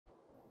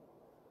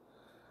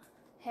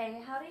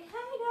Hey, howdy,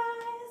 hey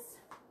guys!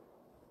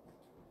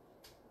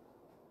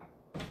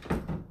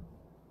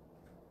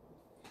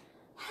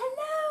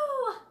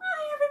 Hello!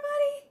 Hi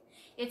everybody!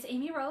 It's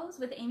Amy Rose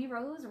with Amy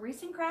Rose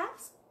Recent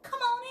Crafts.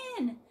 Come on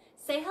in!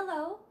 Say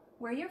hello,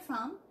 where you're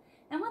from,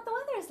 and what the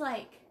weather's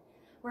like.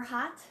 We're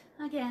hot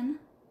again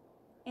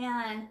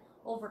and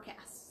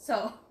overcast,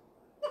 so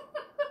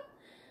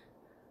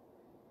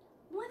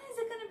when is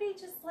it gonna be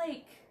just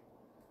like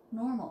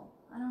normal?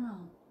 I don't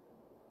know.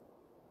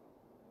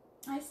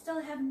 I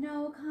still have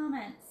no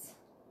comments.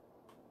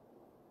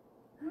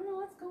 I don't know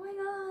what's going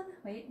on.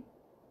 Wait,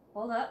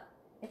 hold up.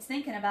 It's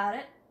thinking about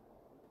it.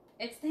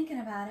 It's thinking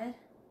about it.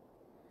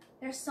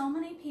 There's so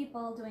many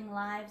people doing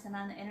lives and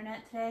on the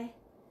internet today.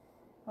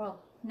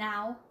 Well,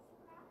 now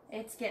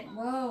it's getting,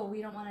 whoa,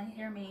 we don't want to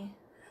hear me.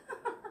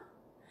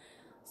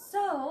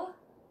 So,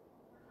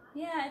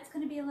 yeah, it's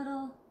going to be a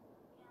little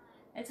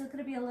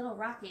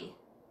rocky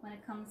when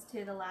it comes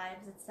to the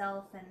lives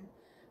itself and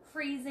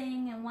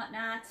freezing and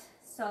whatnot.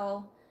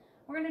 So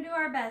we're gonna do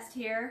our best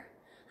here.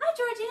 Hi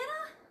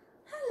Georgiana,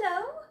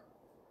 hello.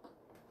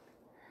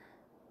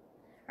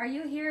 Are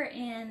you here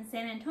in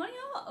San Antonio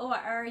or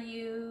are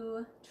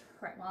you,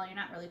 well, you're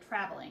not really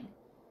traveling,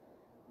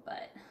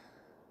 but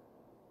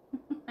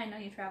I know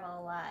you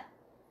travel a lot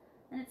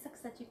and it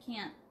sucks that you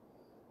can't.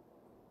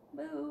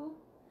 Boo.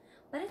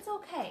 But it's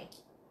okay.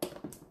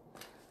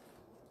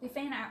 We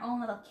find our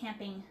own little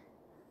camping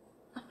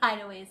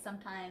hideaways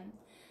sometimes.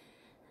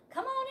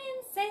 Come on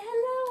in, say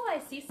hello. I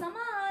see some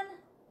on.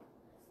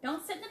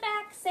 Don't sit in the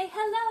back, say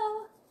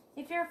hello.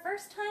 If you're a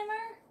first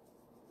timer,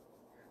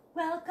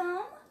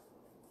 welcome.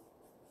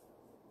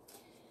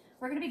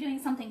 We're gonna be doing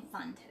something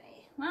fun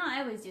today. Well,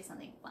 I always do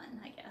something fun,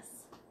 I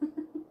guess.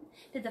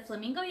 Did the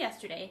flamingo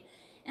yesterday.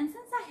 And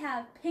since I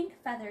have pink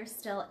feathers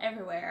still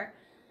everywhere,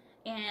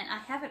 and I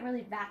haven't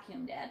really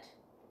vacuumed it,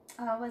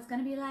 I was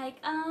gonna be like,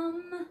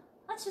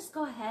 let's just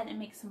go ahead and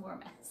make some more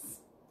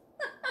mess.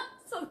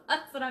 So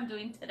that's what I'm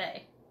doing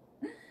today.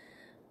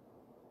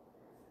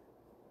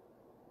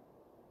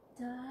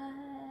 Do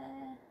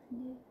I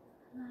do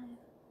live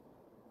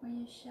where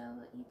you show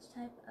each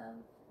type of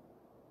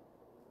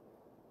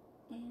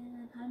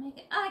and how to make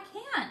it? Oh, I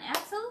can,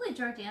 absolutely,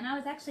 Georgiana. I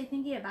was actually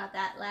thinking about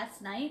that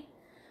last night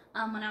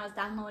when I was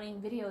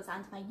downloading videos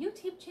onto my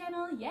YouTube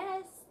channel.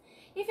 Yes,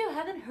 if you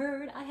haven't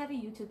heard, I have a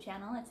YouTube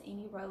channel. It's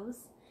Amy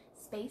Rose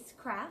Space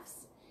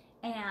Crafts,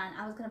 and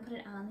I was gonna put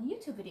it on the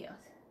YouTube videos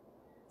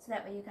so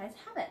that way you guys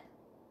have it.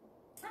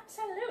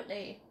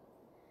 Absolutely.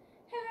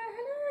 Hello,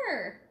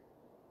 hello.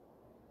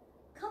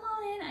 Come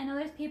on in. I know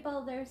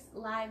there's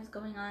lives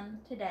going on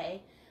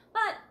today,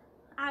 but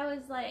I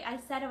was like, I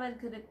said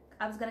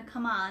I was gonna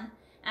come on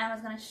and I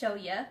was gonna show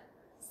you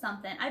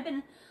something. I've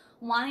been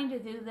wanting to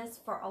do this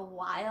for a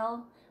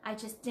while. I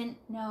just didn't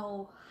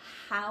know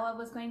how I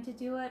was going to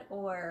do it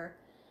or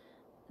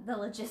the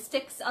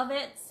logistics of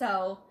it,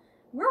 so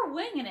we're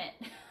winging it.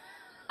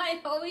 I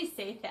always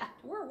say that.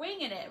 We're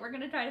winging it. We're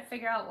gonna try to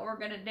figure out what we're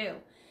gonna do.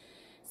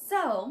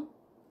 So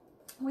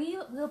we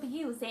will be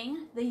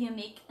using the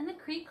Unique in the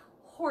Creek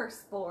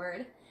horse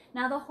board.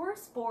 Now the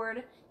horse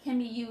board can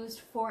be used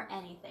for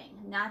anything,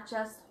 not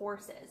just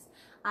horses.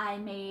 I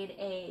made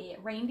a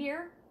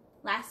reindeer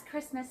last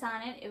Christmas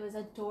on it. It was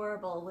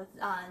adorable with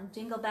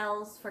jingle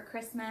bells for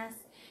Christmas.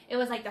 It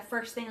was like the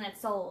first thing that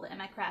sold at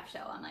my craft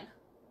show. I'm like,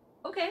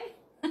 okay,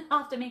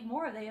 I'll have to make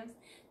more of those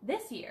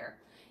this year.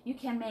 You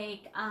can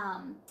make,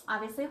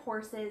 obviously,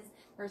 horses.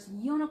 There's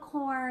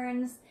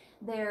unicorns.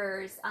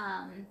 There's,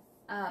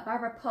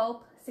 Barbara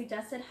Pope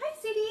suggested, hi,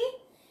 CD,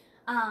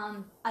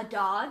 a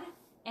dog.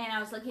 And I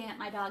was looking at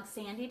my dog,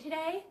 Sandy,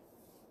 today.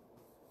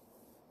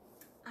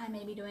 I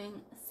may be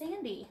doing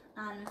Sandy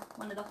on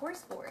one of the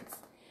horse boards.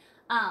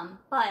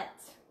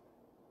 But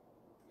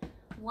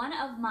one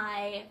of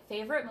my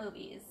favorite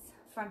movies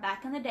from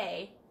back in the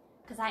day,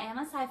 because I am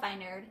a sci-fi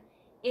nerd,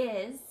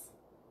 is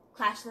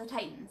Clash of the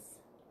Titans.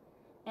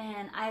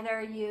 And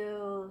either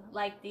you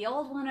like the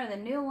old one or the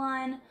new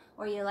one,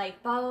 or you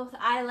like both.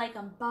 I like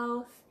them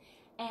both.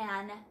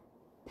 And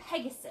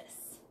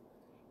Pegasus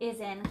is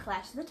in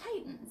Clash of the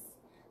Titans.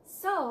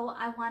 So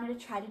I wanted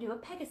to try to do a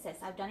Pegasus.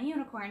 I've done a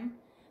unicorn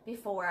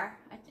before.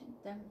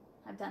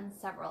 I've done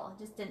several.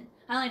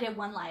 I only did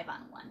one live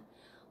on one.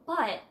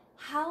 But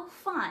how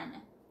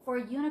fun for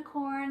a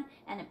unicorn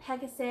and a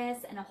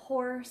Pegasus and a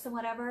horse and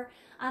whatever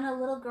on a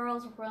little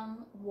girl's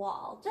room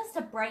wall, just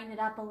to brighten it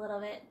up a little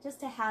bit, just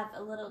to have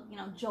a little, you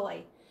know,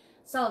 joy.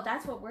 So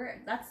that's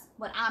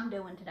what I'm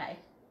doing today.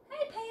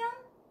 Hey Pam.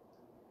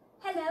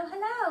 Hello,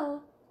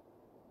 hello.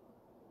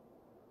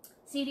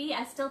 CD,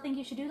 I still think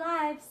you should do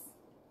lives.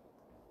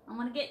 I'm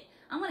gonna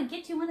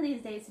get you one of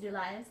these days to do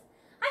lives.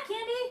 Hi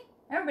Candy.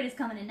 Everybody's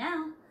coming in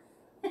now.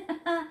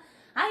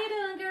 How you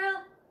doing,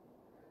 girl?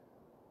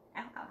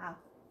 Ow, ow, ow.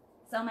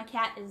 So my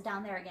cat is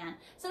down there again.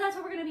 So that's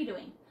what we're going to be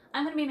doing.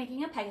 I'm going to be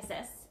making a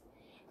Pegasus.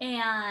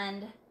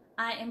 And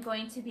I am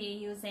going to be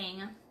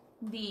using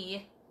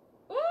the...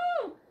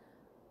 Ooh!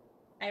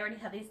 I already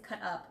have these cut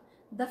up.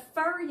 The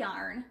fur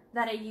yarn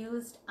that I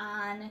used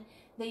on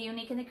the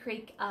Unique in the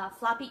Creek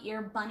floppy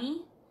ear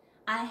bunny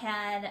I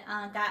had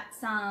got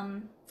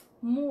some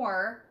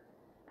more.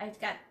 I've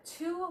got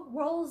 2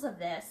 rolls of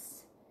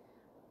this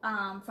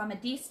from a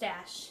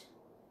D-stash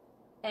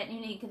at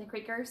Unique and the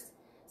Creekers.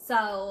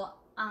 So,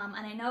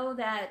 and I know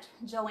that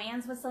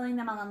Joann's was selling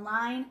them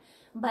online,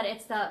 but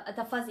it's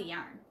the fuzzy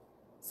yarn.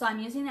 So I'm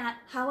using that.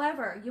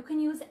 However, you can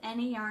use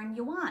any yarn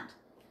you want.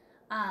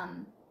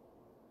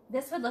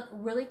 This would look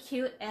really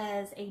cute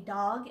as a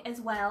dog as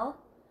well.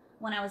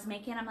 When I was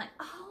making, I'm like,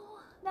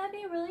 oh, that'd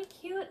be really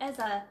cute as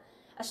a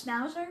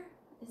schnauzer.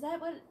 Is that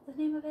what the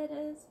name of it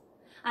is?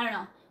 I don't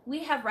know.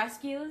 We have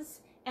rescues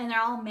and they're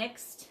all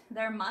mixed.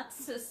 They're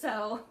mutts,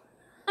 so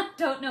I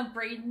don't know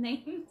breed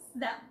names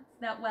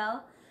that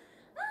well.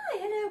 Hi,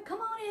 hello, come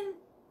on in.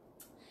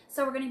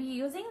 So we're going to be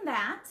using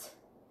that.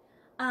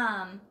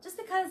 Just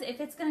because if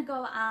it's going to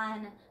go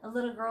on a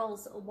little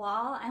girl's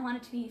wall, I want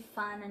it to be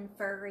fun and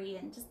furry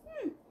and just,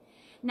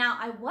 Now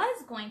I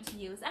was going to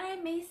use, and I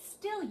may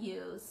still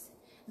use,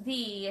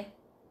 the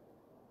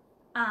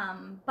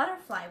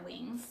butterfly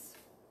wings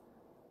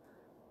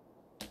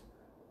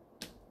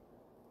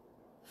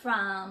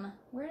from,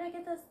 where did I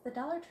get this? The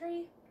Dollar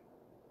Tree?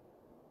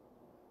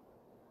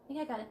 I think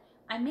I got it.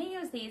 I may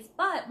use these,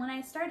 but when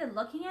I started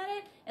looking at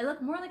it, it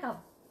looked more like a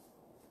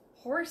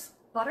horse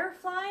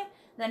butterfly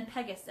than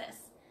Pegasus.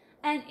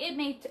 And it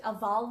may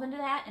evolve into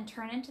that and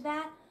turn into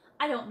that.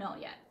 I don't know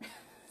yet.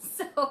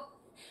 So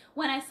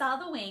when I saw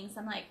the wings,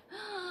 I'm like,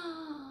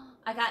 oh,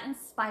 I got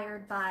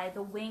inspired by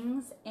the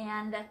wings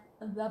and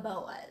the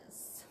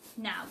boas.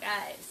 Now,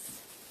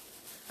 guys,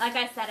 like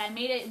I said, I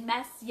made a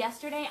mess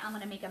yesterday. I'm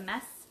going to make a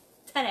mess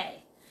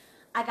today.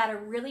 I got a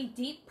really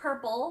deep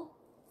purple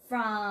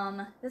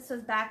from, this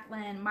was back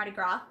when Mardi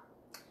Gras,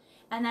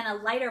 and then a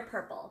lighter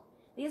purple.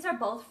 These are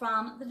both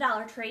from the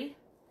Dollar Tree.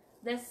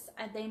 This,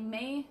 they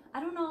may,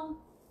 I don't know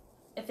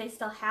if they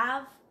still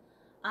have,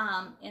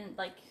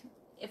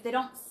 if they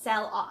don't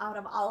sell out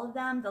of all of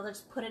them, they'll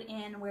just put it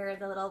in where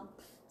the little,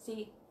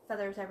 see,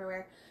 feathers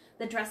everywhere,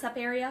 the dress up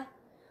area,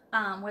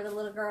 where the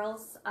little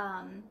girls,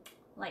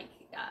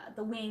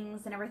 the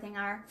wings and everything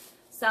are.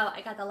 So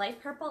I got the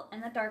light purple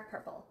and the dark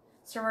purple.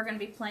 So we're going to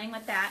be playing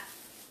with that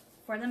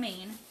for the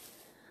mane.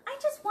 I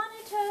just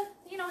wanted to,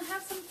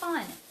 have some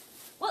fun.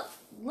 What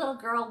little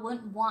girl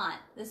wouldn't want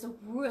this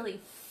really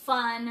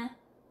fun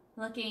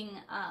looking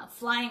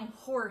flying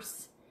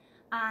horse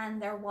on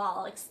their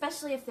wall,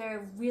 especially if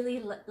they're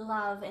really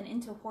love and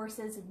into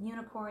horses and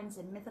unicorns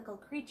and mythical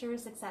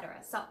creatures,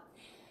 etc. So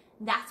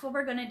that's what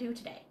we're going to do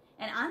today.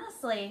 And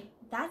honestly,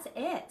 that's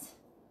it.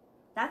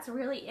 That's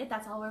really it.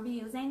 That's all we'll be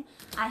using.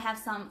 I have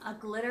a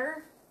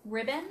glitter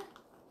ribbon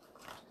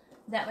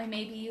that we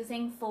may be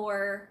using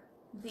for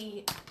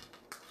the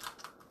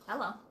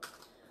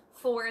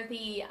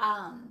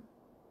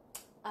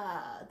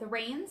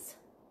reins.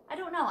 I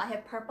don't know. I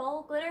have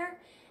purple glitter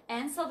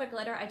and silver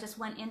glitter. I just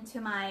went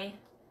into my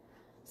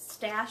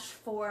stash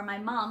for my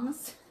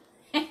mom's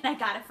and I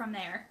got it from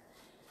there.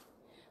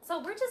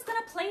 So we're just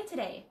gonna play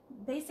today.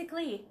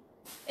 Basically,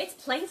 it's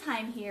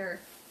playtime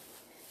here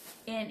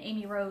in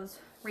Amy Rose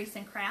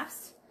Recent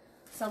Crafts.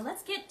 So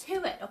let's get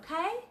to it,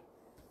 okay?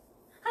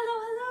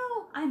 Hello,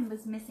 hello. I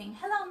was missing.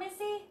 Hello,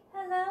 Missy.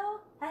 Hello.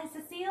 Hi,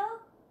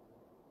 Cecile.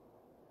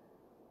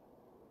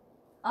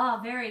 Oh,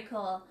 very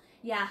cool.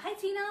 Yeah, hi,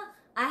 Tina.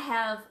 I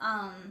have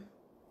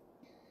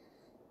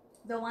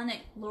the one that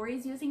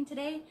Lori's using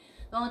today,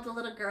 the one with the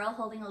little girl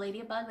holding a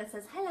ladybug that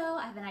says hello.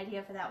 I have an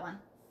idea for that one.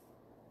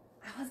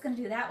 I was going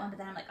to do that one, but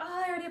then I'm like,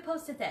 oh, I already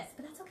posted this,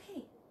 but that's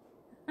okay.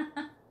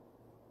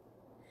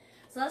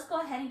 So let's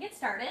go ahead and get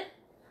started.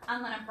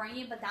 I'm going to bring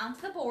you down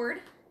to the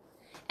board.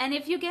 And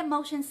if you get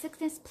motion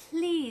sickness,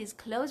 please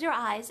close your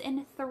eyes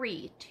in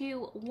 3,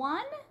 2,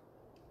 1.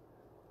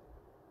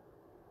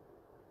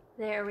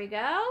 There we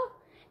go.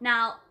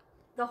 Now,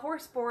 the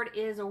horse board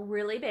is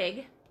really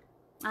big.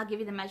 I'll give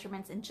you the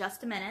measurements in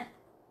just a minute.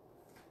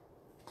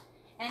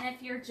 And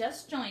if you're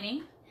just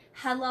joining,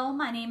 hello,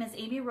 my name is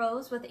Amy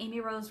Rose with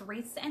Amy Rose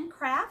Wreaths and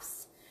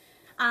Crafts.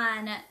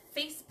 On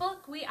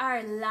Facebook, we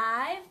are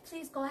live.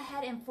 Please go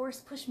ahead and force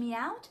push me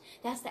out.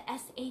 That's the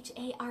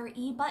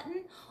S-H-A-R-E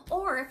button.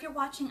 Or if you're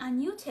watching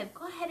on YouTube,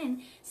 go ahead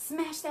and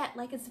smash that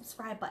like and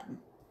subscribe button.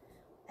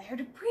 I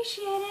would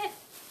appreciate it.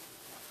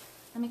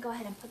 Let me go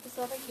ahead and put this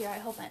over here. I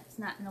hope it's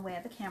not in the way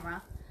of the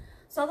camera.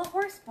 So the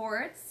horse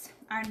boards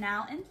are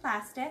now in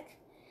plastic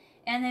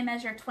and they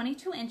measure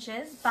 22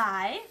 inches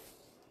by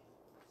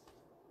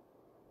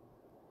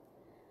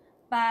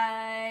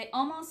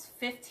almost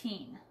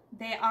 15.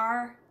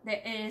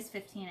 It is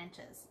 15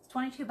 inches. It's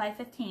 22 by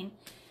 15.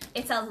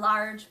 It's a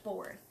large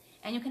board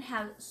and you can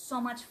have so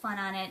much fun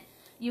on it.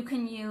 You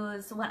can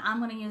use, what I'm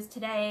going to use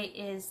today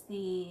is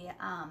the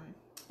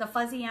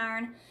fuzzy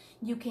yarn.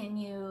 You can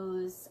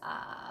use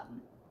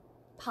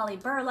poly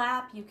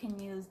burlap. You can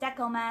use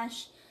deco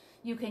mesh.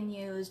 You can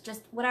use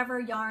just whatever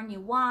yarn you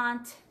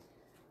want.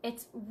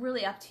 It's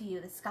really up to you.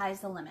 The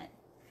sky's the limit.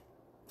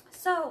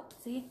 So,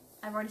 see,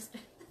 I've already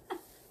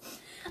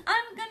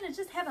I'm gonna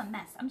just have a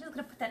mess. I'm just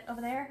gonna put that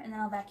over there and then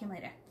I'll vacuum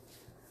later.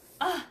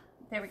 Ah,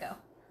 there we go.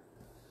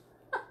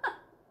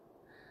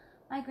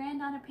 My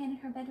granddaughter painted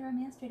her bedroom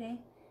yesterday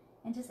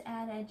and just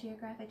added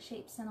geographic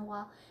shapes in the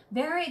wall.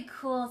 Very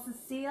cool,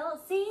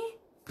 Cecile. See?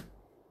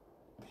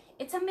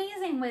 It's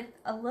amazing with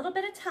a little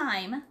bit of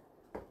time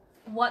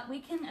what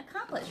we can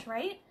accomplish,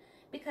 right?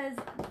 Because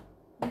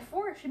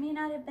before she may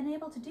not have been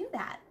able to do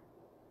that,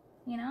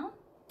 you know?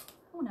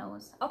 Who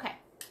knows? Okay,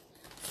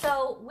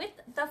 so with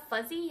the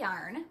fuzzy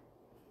yarn,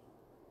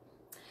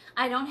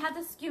 I don't have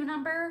the SKU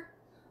number.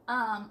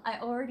 I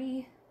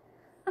already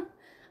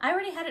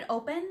had it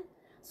open,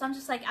 so I'm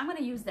just like, I'm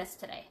gonna use this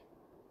today.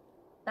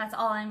 That's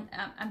all I'm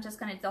just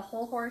gonna, the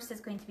whole horse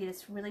is going to be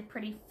this really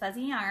pretty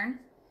fuzzy yarn.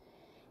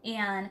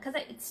 And because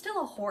it's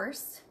still a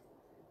horse,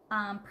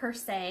 per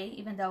se,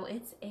 even though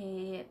it's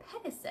a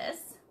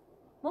Pegasus,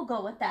 we'll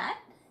go with that.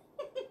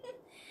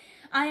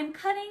 I am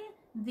cutting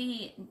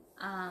the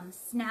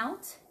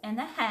snout and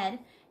the head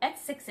at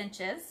 6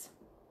 inches.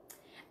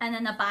 And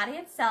then the body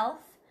itself,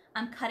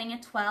 I'm cutting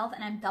at 12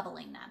 and I'm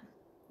doubling them,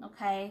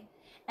 okay?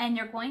 And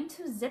you're going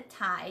to zip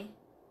tie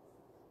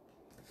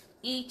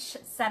each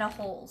set of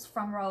holes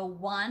from row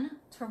 1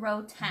 to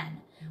row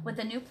 10. With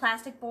the new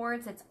plastic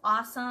boards, it's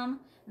awesome.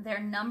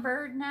 They're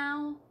numbered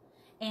now.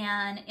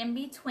 And in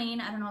between,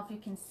 I don't know if you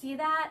can see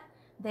that,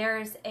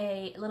 there's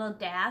a little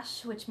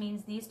dash, which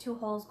means these 2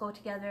 holes go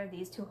together,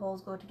 these 2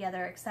 holes go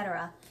together,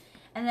 etc.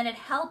 And then it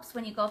helps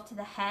when you go up to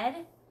the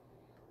head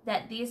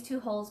that these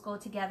 2 holes go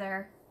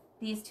together,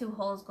 these 2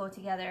 holes go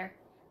together,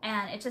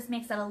 and it just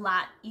makes it a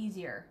lot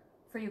easier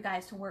for you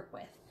guys to work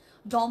with.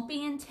 Don't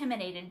be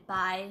intimidated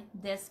by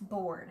this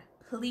board.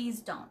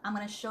 Please don't. I'm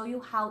going to show you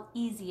how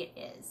easy it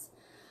is.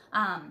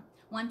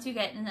 Once you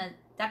get in the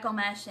deco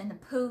mesh and the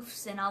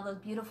poofs and all those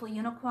beautiful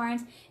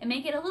unicorns, it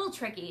may get a little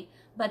tricky,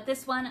 but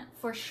this one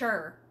for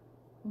sure,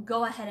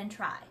 go ahead and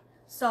try.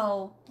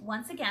 So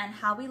once again,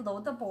 how we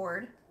load the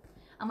board,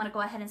 I'm going to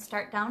go ahead and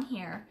start down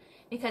here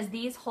because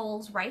these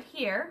holes right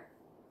here,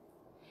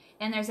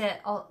 and there's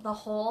the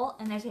hole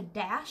and there's a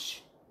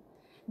dash.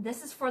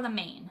 This is for the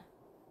main,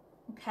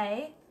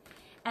 okay?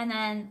 And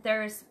then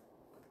there's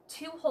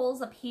 2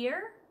 holes up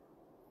here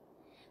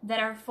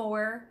that are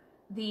for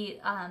the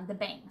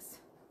bangs.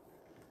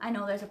 I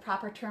know there's a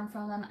proper term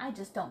for them. I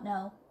just don't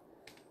know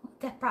what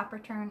that proper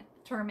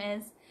term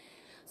is.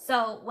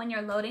 So when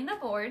you're loading the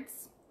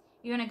boards,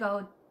 you're gonna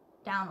go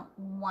down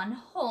 1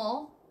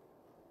 hole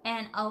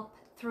and up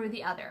through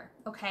the other,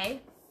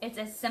 okay? It's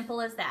as simple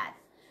as that.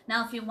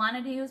 Now, if you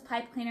wanted to use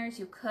pipe cleaners,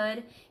 you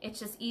could. It's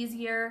just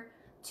easier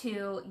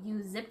to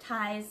use zip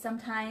ties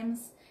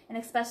sometimes, and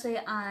especially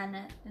on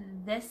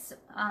this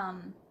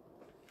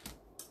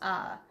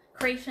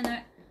creation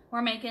that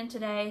we're making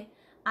today,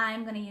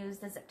 I'm going to use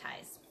the zip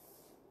ties.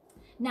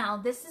 Now,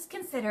 this is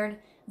considered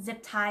zip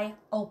tie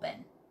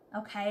open,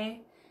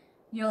 okay?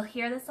 You'll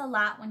hear this a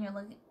lot when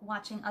you're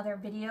watching other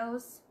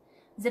videos.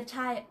 Zip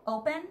tie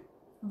open,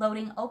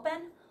 loading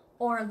open,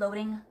 or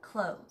loading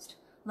closed.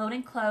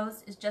 Loading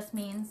closed just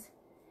means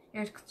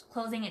you're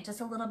closing it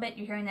just a little bit.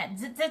 You're hearing that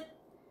zit zit.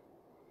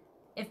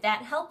 If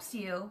that helps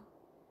you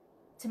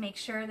to make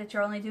sure that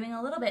you're only doing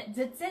a little bit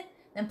zit zit,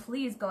 then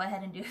please go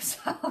ahead and do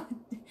so.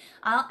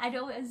 I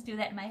always do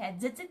that in my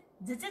head. Zit zit,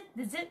 zit zit,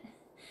 zit zit.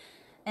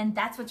 And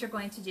that's what you're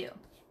going to do.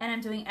 And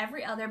I'm doing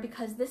every other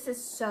because this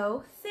is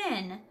so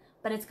thin,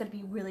 but it's going to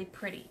be really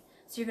pretty.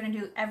 So you're going to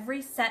do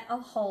every set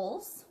of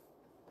holes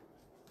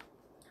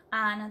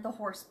on the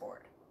horse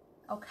board.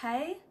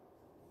 Okay?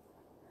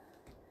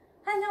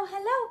 Hello,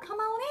 hello, come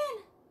on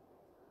in.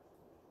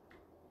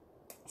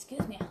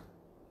 Excuse me.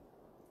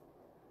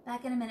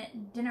 Back in a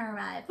minute, dinner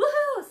arrived.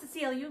 Woohoo!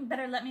 Cecile, you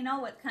better let me know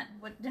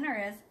what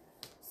dinner is.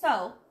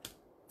 So,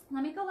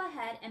 let me go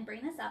ahead and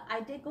bring this up.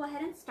 I did go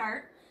ahead and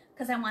start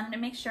because I wanted to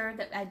make sure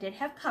that I did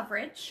have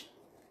coverage.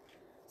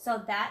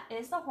 So that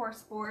is the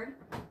horse board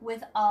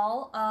with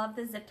all of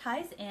the zip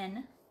ties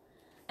in.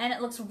 And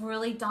it looks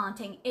really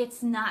daunting.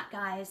 It's not,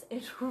 guys.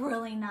 It's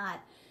really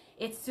not.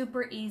 It's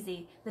super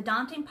easy. The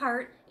daunting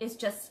part is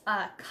just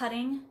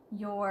cutting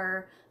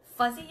your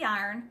fuzzy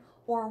yarn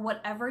or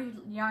whatever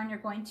yarn you're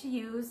going to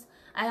use.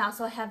 I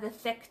also have the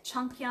thick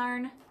chunk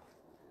yarn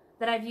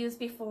that I've used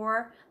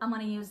before. I'm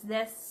going to use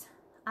this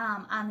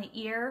on the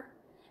ear,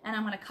 and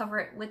I'm going to cover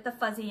it with the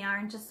fuzzy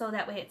yarn just so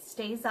that way it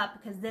stays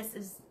up,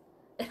 because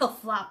it'll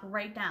flop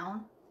right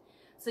down.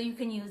 So you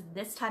can use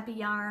this type of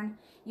yarn.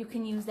 You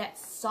can use that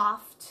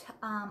soft,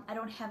 I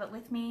don't have it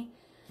with me.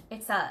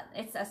 It's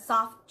a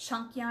soft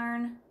chunk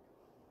yarn,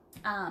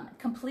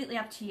 completely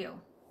up to you.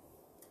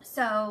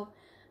 So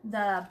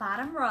the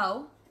bottom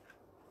row,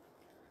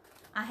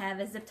 I have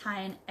a zip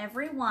tie in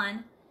every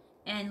one,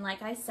 and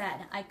like I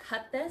said, I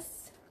cut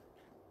this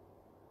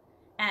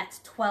at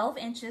 12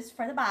 inches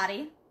for the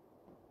body.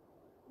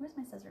 Where's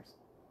my scissors?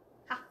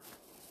 Ha!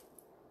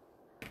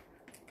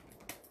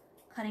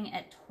 Cutting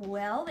at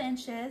 12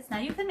 inches. Now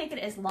you can make it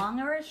as long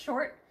or as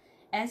short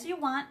as you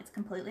want. It's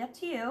completely up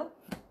to you.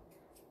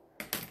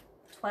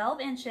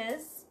 12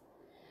 inches.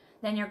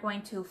 Then you're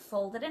going to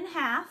fold it in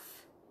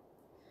half.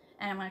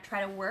 And I'm going to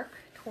try to work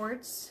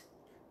towards,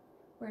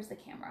 where's the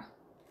camera?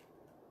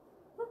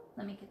 Whoop,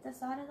 let me get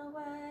this out of the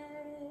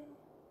way.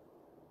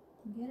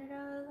 Get it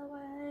out of the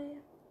way.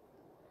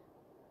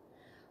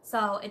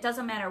 So it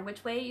doesn't matter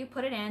which way you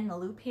put it in, the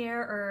loop here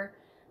or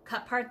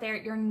cut part there,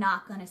 you're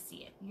not going to see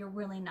it. You're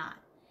really not.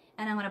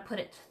 And I'm going to put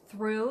it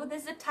through the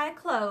zip tie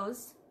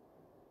close.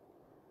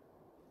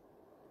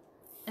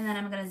 And then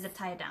I'm going to zip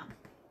tie it down.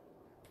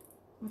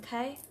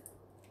 Okay?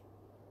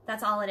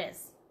 That's all it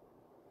is.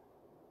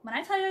 When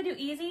I tell you I do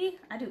easy,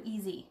 I do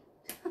easy.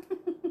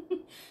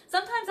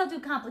 Sometimes I'll do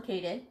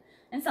complicated,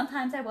 and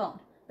sometimes I won't.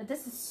 But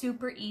this is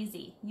super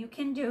easy. You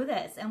can do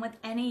this, and with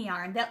any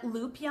yarn. That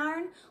loop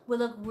yarn will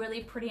look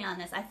really pretty on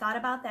this. I thought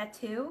about that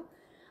too,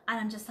 and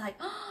I'm just like,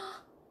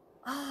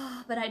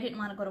 oh, but I didn't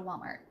want to go to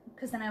Walmart,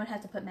 because then I would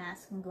have to put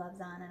masks and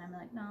gloves on, and I'm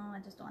like, no, I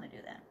just don't want to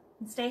do that.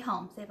 And stay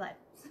home, save lives.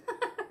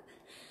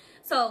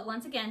 So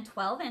once again,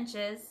 12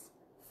 inches,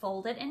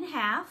 fold it in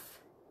half,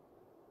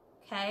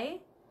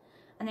 okay?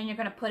 And then you're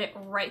going to put it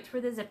right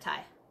through the zip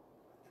tie.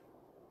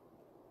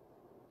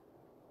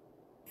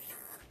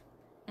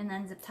 And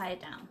then zip tie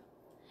it down.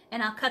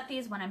 And I'll cut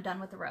these when I'm done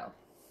with the row.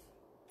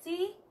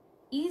 See?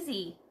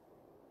 Easy.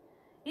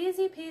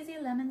 Easy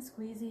peasy lemon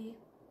squeezy.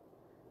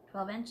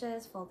 12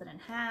 inches, fold it in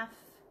half.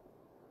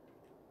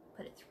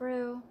 Put it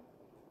through.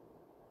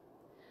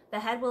 The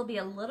head will be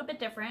a little bit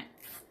different,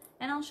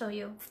 and I'll show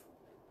you.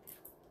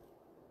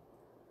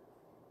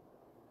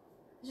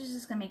 This is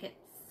just gonna make it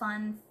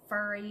fun,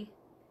 furry.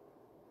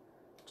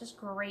 Just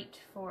great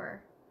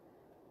for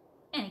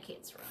any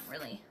kid's room,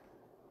 really.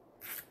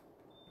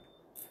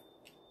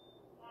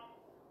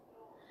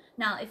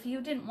 Now, if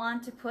you didn't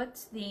want to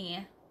put the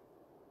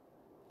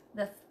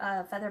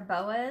feather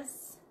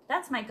boas,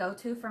 that's my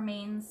go-to for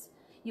mains.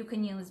 You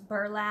can use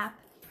burlap,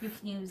 you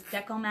can use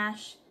deco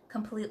mesh,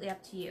 completely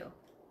up to you.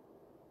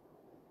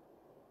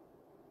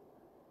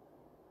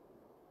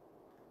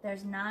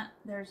 There's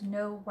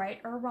no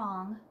right or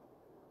wrong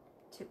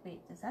to,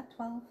 wait, is that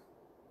 12?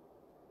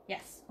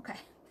 Yes, okay.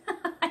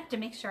 I have to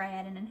make sure I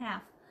add it in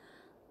half.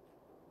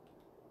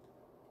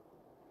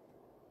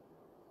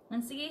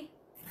 And see,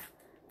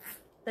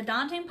 the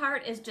daunting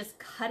part is just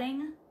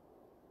cutting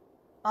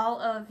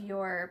all of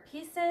your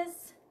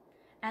pieces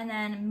and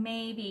then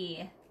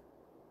maybe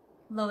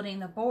loading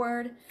the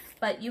board,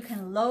 but you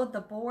can load the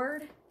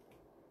board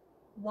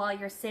while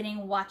you're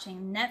sitting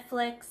watching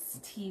Netflix,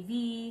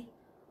 TV,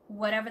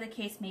 whatever the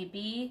case may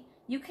be.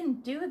 You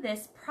can do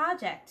this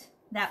project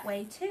that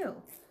way too.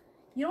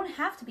 You don't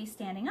have to be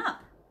standing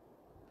up.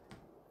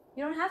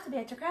 You don't have to be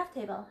at your craft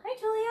table. Hi,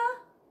 Julia.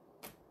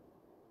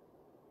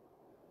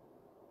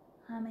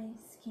 How many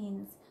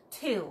skeins?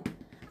 2.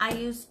 I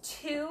used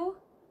 2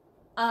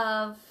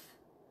 of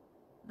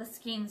the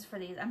skeins for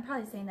these. I'm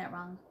probably saying that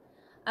wrong.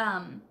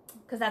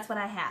 Because that's what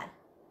I had.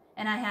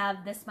 And I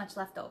have this much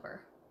left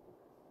over.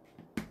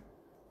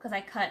 Because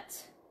I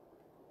cut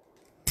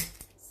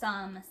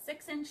some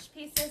 6-inch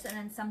pieces and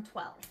then some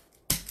 12.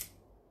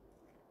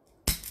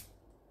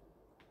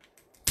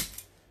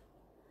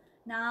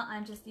 Now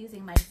I'm just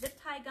using my zip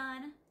tie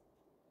gun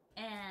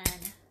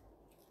and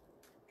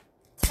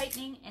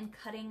tightening and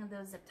cutting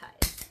those zip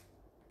ties.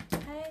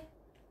 Okay?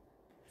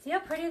 See how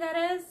pretty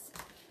that is?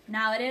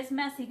 Now it is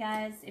messy,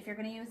 guys. If you're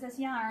going to use this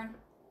yarn,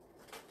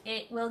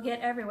 it will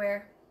get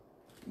everywhere.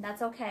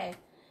 That's okay,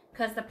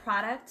 because the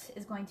product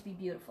is going to be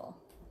beautiful.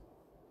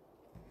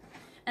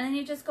 And then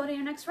you just go to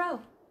your next row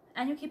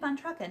and you keep on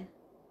trucking.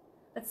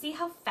 But see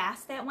how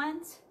fast that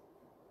went?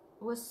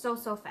 It was so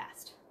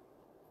fast.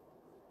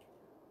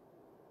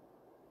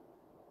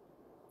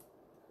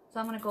 So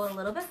I'm going to go a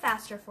little bit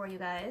faster for you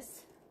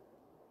guys.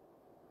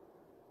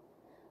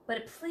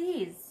 But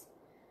please,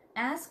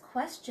 ask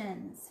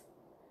questions.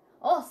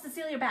 Oh,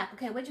 Cecilia, you're back.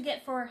 Okay, what'd you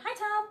get for... Hi,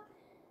 Tom.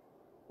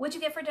 What'd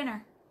you get for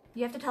dinner?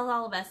 You have to tell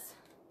all of us.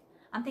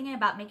 I'm thinking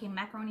about making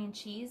macaroni and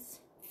cheese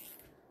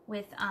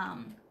with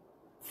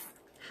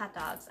hot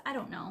dogs. I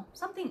don't know.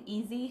 Something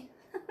easy.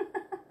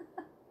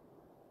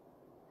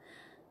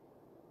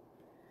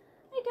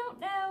 I don't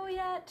know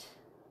yet.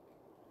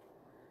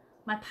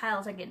 My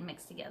piles are getting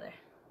mixed together.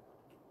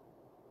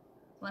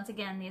 Once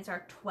again, these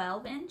are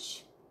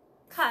 12-inch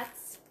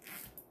cuts.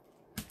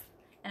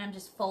 And I'm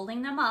just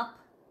folding them up,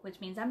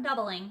 which means I'm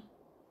doubling.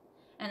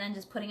 And then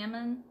just putting them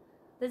in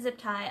the zip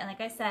tie. And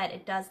like I said,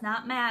 it does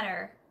not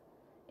matter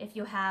if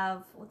you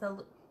have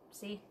the,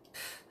 see?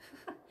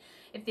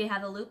 If you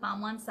have the loop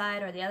on one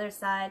side or the other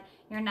side,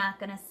 you're not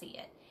gonna see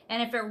it.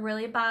 And if it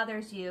really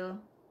bothers you,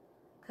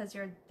 because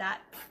you're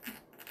that,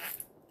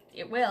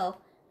 it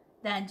will,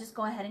 then just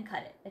go ahead and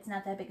cut it. It's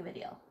not that big of a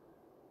deal.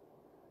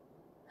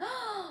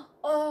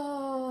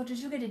 Oh, did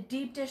you get a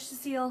deep dish,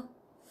 Cecile?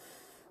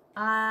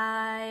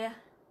 I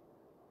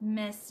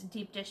miss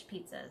deep dish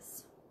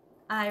pizzas.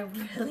 I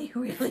really,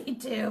 really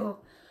do.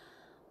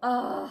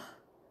 Oh,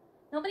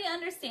 nobody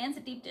understands a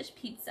deep dish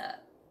pizza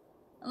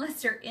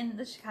unless you're in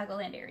the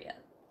Chicagoland area.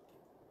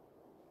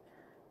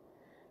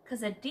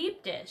 Because a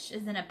deep dish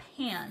is in a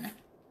pan.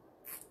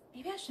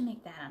 Maybe I should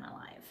make that on a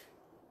live.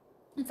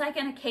 It's like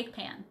in a cake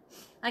pan.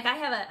 Like I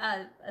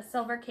have a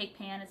silver cake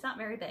pan. It's not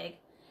very big.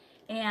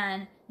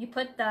 And you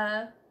put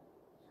the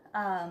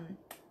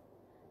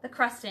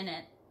crust in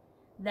it.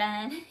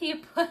 Then you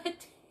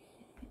put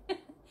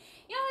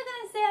You're always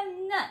gonna say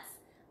I'm nuts,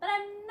 but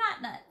I'm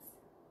not nuts.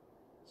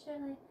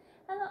 Shirley,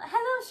 hello,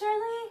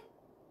 Shirley.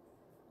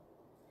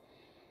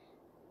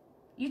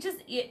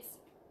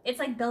 It's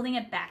like building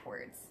it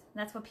backwards.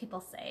 That's what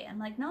people say. I'm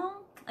like,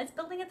 no, it's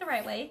building it the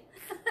right way,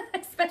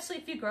 especially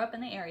if you grow up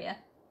in the area.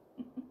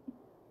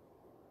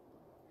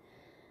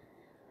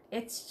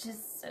 It's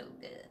just so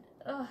good.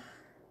 Ugh.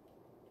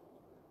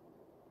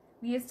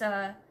 We used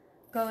to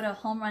go to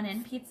Home Run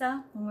Inn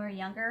Pizza when we were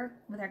younger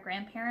with our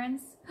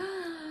grandparents.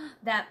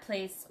 That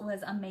place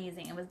was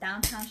amazing. It was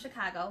downtown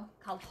Chicago,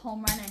 called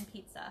Home Run Inn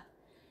Pizza.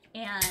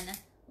 And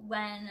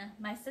when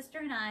my sister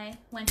and I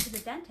went to the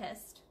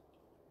dentist,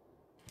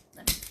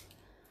 let me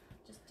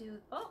just do,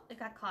 oh, it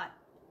got caught.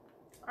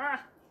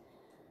 Ah.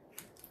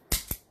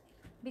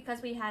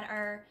 Because we had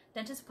our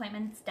dentist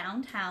appointments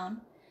downtown,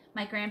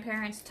 my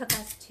grandparents took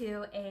us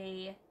to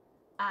a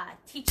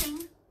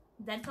teaching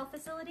dental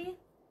facility.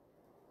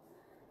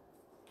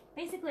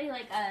 Basically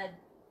like a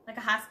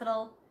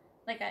hospital,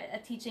 like a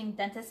teaching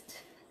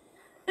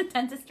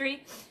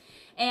dentistry.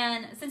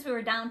 And since we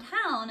were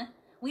downtown,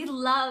 we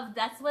loved,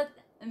 that's what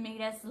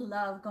made us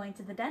love going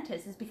to the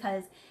dentist, is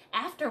because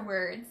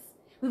afterwards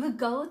we would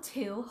go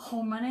to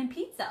Home Run Inn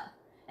Pizza.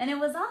 And it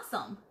was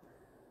awesome.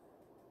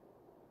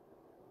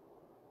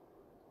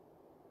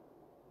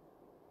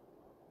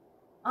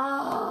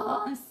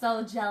 Oh, I'm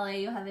so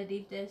jelly. You have a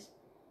deep dish.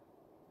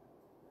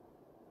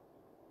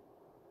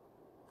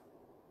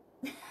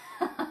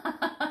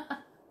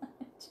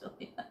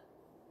 Julia.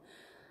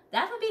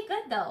 That would be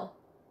good though.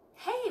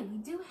 Hey, we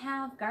do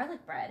have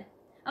garlic bread.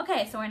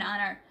 Okay, so we're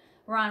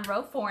on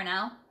row 4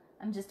 now.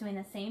 I'm just doing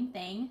the same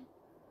thing.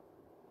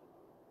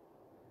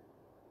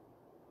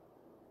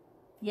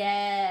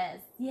 Yes,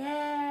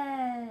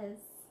 yes.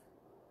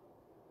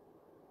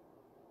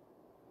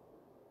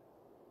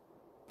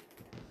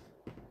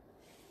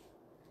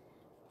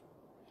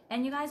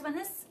 And you guys,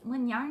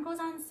 when yarn goes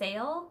on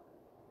sale,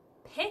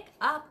 pick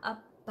up a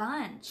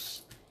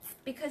bunch,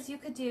 because you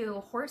could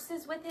do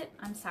horses with it.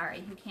 I'm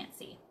sorry, you can't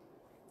see.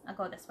 I'll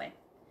go this way.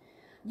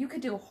 You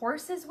could do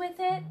horses with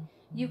it.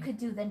 You could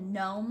do the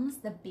gnomes,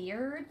 the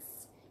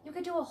beards. You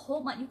could do a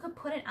whole bunch. You could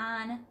put it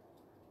on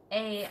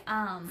a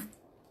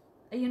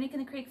Unique in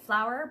the Creek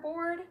flower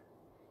board.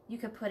 You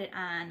could put it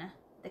on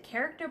the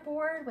character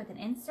board with an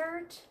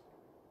insert.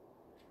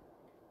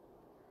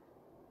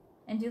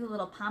 And do the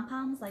little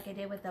pom-poms like I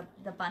did with the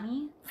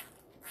bunny.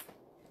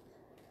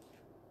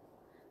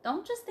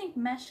 Don't just think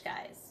mesh,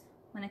 guys,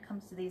 when it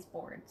comes to these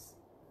boards.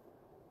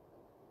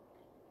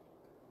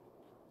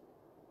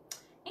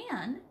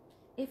 And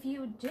if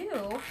you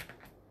do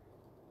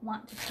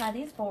want to try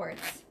these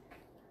boards,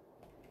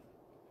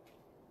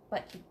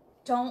 but you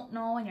don't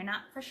know and you're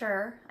not for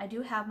sure, I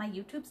do have my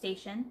YouTube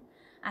station.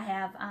 I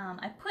have,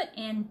 I put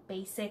in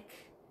basic,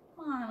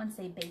 well, I wouldn't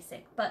say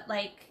basic, but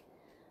like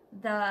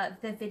the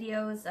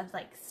videos of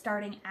like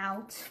starting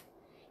out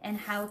and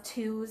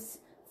how-tos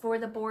for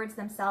the boards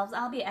themselves.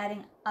 I'll be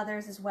adding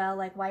others as well,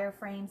 like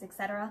wireframes,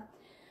 etc.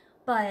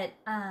 But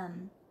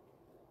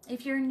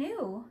if you're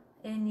new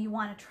and you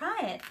want to try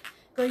it,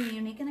 go to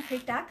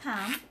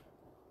uniqueinthecreek.com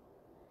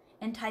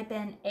and type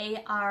in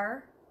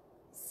ARCRAFTS,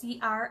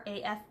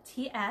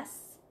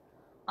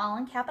 all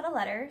in capital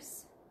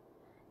letters,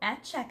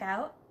 at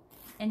checkout,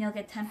 and you'll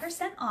get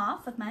 10%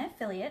 off with my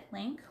affiliate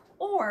link.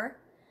 Or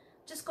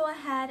just go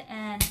ahead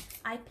and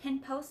I pin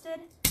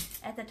posted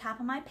at the top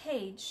of my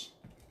page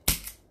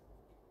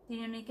the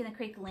Unique in the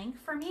Creek link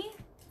for me,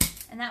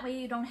 and that way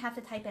you don't have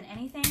to type in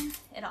anything.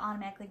 It'll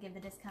automatically give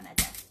the discount at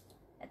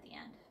the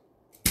end.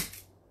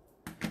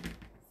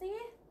 See?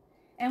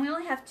 And we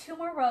only have 2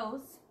 more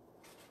rows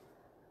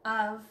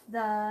of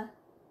the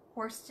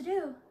horse to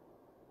do.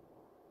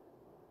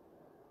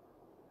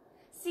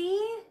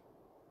 See?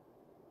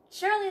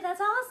 Shirley, that's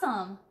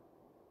awesome.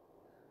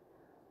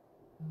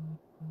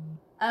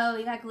 Oh,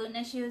 you got gluten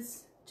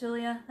issues,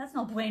 Julia? That's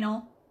no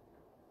bueno.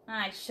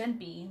 I shouldn't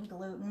be eating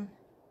gluten.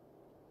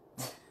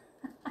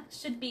 I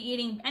shouldn't be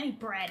eating any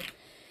bread.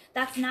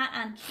 That's not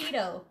on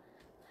keto.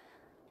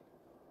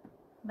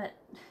 But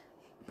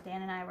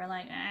Dan and I were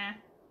like, eh.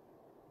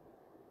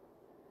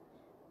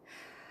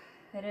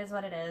 It is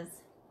what it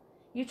is.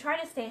 You try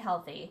to stay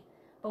healthy,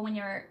 but when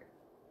you're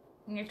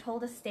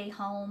told to stay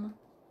home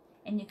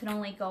and you can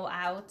only go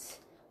out,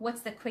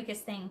 what's the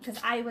quickest thing? Because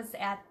I was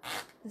at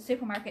the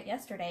supermarket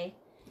yesterday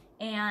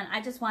and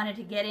I just wanted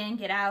to get in,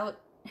 get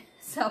out.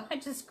 So I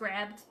just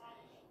grabbed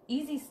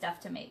easy stuff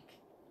to make.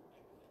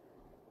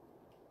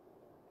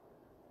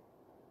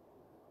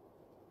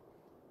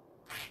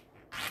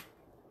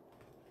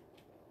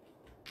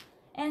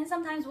 And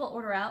sometimes we'll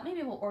order out.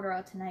 Maybe we'll order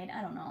out tonight.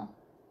 I don't know.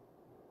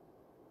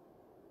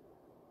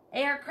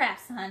 AR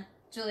Crafts, hon.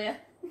 Julia.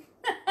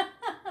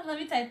 Let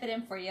me type it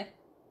in for you.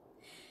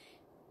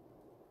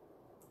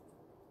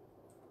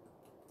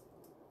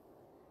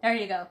 There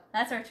you go.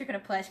 That's what you're going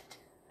to put.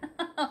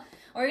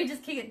 Or you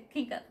just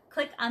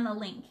click on the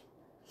link.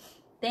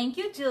 Thank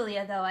you,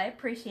 Julia, though. I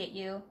appreciate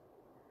you.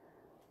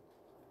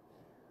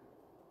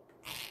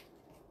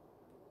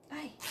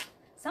 Ay,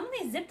 some of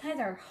these zip ties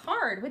are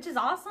hard, which is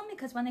awesome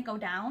because when they go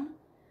down,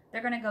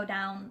 they're gonna go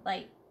down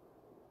like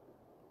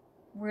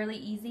really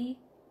easy,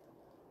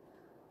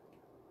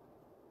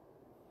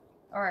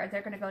 or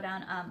they're gonna go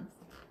down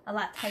a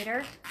lot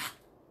tighter.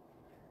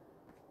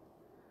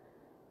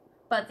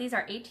 But these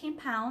are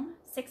 18-pound,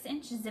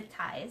 6-inch zip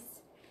ties,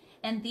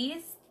 and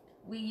these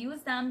we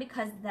use them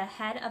because the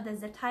head of the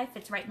zip tie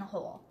fits right in the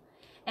hole.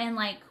 And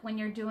like when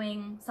you're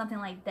doing something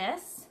like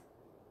this,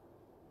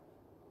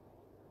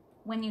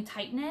 when you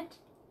tighten it,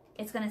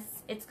 it's gonna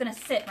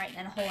sit right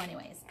in the hole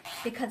anyways,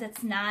 because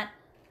it's not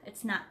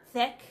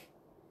thick.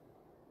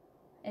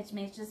 It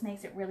just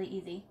makes it really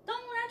easy.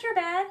 Don't let your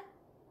bad.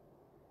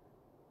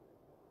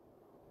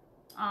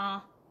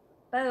 Aw,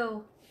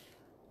 boo.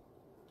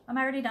 Am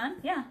I already done?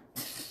 Yeah.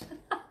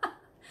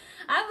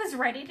 I was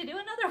ready to do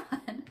another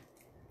one.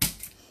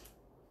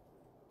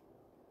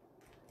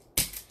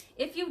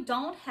 If you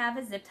don't have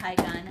a zip tie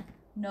gun,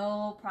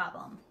 no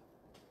problem.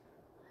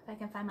 If I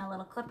can find my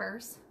little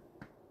clippers.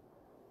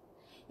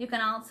 You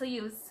can also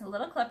use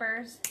little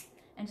clippers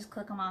and just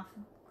clip them off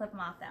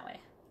that way.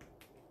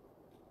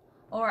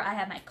 Or I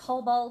have my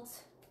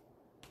Cobalt,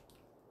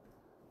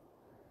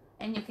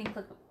 and you can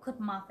clip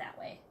them off that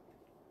way.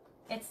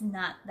 It's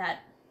not that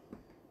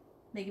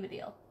big of a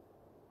deal.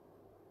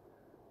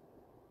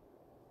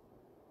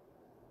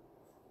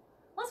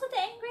 What's with the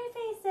angry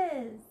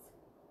faces?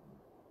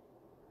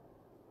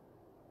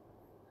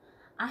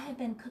 I have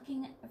been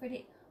cooking every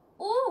day.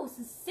 Oh,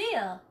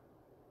 Cecile.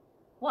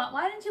 What?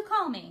 Why didn't you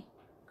call me?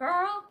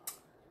 Girl,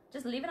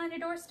 just leave it on your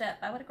doorstep.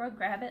 I would go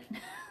grab it.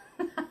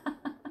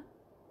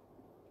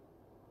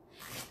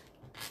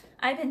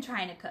 I've been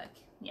trying to cook.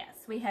 Yes,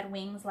 we had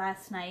wings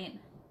last night.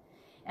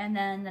 And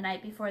then the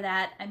night before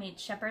that, I made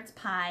shepherd's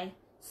pie.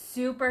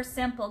 Super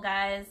simple,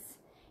 guys.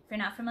 If you're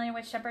not familiar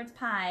with shepherd's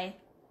pie,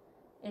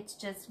 it's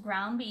just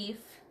ground beef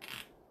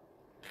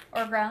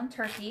or ground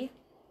turkey.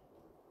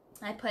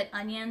 I put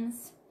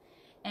onions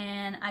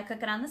and I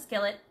cook it on the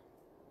skillet.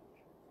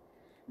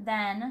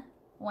 Then,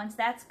 once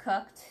that's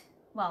cooked,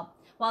 well,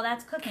 while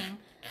that's cooking,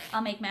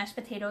 I'll make mashed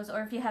potatoes,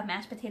 or if you have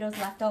mashed potatoes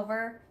left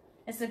over,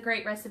 it's a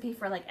great recipe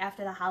for like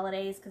after the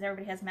holidays, because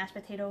everybody has mashed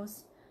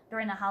potatoes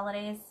during the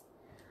holidays.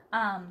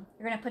 You're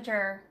going to put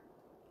your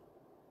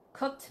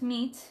cooked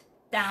meat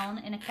down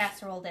in a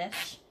casserole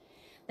dish.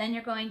 Then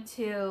you're going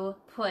to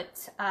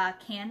put a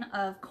can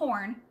of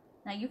corn.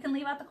 Now you can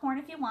leave out the corn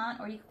if you want,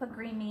 or you can put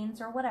green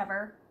beans or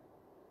whatever.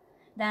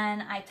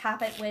 Then I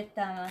top it with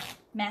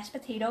mashed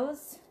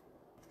potatoes.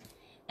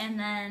 And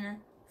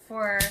then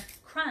for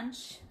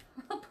crunch,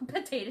 I'll put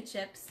potato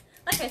chips.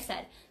 Like I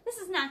said, this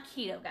is not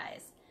keto,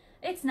 guys.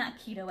 It's not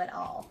keto at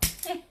all.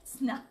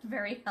 It's not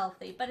very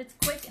healthy, but it's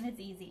quick and it's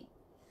easy.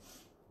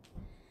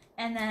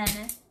 And then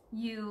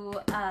you,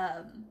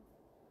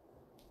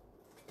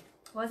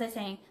 what was I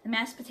saying? The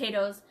mashed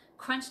potatoes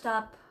crunched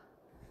up.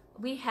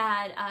 We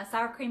had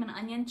sour cream and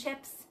onion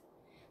chips.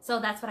 So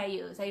that's what I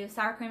use. I use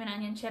sour cream and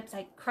onion chips.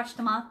 I crushed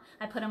them up.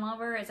 I put them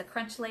over as a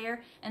crunch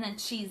layer, and then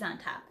cheese on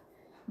top.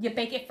 You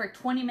bake it for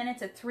 20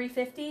 minutes at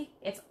 350.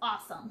 It's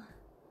awesome.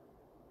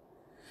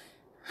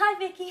 Hi,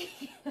 Vicky.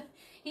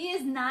 He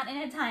is not in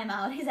a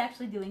timeout. He's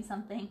actually doing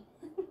something.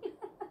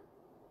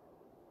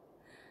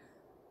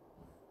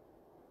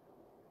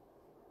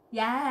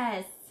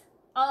 Yes.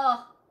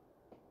 Oh,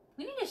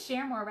 we need to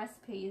share more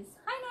recipes.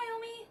 Hi,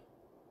 Naomi.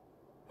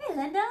 Hey,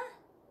 Linda.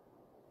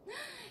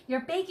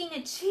 You're baking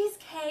a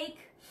cheesecake.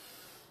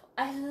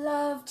 I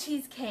love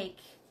cheesecake.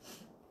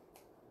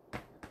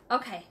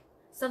 Okay,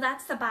 so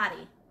that's the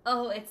body.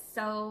 Oh, it's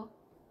so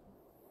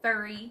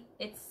furry.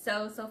 It's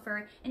so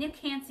furry. And you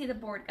can't see the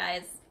board,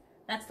 guys.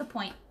 That's the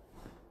point.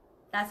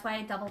 That's why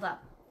I doubled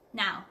up.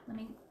 Now, let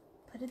me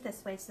put it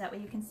this way so that way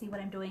you can see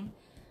what I'm doing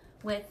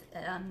with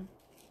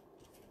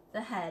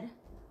the head.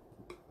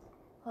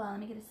 Hold on, let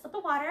me get a sip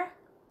of water.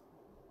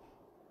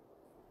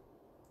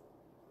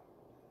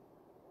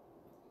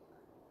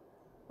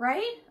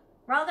 Right?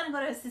 We're all gonna go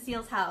to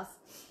Cecile's house.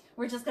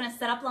 We're just gonna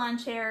set up lawn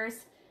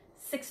chairs,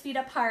 6 feet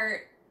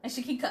apart, and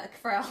she can cook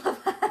for all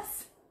of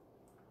us.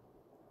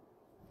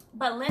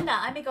 But Linda,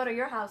 I may go to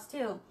your house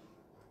too,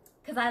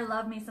 because I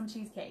love me some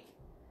cheesecake.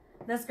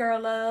 This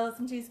girl loves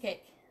some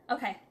cheesecake.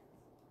 Okay.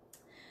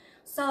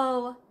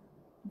 So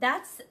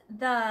that's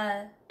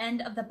the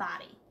end of the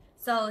body.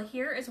 So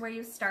here is where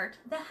you start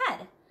the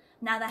head.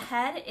 Now the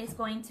head is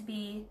going to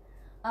be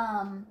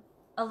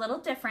a little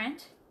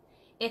different.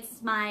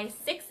 It's my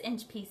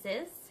 6-inch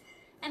pieces.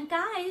 And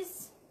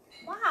guys,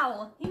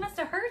 wow, he must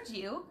have heard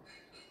you.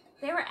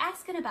 They were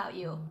asking about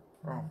you.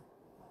 Oh.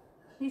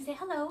 You say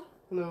hello.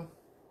 Hello.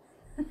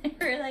 They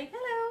were like,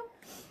 hello.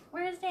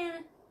 Where's Dana?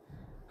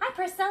 Hi,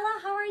 Priscilla.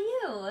 How are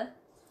you?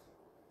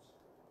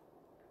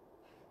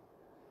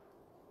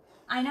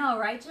 I know,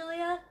 right,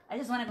 Julia? I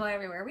just want to go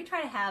everywhere. We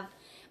try to have,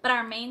 but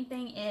our main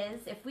thing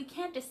is if we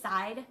can't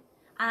decide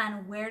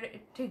on where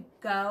to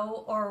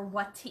go or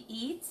what to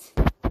eat.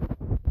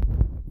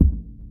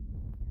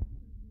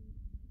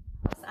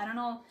 I don't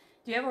know.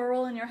 Do you have a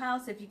rule in your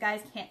house if you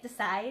guys can't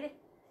decide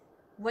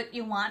what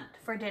you want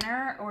for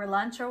dinner or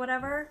lunch or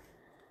whatever?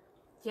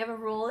 Do you have a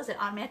rule? Is it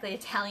automatically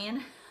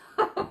Italian?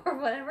 or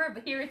whatever,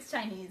 but here it's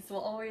Chinese. We'll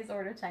always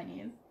order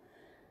Chinese.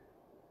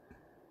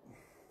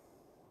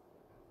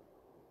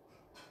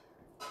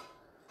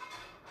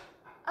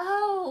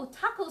 Oh,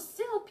 taco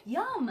soup.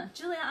 Yum.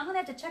 Julia, I'm going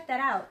to have to check that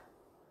out.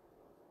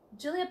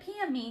 Julia,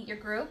 PM me your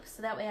group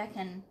so that way I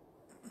can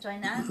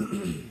join that.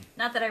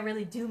 Not that I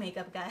really do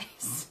makeup,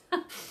 guys.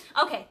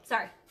 Okay,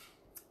 sorry.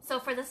 So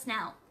for the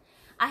snout,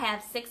 I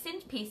have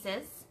 6-inch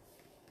pieces.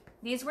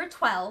 These were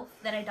 12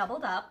 that I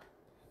doubled up.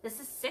 This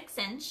is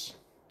 6-inch.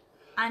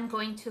 I'm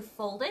going to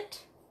fold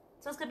it.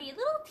 So it's going to be a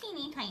little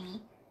teeny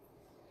tiny.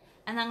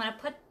 And then I'm going to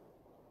put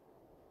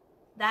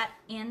that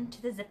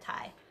into the zip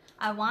tie.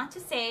 I want to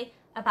say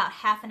about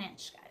 1/2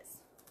 inch, guys.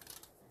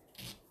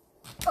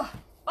 Oh,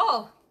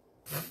 oh.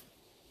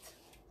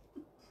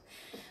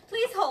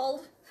 Please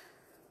hold.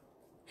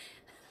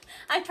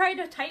 I tried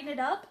to tighten it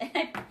up,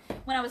 and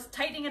when I was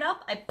tightening it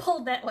up, I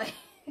pulled that way.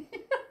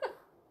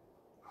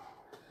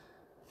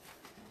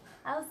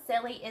 How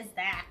silly is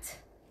that?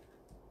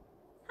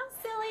 How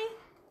silly?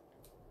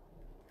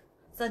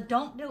 So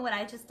don't do what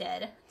I just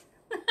did.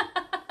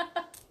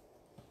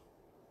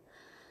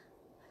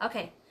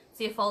 Okay,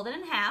 so you fold it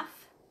in half.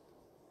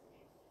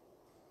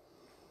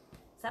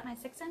 Is that my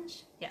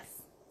 6-inch?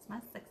 Yes, it's my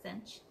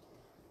 6-inch.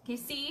 Can you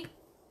see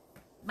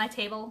my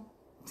table?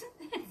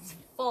 It's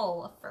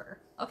full of fur.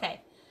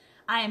 Okay,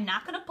 I am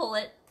not going to pull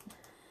it.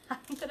 I'm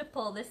going to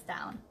pull this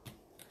down.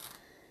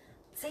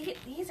 See,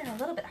 these are a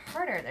little bit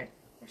harder. They're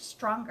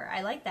stronger.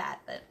 I like that.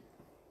 But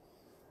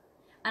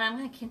and I'm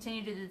going to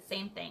continue to do the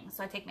same thing.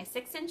 So I take my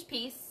 6-inch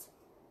piece,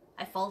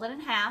 I fold it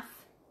in half,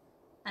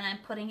 and I'm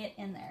putting it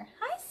in there.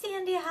 Hi,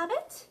 Sandy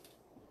Hobbit.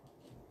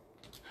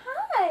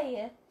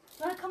 Hi.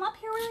 You want to come up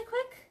here really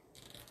quick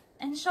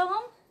and show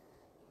them?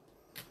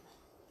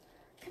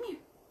 Come here.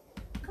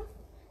 Come.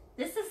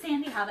 This is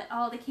Sandy Hobbit.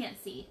 Oh, they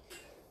can't see.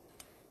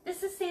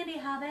 This is Sandy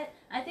Hobbit.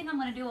 I think I'm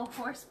going to do a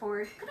horse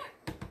board. Come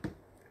here.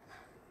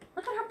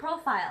 Look at her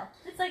profile.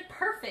 It's like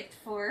perfect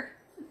for...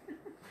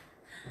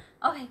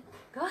 Okay,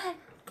 go ahead.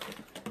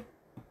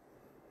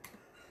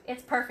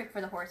 It's perfect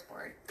for the horse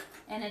board.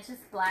 And it's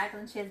just black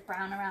and she has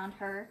brown around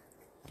her.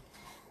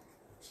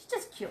 She's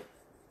just cute.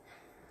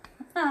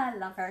 I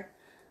love her.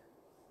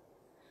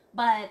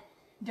 But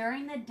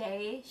during the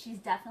day, she's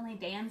definitely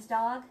Dan's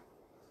dog.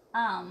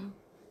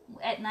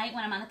 At night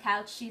when I'm on the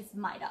couch, she's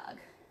my dog.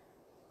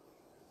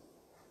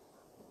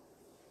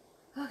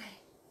 Okay.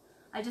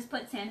 I just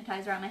put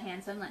sanitizer on my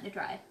hands, so I'm letting it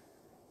dry.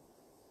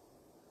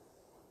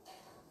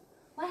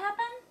 What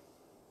happened?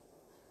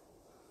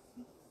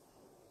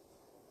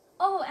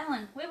 Oh,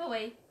 Ellen,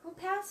 wait. Who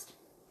passed?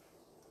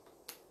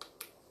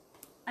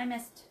 I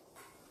missed.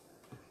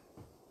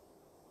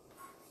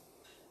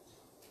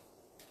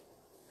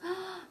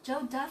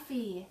 Joe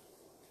Duffy.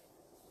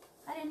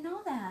 I didn't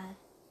know that.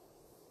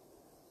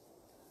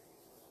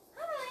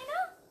 Hi,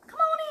 Elena. Come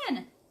on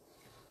in.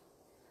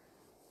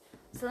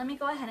 So let me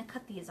go ahead and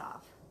cut these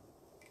off.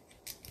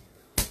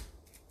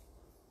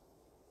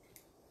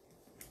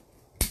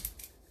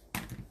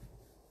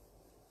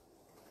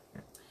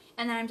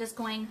 And then I'm just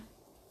going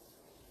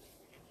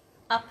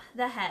up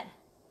the head.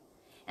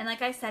 And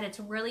like I said, it's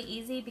really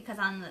easy because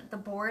on the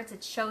boards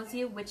it shows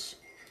you which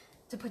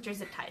to put your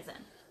zip ties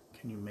in.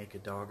 Can you make a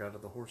dog out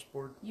of the horse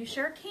board? You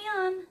sure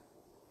can.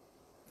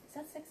 Is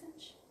that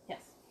 6-inch?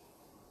 Yes.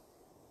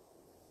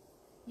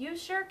 You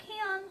sure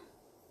can.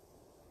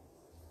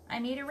 I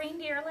made a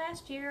reindeer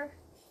last year.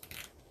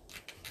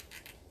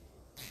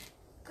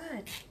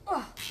 Good.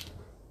 Oh.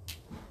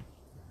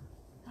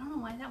 I don't know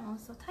why that one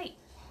was so tight.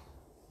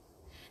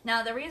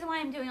 Now the reason why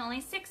I'm doing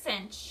only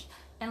 6-inch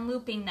and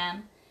looping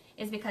them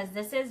is because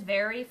this is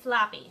very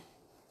floppy.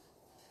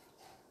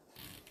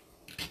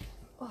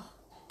 Oh,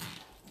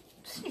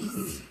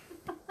 jeez.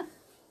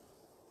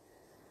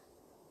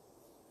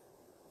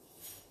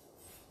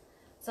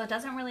 So it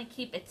doesn't really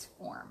keep its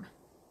form.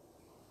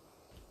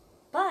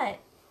 But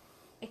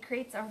it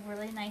creates a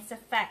really nice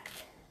effect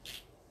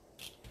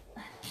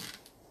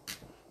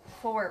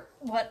for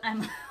what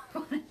I'm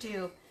going to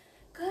do.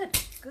 Good,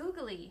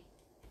 googly.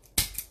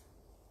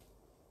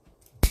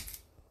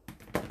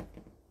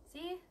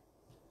 See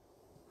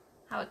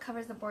how it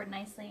covers the board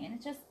nicely, and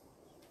it's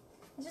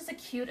just a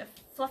cute,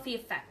 fluffy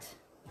effect.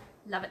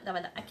 Love it, love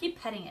it. I keep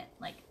petting it,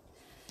 like,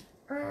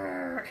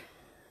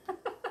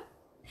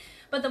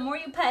 but the more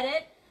you pet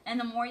it and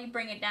the more you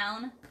bring it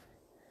down,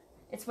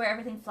 it's where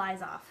everything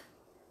flies off.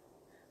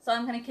 So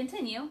I'm going to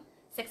continue.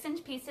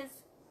 6-inch pieces,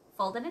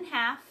 folded in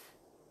half.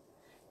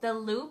 The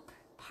loop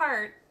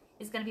part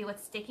is going to be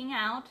what's sticking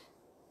out,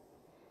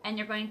 and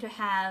you're going to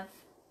have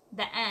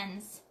the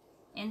ends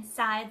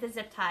inside the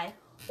zip tie,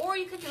 or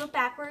you could do it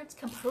backwards,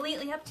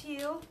 completely up to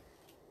you.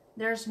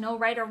 There's no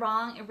right or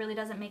wrong. It really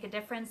doesn't make a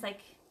difference.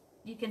 Like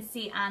you can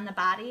see on the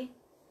body,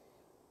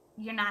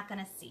 you're not going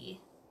to see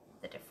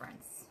the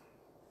difference.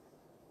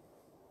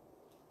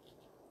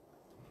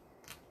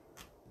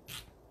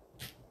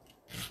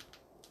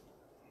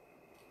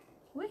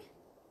 Whee.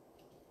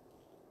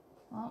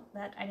 Well,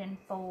 that I didn't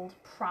fold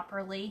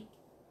properly.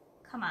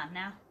 Come on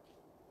now.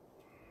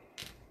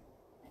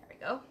 There we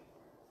go.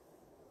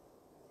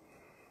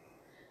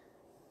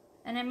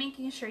 And I'm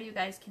making sure you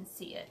guys can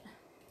see it.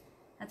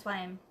 That's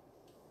why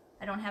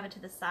I don't have it to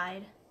the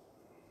side.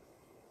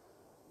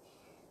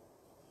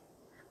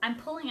 I'm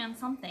pulling on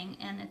something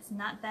and it's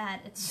not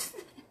that, it's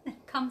just,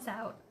 it comes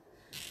out.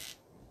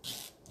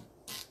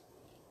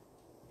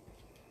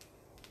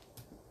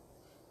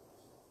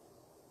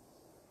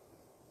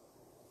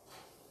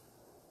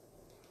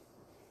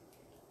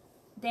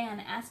 Dan,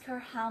 ask her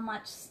how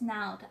much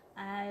snout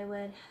I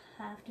would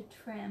have to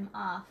trim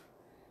off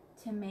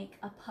to make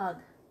a pug.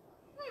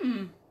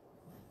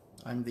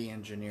 I'm the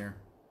engineer.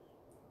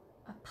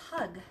 A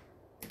pug.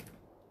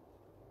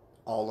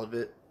 All of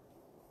it.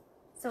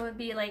 So it would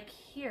be like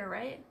here,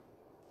 right?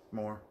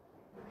 More.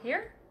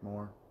 Here?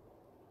 More.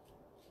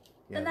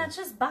 Yeah, Then that's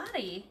just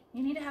body.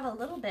 You need to have a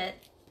little bit.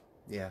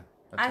 Yeah,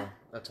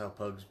 that's how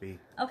pugs be.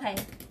 Okay,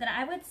 then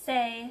I would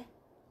say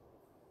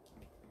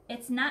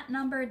it's not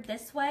numbered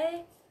this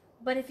way,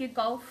 but if you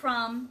go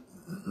from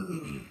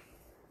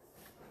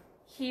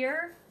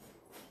here,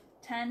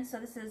 10, so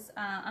this is,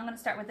 I'm going to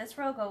start with this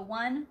row, go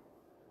 1,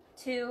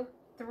 2,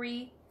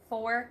 3,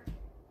 4,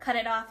 cut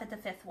it off at the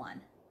 5th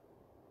one.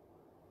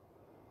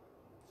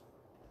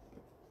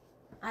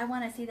 I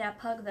want to see that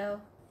pug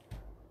though.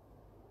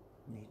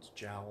 Needs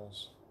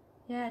jowls.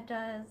 Yeah, it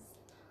does.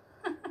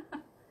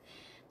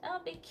 That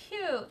would be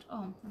cute.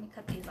 Oh, let me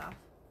cut these off.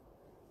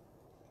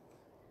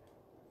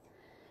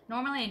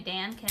 Normally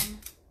Dan can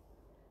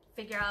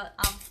figure out,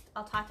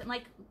 I'll talk to him,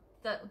 like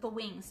the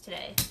wings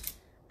today.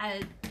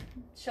 I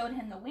showed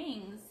him the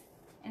wings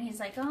and he's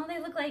like, oh, they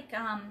look like,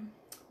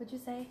 what'd you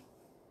say?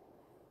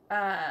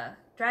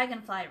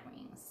 Dragonfly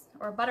wings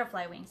or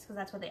butterfly wings, because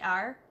that's what they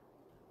are.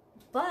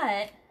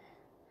 But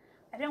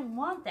I didn't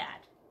want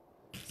that.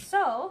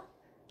 So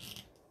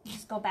you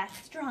just go back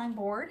to the drawing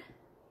board,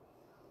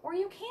 or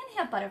you can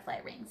have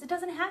butterfly wings. It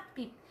doesn't have to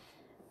be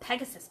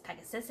Pegasus.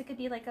 It could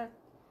be like a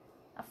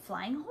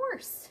flying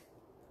horse.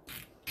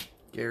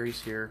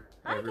 Gary's here.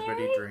 Hi,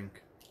 Everybody Gary.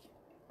 drink.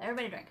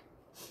 Everybody drink.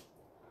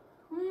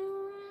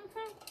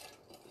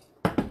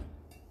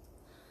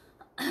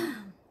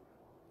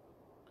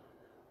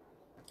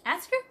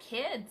 Ask your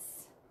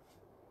kids.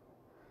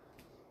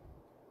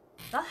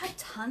 They'll have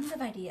tons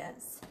of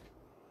ideas.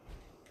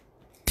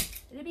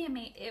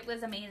 It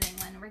was amazing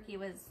when Ricky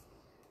was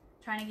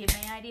trying to give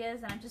me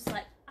ideas, and I'm just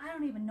like, I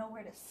don't even know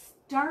where to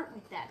start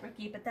with that,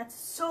 Ricky, but that's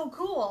so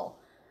cool.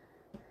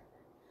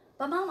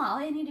 But Mama,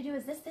 all you need to do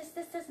is this,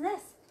 and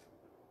this.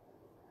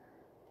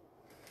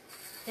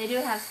 They do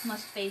have smushed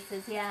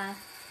faces, yeah.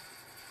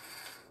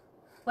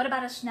 What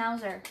about a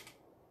schnauzer?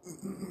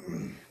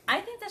 I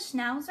think the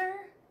schnauzer...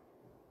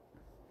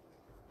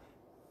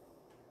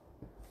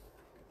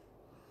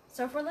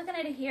 So if we're looking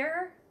at it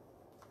here,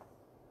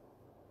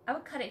 I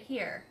would cut it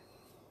here.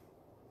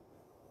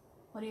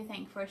 What do you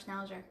think for a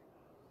schnauzer?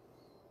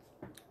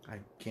 I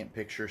can't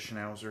picture a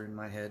schnauzer in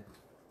my head.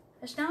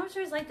 A schnauzer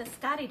is like the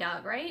Scotty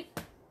dog, right?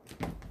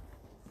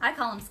 I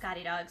call them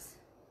Scotty dogs.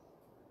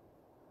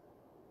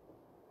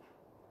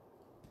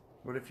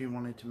 What if you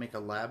wanted to make a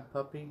lab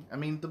puppy? I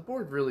mean, the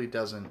board really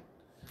doesn't,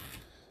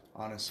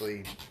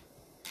 honestly,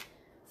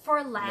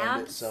 For lend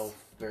labs,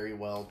 itself very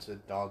well to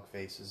dog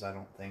faces, I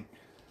don't think.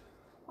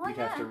 well, You'd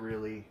yeah. have to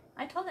really...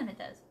 I told him it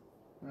does.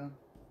 Well,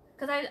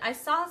 Because I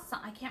saw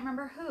some, I can't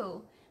remember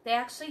who, they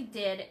actually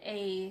did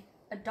a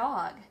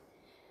dog.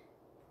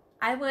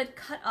 I would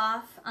cut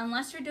off,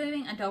 unless you're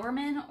doing a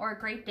Doberman or a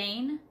Great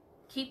Dane,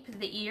 keep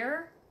the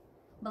ear.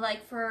 But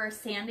like for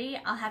Sandy,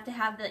 I'll have to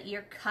have the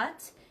ear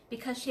cut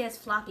because she has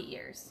floppy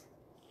ears.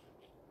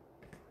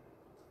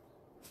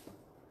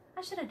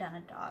 I should have done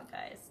a dog,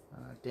 guys.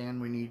 Dan,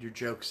 we need your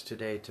jokes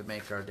today to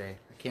make our day.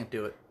 I can't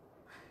do it.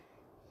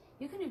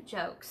 You can do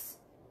jokes.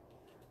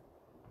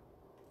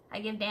 I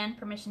give Dan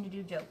permission to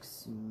do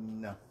jokes.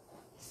 No.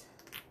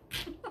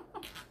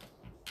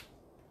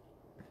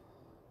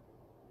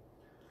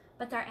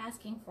 But they're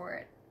asking for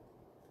it.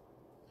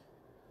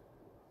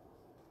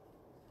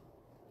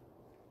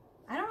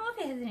 I don't know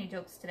if he has any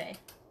jokes today.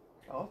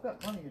 Oh, I've got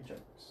plenty of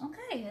jokes.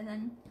 Okay, and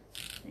then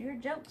your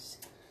jokes.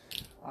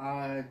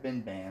 I've been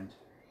banned.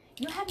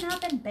 You have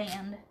not been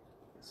banned.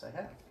 Yes, I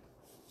have.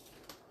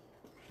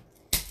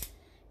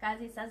 Guys,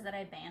 he says that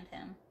I banned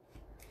him.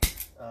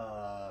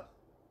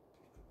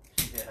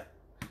 Yeah.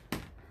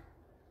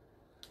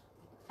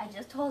 I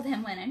just told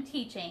him when I'm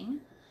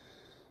teaching.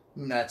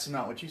 That's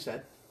not what you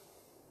said.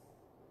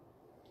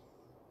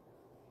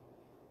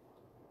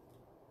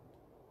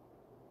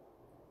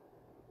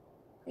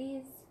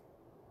 Please.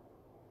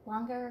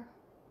 Longer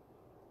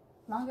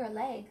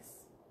legs.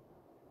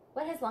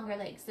 What has longer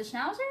legs? The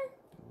schnauzer?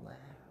 Lab.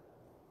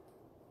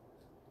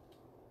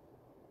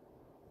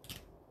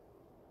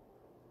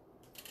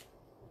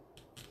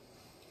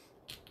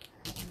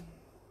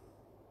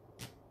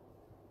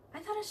 I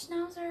thought a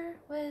schnauzer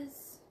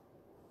was...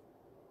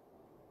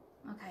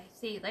 Okay,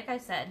 see, like I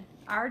said,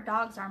 our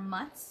dogs are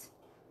mutts.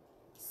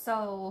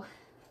 So...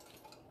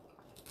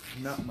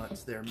 Not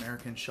mutts, they're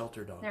American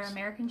shelter dogs. They're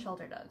American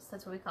shoulder dogs.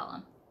 That's what we call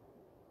them.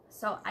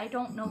 So I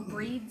don't know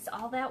breeds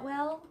all that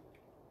well.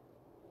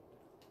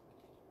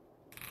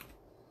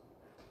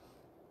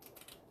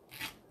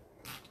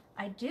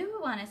 I do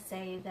want to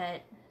say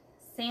that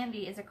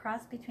Sandy is a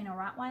cross between a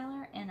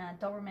Rottweiler and a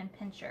Doberman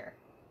Pinscher.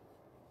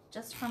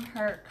 Just from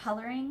her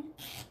coloring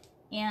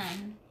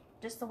and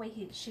just the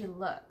way she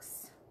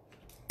looks.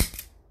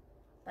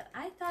 But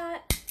I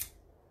thought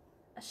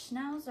a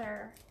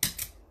Schnauzer,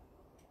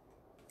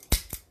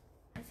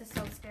 this is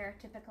so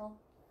stereotypical,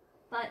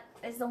 but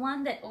is the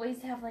one that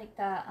always have like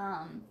the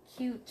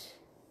cute,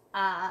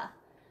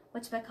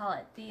 what should I call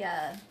it?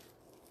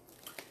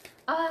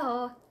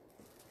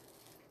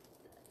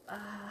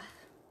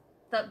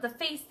 The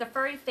face, the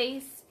furry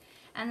face,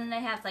 and then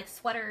they have like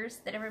sweaters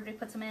that everybody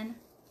puts them in.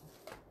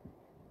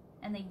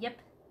 And they yip.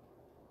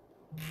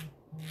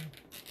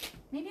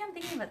 Maybe I'm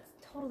thinking of a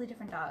totally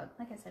different dog.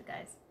 Like I said,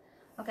 guys.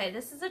 Okay,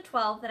 this is a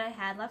 12 that I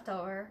had left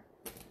over.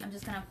 I'm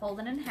just going to fold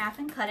it in half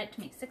and cut it to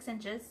make 6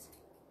 inches.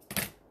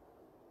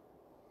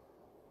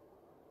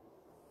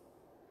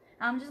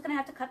 I'm just going to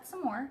have to cut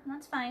some more, and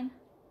that's fine.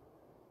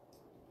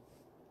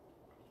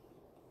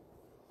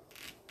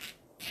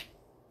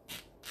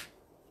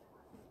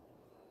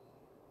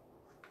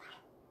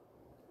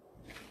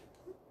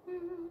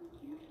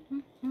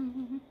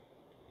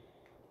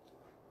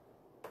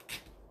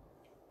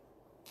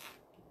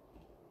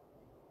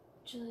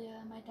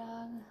 Julia, my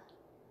dog,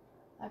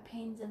 are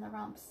pains in the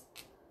rumps.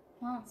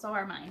 Well, so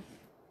are mine.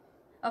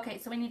 Okay,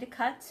 so we need to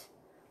cut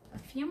a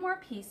few more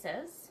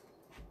pieces.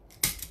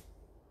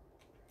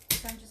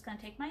 So I'm just going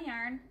to take my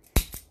yarn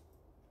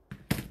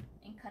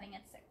and cutting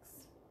at 6.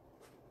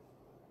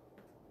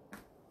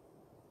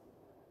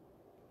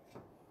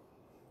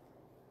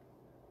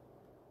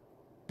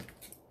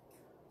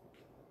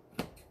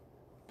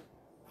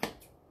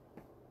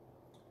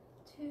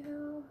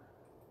 Two.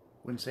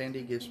 When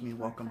Sandy gives me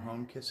welcome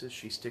home kisses,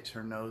 she sticks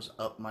her nose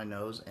up my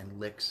nose and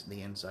licks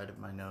the inside of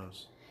my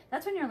nose.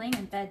 That's when you're laying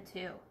in bed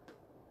too.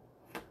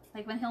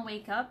 Like when he'll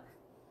wake up,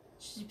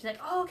 she'll be like,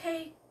 oh,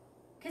 okay,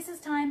 kisses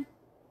time.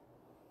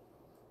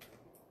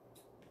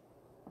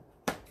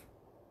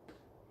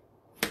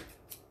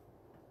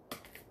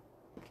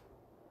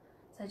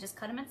 So I just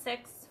cut him at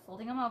 6,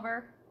 folding him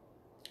over.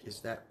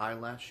 Is that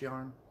eyelash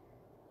yarn?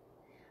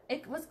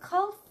 It was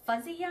called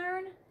fuzzy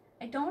yarn.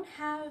 I don't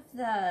have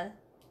the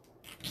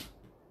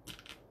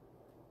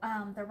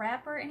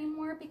wrapper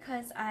anymore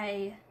because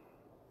I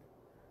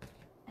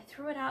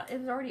threw it out. It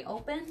was already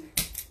open,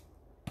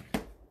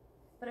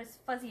 but it's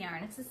fuzzy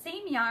yarn. It's the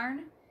same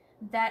yarn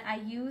that I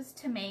used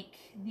to make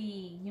the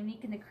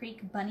Unique in the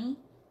Creek bunny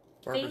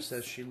Barbara face.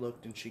 says she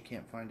looked and she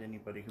can't find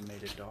anybody who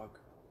made a dog.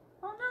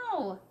 Oh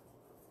no,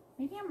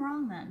 maybe I'm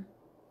wrong then.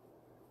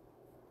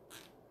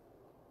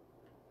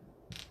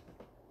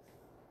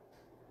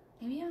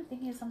 Maybe I'm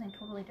thinking of something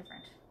totally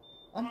different.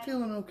 I'm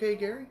feeling okay,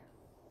 Gary.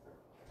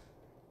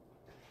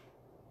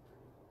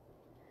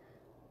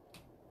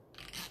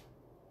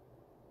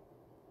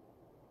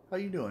 How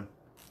you doing?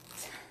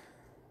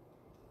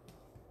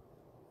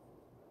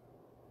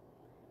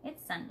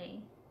 It's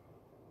Sunday.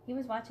 He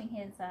was watching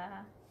his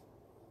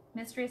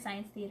Mystery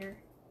Science Theater.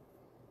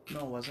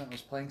 No, it wasn't. I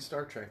was playing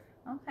Star Trek.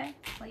 Okay.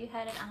 Well, you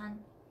had it on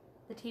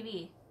the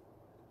TV.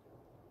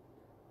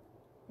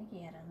 I think he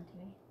had it on the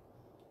TV.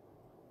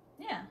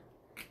 Yeah.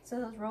 So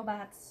those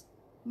robots.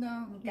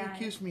 No, he Guy.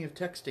 accused me of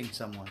texting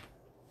someone.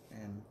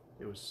 And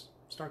it was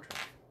Star Trek.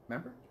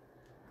 Remember?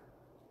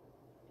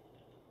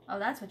 Oh,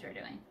 that's what you're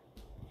doing.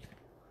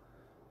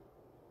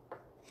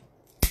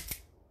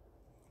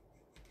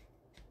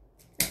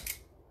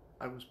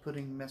 I was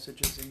putting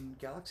messages in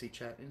Galaxy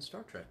Chat in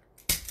Star Trek.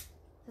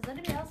 Does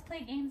anybody else play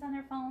games on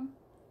their phone?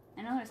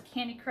 I know there's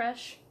Candy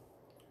Crush.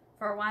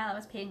 For a while I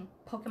was playing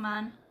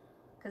Pokemon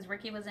because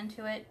Ricky was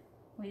into it.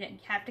 We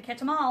didn't have to catch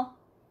them all.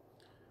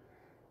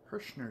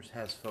 Hirschner's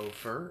has faux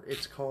fur.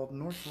 It's called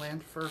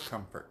Northland Fur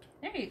Comfort.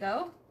 There you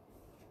go.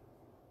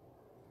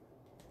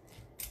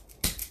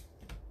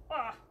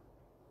 Oh.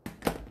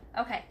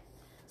 Okay,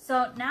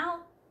 so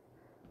now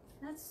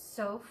that's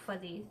so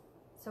fuzzy,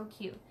 so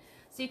cute.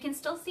 So you can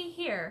still see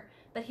here,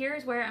 but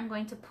here's where I'm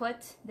going to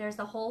put, there's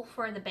the hole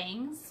for the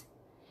bangs.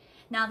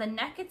 Now the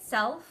neck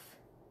itself,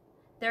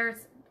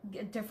 there's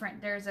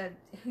a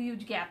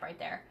huge gap right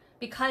there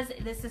because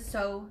this is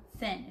so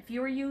thin. If you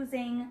were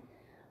using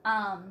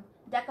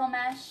deco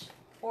mesh,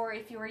 or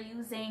if you were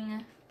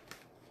using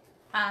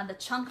the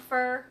chunk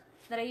fur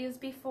that I used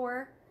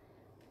before,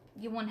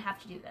 you wouldn't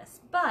have to do this.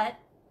 But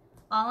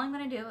all I'm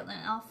going to do, and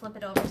I'll flip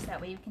it over so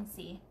that way you can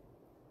see.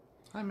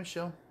 Hi,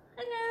 Michelle.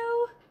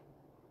 Hello.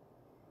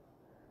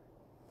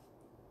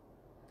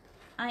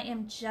 I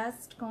am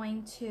just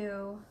going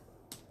to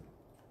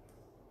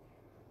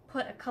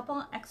put a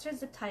couple extra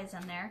zip ties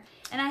in there.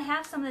 And I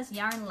have some of this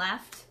yarn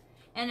left,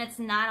 and it's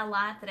not a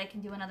lot that I can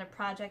do another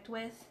project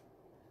with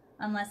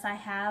unless I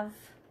have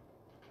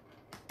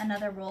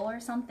another roll or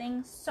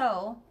something.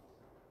 So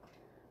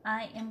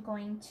I am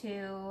going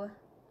to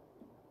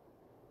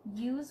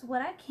use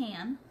what I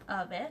can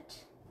of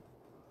it.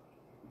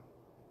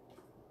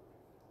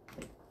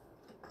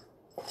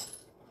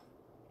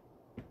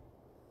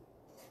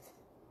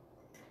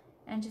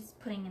 And just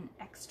putting in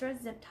extra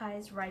zip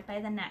ties right by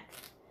the neck.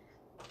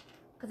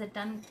 because it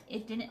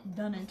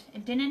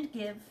didn't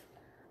give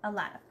a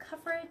lot of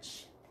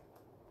coverage.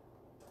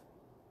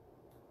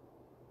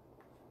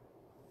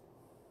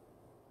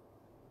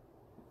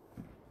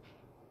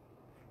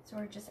 So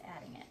we're just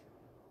adding it.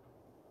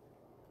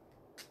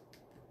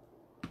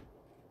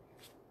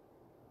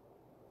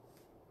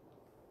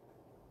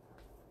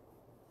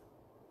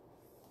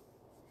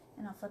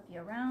 And I'll flip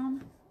you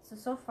around.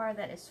 So far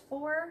that is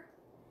 4.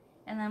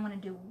 And then I'm going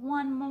to do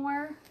one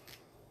more.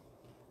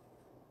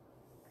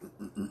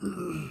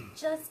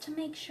 Just to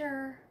make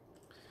sure.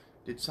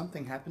 Did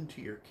something happen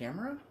to your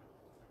camera?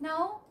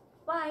 No?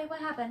 Why? What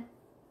happened?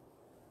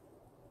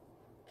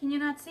 Can you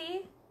not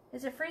see?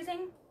 Is it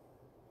freezing?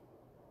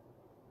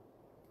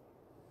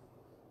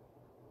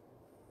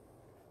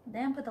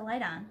 Then put the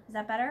light on. Is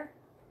that better?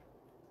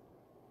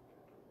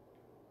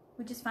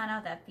 We just found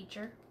out that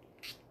feature.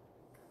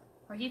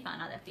 Or he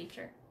found out that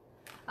feature.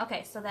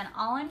 Okay, so then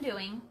all I'm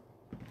doing,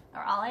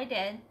 or all I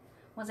did,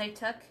 was I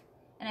took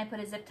and I put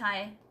a zip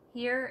tie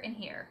here and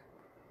here.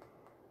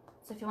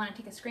 So if you want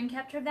to take a screen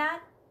capture of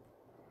that,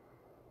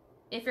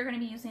 if you're going to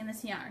be using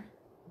this yarn.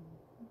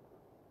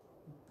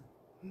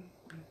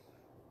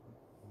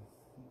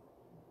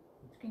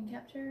 Screen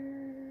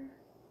capture.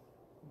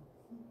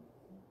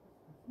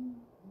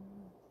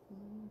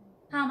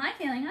 How am I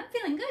feeling? I'm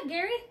feeling good,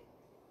 Gary.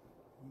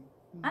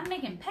 I'm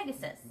making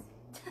Pegasus.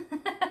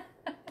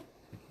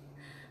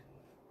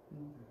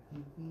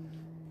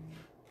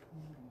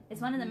 It's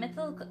one of the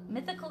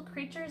mythical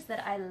creatures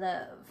that I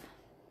love.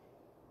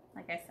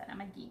 Like I said, I'm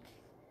a geek.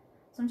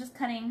 So I'm just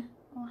cutting,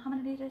 oh, how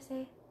many did I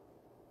say?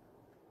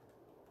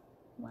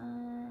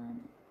 1,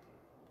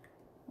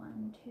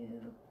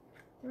 2,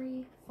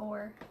 3,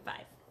 4, 5.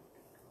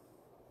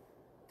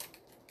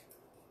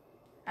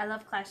 I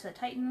love Clash of the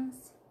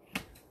Titans.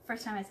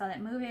 First time I saw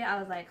that movie, I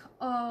was like,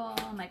 oh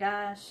my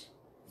gosh.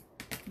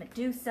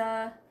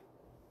 Medusa.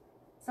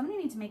 Somebody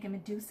needs to make a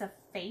Medusa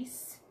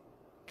face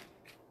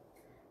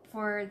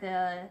for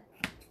the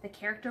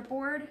character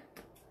board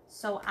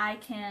so I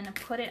can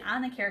put it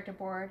on the character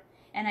board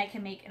and I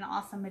can make an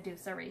awesome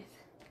Medusa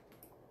wreath.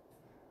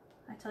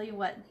 I tell you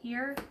what,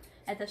 here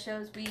at the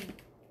shows we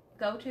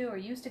go to or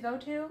used to go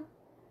to.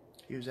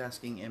 He was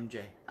asking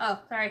MJ. Oh,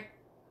 sorry.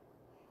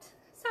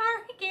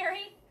 Sorry,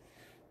 Gary.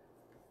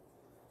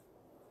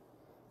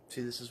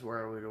 See, this is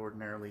where I would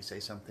ordinarily say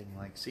something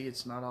like, see,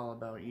 it's not all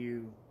about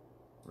you.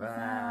 It's not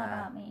all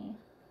about me.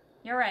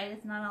 You're right,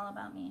 it's not all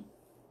about me.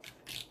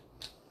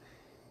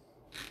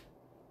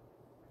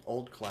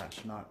 Old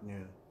Clash, not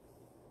new.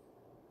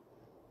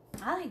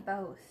 I like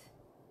both.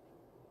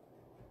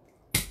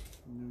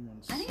 New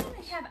ones. I think I'm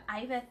going to have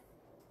Iva,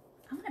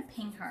 I'm going to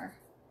ping her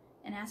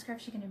and ask her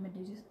if she can do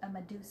a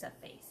Medusa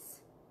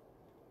face.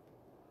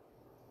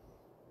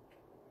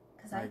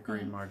 Cause I agree,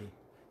 think, Marty.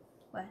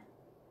 What?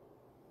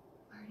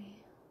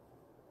 Marty.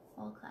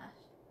 Old Clash.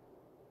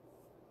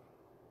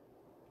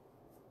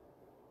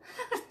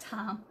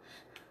 Tom.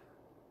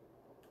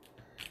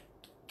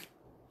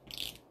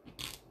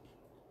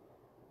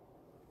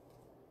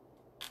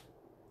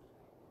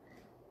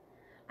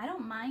 I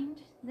don't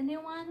mind the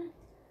new one,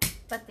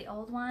 but the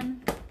old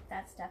one,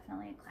 that's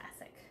definitely a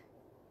classic.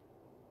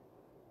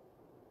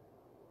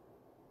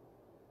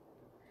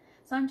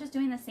 So I'm just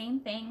doing the same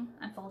thing.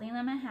 I'm folding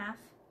them in half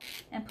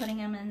and putting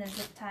them in the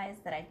zip ties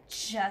that I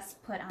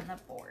just put on the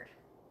board.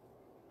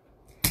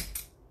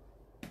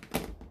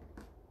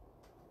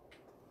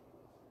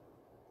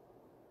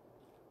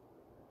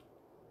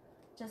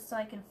 Just so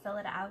I can fill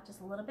it out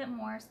just a little bit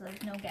more so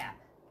there's no gap.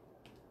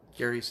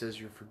 Gary says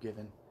you're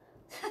forgiven.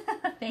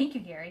 Thank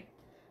you, Gary.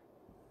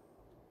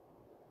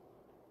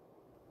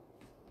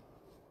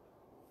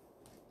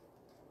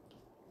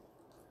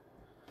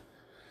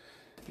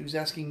 He was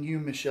asking you,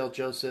 Michelle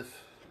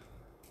Joseph.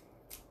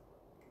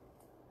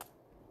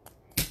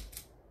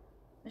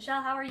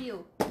 Michelle, how are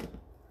you?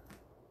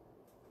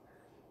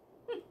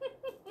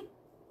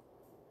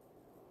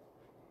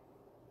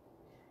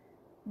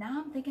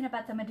 Now I'm thinking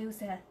about the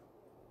Medusa.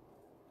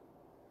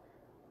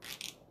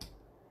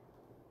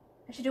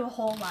 I should do a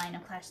whole line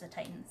of Clash of the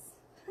Titans.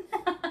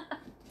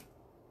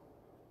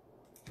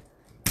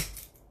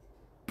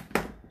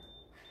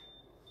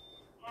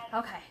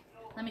 Okay,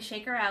 let me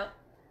shake her out.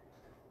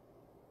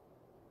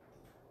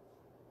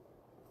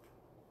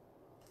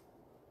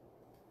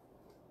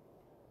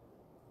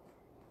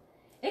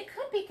 It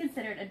could be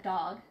considered a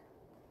dog.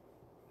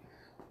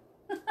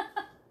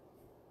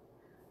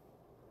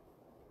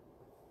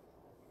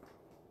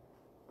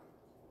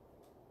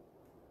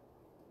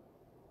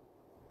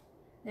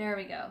 There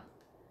we go.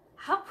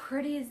 How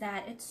pretty is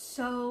that? It's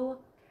so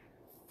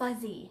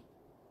fuzzy.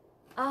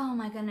 Oh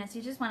my goodness,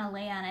 you just want to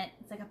lay on it.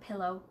 It's like a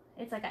pillow.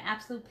 It's like an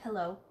absolute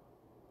pillow.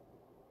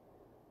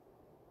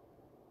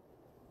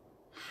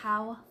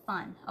 How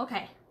fun.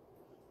 Okay.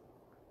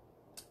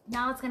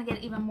 Now it's going to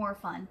get even more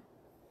fun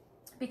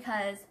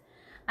because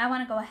I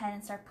want to go ahead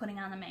and start putting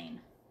on the mane.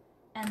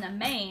 And the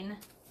mane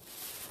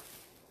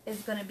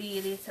is going to be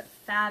these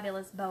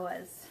fabulous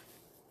boas.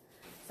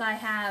 So I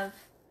have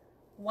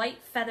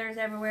white feathers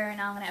everywhere, and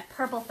now I'm going to have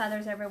purple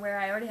feathers everywhere.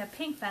 I already have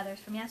pink feathers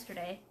from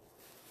yesterday.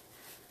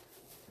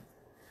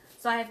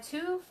 So I have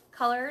 2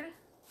 colored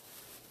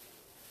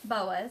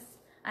boas.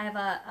 I have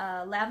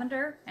a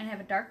lavender and I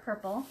have a dark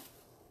purple.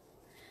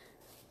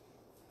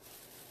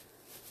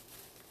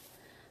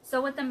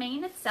 So with the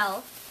mane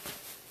itself,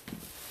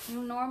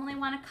 you normally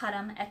want to cut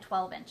them at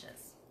 12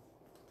 inches.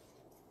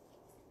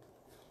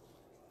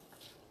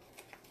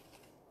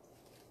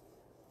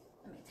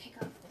 Let me take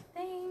off the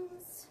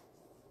things.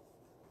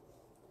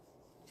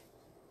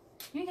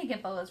 You can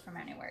get boas from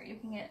anywhere. You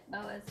can get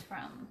boas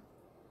from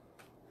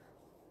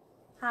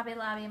Hobby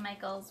Lobby and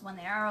Michael's when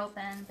they are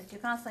open, but you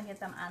can also get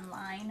them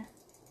online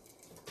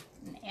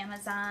on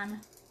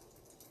Amazon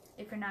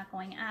if you're not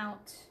going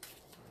out.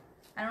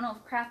 I don't know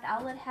if Craft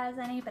Outlet has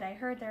any, but I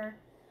heard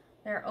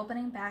they're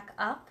opening back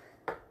up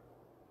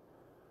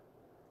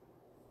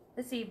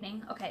this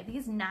evening. Okay,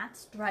 these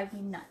knots drive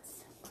me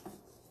nuts.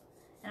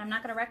 And I'm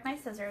not going to wreck my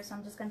scissors, so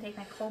I'm just going to take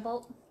my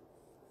Cobalt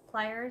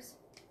pliers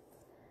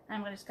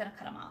and I'm just going to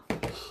cut them off.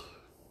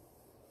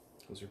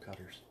 Those are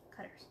cutters.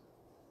 Cutters.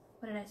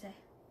 What did I say?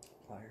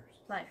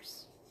 Pliers.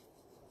 Pliers.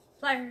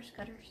 Pliers,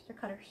 cutters, they're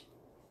cutters.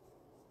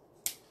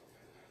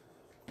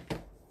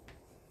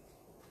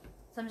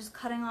 So I'm just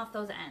cutting off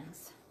those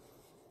ends.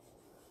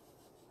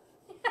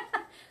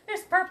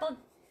 There's purple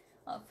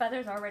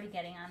feathers already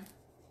getting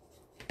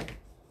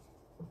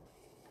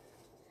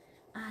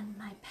on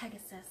my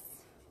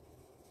Pegasus.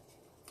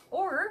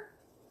 Or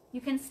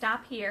you can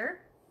stop here,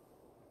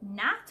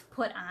 not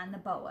put on the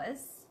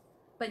boas,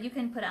 but you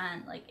can put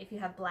on, like, if you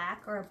have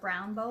black or a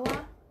brown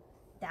boa,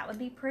 that would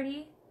be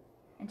pretty,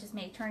 and just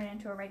maybe turn it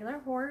into a regular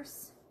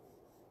horse.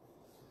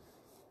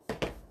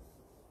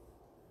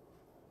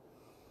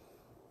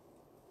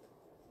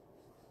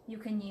 You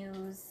can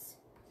use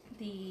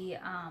the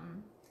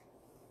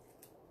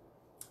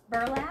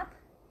burlap,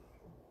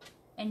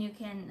 and you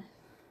can,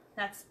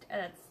 that's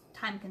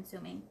time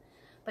consuming,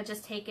 but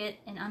just take it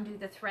and undo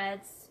the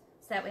threads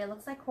so that way it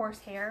looks like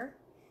horsehair.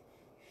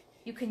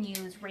 You can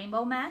use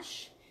rainbow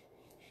mesh,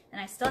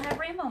 and I still have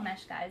rainbow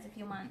mesh, guys, if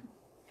you want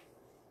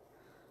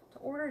to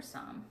order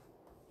some.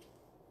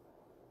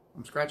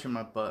 I'm scratching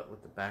my butt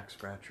with the back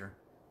scratcher.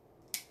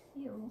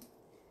 Ew.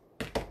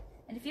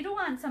 And if you do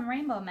want some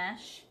rainbow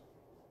mesh,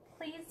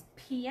 please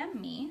PM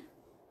me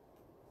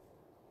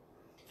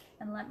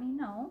and let me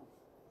know,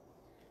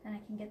 and I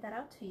can get that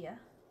out to you.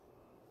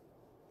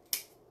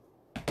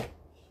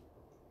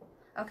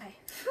 Okay.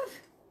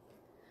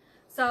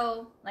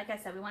 So, like I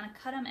said, we want to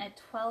cut them at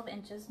 12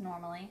 inches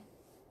normally,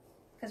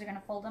 because you're going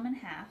to fold them in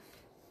half.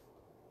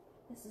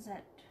 This is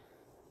at...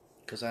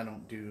 Because I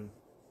don't do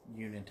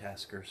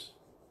unitaskers.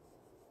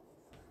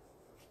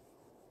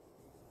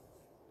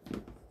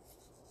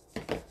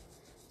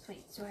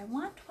 Sweet. So I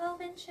want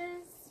 12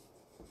 inches.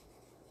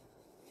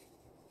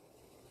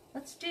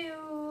 Let's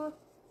do...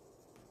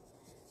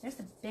 There's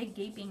a big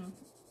gaping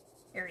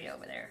area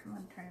over there. I'm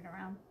going to turn it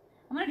around.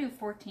 I'm going to do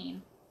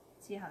 14.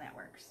 See how that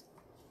works.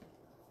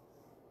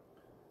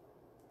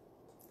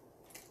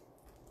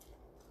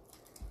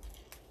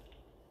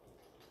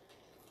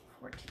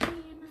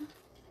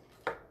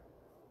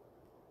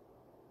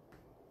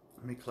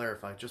 Let me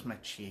clarify, just my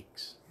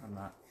cheeks. I'm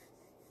not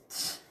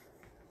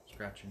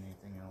scratching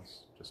anything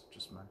else.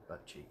 Just my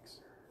butt cheeks.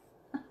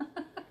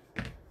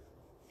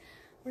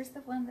 Where's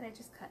the one that I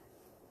just cut?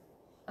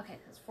 Okay,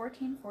 that's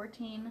 14,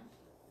 14.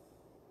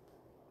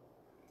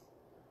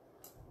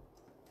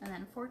 And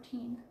then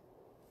 14.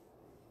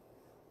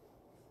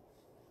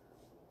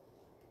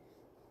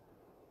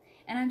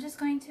 And I'm just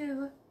going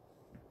to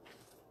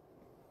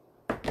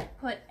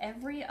put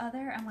every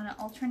other, I'm going to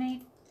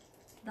alternate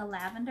the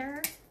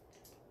lavender.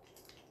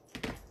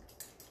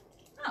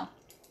 Oh,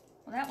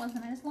 well that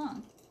wasn't as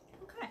long.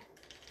 Okay.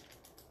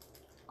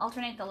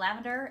 Alternate the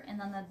lavender and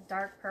then the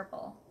dark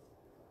purple.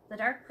 The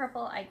dark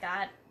purple I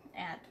got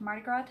at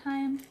Mardi Gras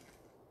time.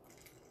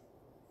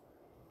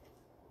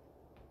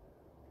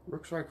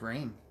 Looks like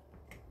rain.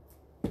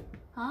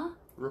 Huh?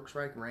 Looks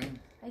like rain.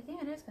 I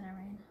think it is going to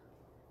rain.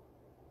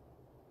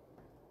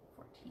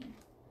 14.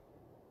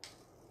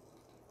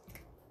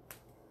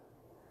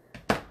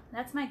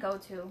 That's my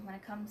go-to when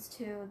it comes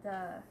to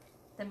the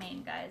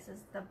mane, guys, is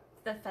the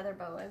feather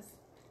boas.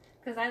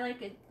 Because I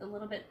like it a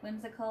little bit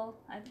whimsical.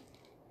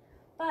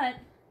 But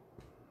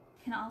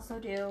can also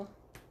do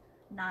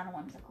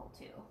non-whimsical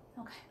too.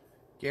 Okay.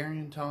 Gary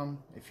and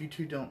Tom, if you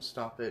two don't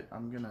stop it,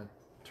 I'm going to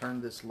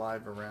turn this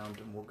live around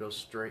and we'll go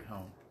straight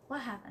home.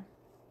 What happened?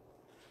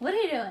 What are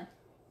you doing?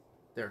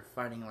 They're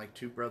fighting like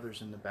two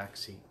brothers in the back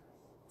seat.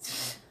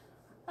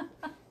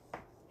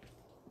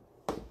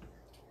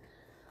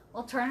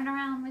 We'll turn it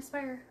around, we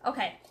swear.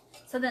 Okay,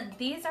 so then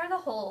these are the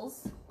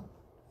holes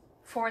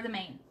for the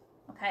mane.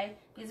 Okay,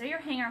 these are your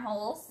hanger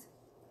holes.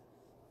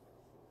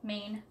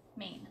 Mane,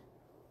 mane.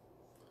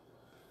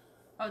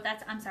 Oh,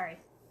 that's, I'm sorry.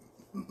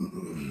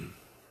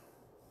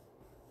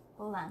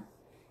 Hold on.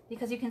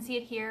 Because you can see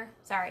it here.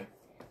 Sorry.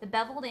 The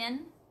beveled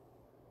in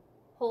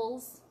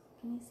holes,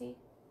 can you see?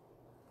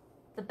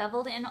 The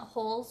beveled in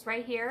holes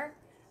right here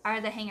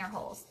are the hanger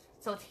holes.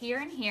 So it's here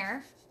and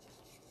here.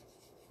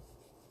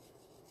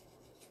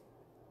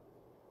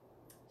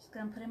 Just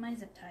gonna put in my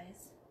zip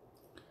ties.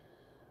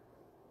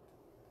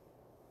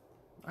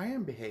 I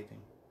am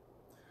behaving.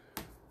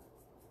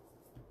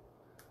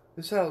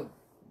 This is how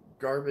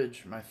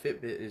garbage my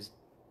Fitbit is.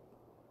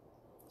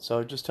 So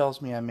it just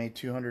tells me I made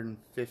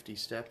 250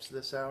 steps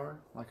this hour,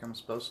 like I'm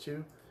supposed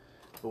to.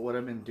 But what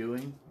I've been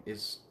doing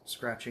is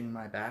scratching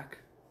my back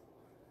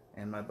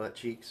and my butt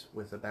cheeks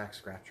with a back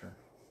scratcher.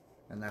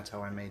 And that's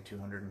how I made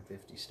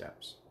 250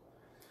 steps.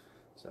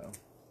 So,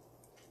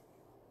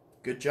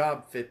 good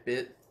job,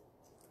 Fitbit.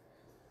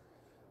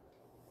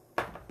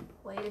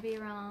 Way to be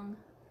wrong.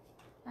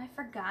 I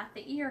forgot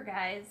the ear,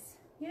 guys.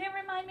 You didn't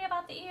remind me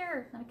about the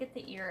ear. Let me get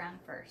the ear on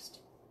first.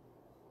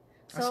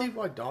 I see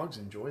why dogs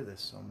enjoy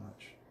this so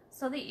much.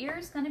 So the ear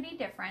is going to be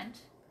different.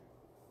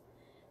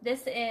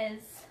 This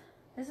is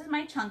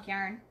my chunk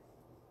yarn.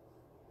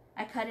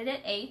 I cut it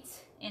at 8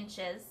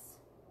 inches.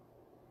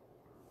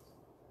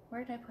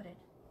 Where did I put it?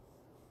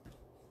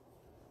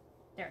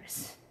 There it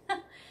is.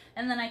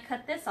 And then I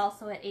cut this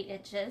also at 8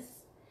 inches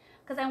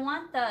because I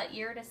want the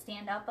ear to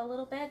stand up a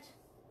little bit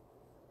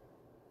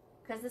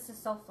because this is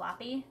so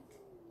floppy.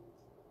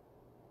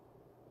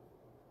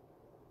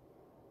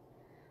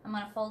 I'm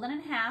going to fold it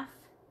in half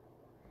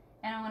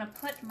and I'm going to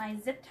put my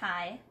zip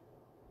tie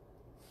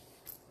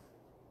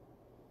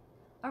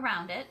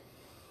around it.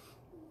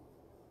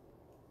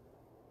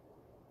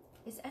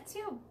 Is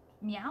Ezio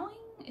meowing?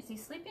 Is he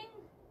sleeping?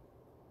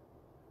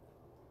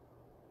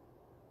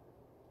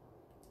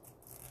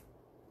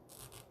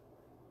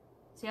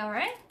 Is he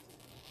alright?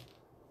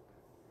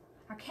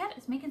 Our cat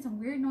is making some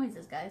weird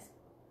noises, guys.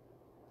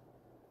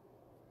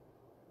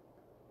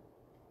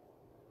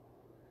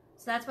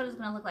 So that's what it's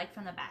going to look like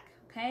from the back,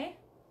 okay?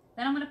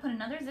 Then I'm going to put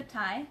another zip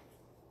tie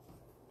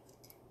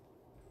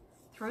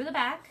through the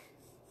back.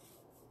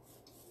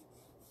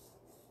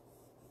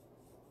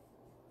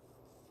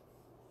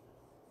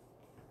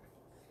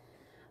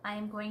 I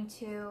am going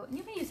to,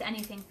 you can use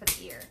anything for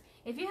the ear.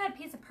 If you had a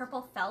piece of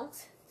purple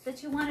felt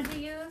that you wanted to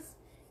use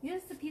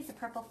the piece of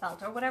purple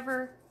felt or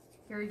whatever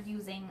you're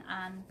using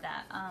on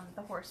that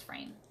the horse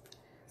frame.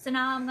 So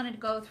now I'm going to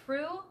go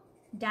through,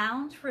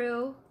 down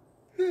through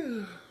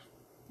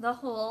the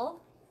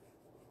hole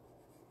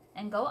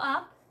and go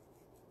up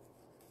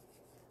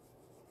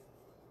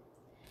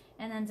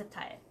and then zip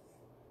tie it.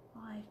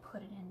 Oh, I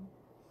put it in.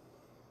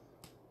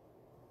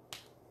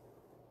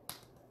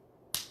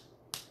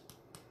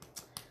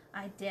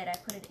 I did. I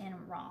put it in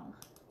wrong.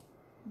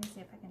 Let me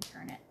see if I can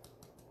turn it.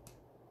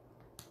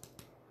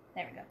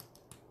 There we go.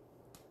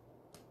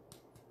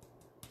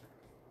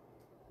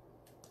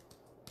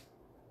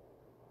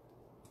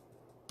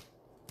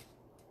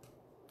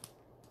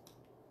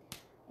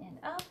 And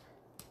up.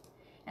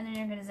 And then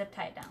you're going to zip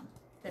tie it down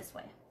this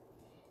way.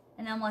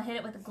 And then we'll hit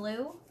it with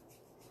glue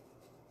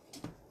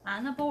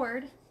on the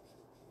board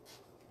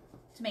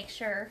to make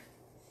sure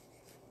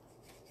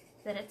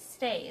that it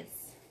stays.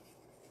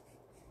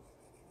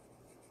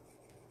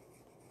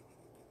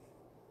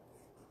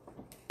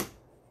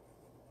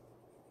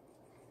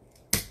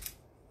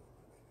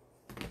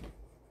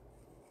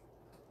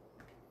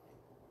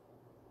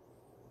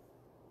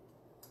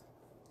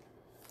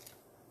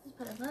 Just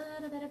put a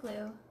little bit of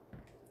glue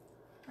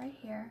right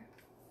here.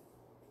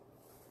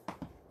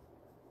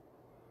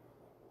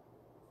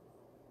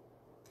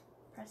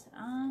 Press it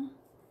on.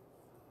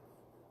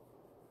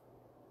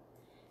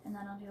 And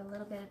then I'll do a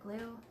little bit of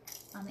glue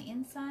on the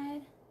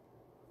inside.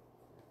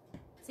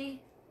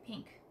 See?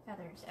 Pink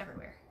feathers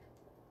everywhere.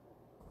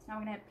 So now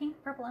we're gonna have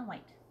pink, purple, and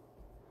white.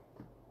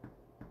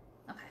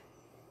 Okay.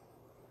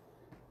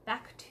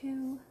 Back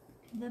to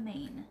the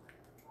mane.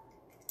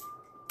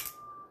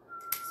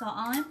 So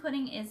all I'm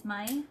putting is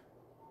my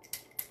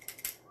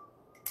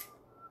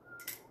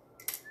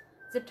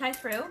zip tie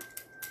through.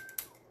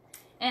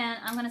 And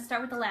I'm gonna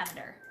start with the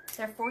lavender.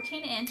 They're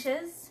 14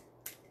 inches.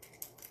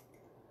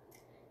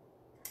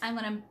 I'm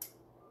gonna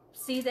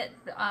see that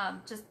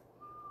just,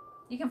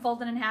 you can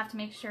fold it in half to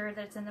make sure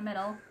that it's in the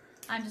middle.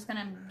 I'm just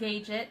gonna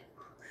gauge it,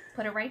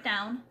 put it right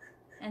down,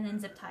 and then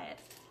zip tie it.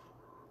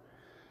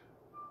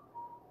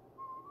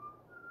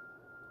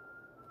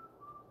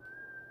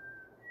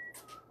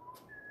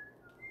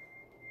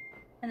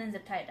 And then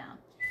zip tie it down.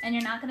 And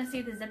you're not gonna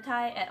see the zip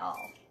tie at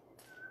all.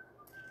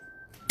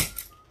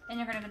 And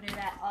you're gonna do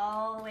that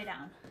all the way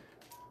down.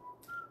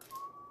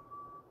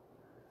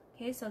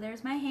 Okay, so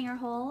there's my hanger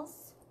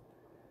holes.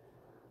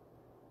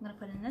 I'm gonna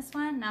put in this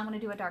one. Now I'm gonna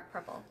do a dark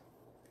purple.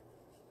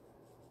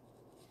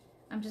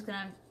 I'm just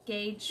gonna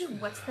gauge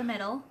what's the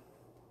middle.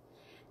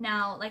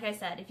 Now, like I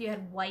said, if you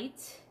had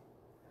white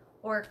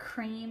or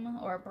cream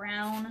or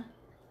brown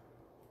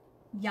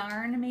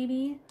yarn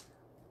maybe,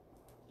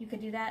 you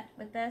could do that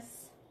with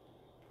this.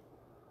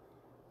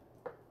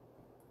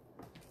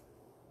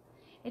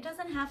 It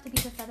doesn't have to be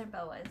the feather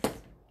boas.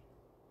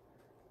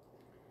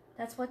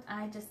 That's what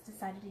I just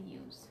decided to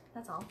use.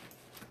 That's all.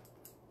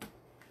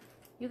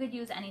 You could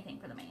use anything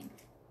for the mane.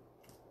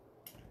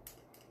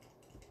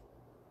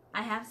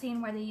 I have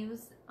seen where they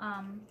use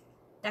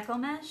deco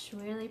mesh,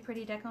 really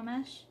pretty deco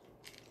mesh.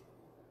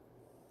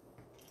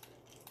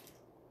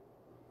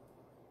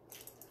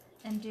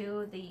 and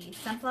do the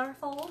sunflower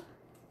fold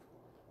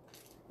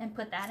and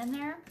put that in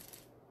there,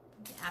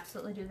 you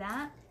absolutely do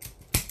that.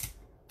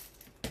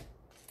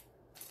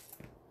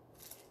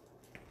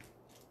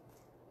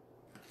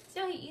 See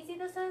how easy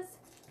this is?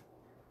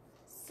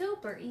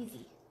 Super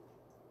easy.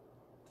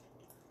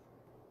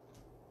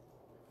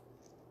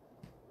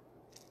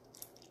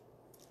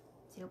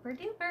 Super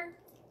duper.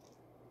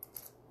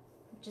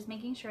 Just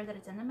making sure that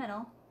it's in the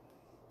middle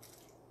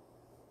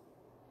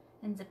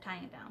and zip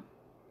tying it down.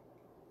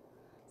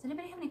 Does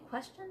anybody have any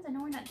questions? I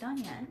know we're not done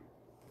yet.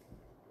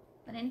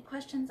 But any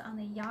questions on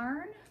the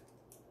yarn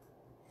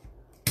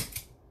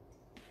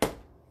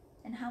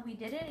and how we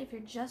did it if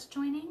you're just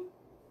joining?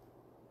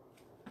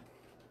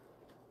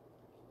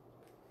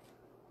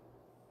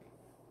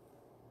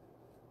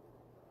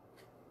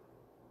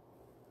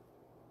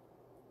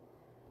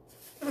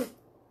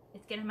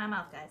 It's getting in my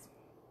mouth, guys.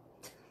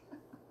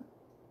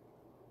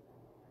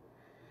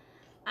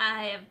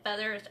 I have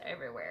feathers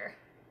everywhere.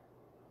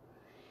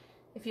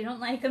 If you don't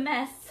like a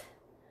mess,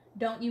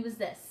 don't use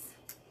this.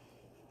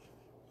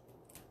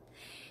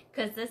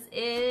 Because this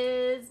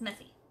is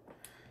messy.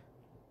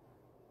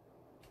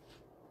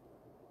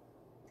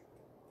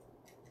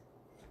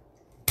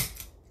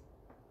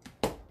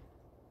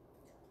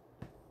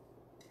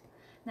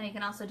 Now you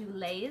can also do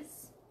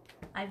lays.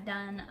 I've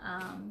done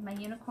my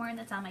unicorn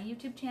that's on my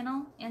YouTube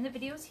channel and the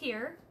videos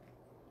here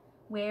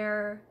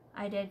where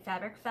I did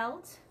fabric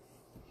felt,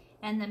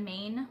 and the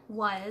main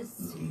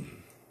was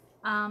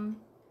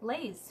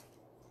lays.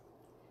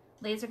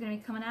 Lays are going to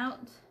be coming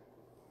out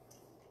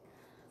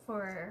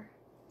for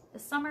the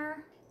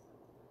summer,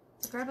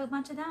 so grab a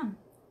bunch of them.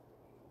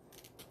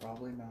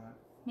 Probably not.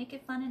 Make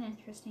it fun and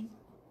interesting.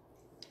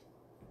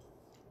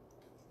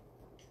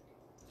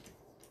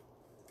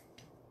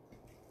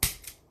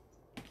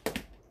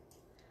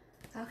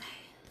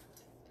 Okay,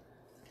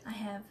 I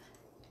have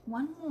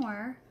one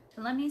more,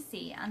 but let me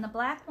see. On the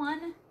black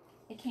one,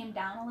 it came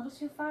down a little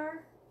too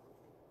far.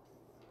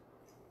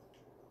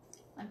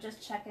 I'm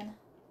just checking.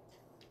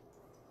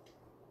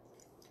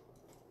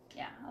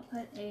 Yeah, I'll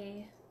put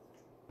a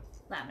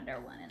lavender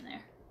one in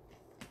there.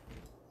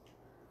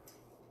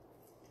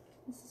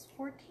 This is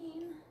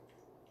 14.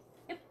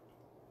 Yep.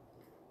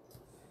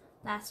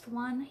 Last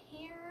one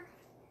here.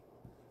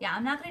 Yeah,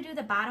 I'm not going to do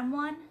the bottom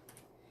one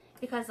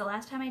because the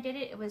last time I did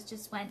it, it was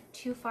just went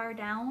too far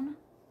down.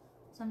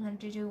 So I'm going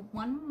to do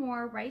one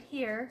more right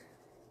here.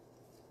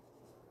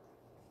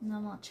 And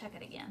then we'll check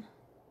it again.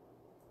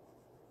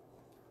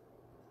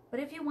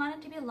 But if you want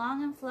it to be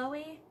long and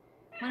flowy,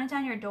 when it's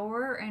on your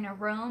door or in a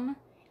room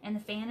and the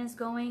fan is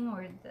going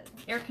or the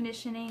air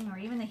conditioning or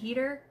even the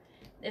heater,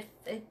 if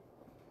it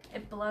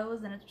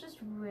blows and it's just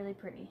really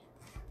pretty.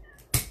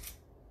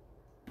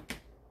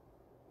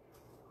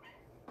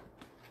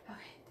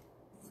 Okay.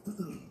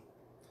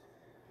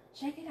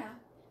 Shake it out.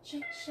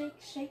 Shake, shake,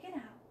 shake it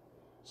out.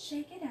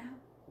 Shake it out.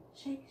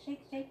 Shake,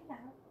 shake, shake it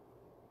out.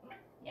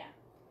 Yeah.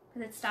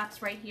 Because it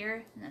stops right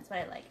here, and that's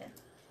why I like it.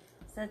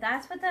 So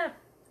that's what the...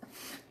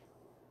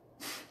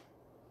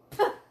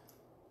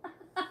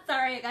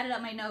 Sorry, I got it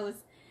up my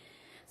nose.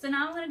 So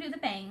now I'm going to do the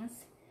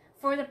bangs.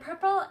 For the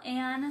purple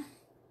and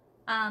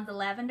the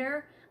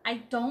lavender,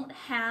 I don't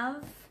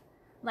have,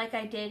 like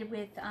I did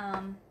with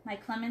my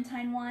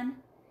clementine one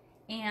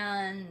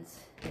and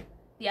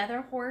the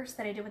other horse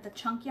that I did with the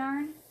chunk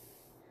yarn.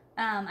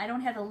 I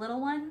don't have the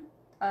little one,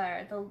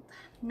 or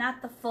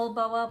not the full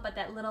boa, but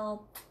that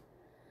little,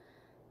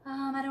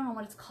 I don't know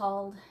what it's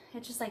called.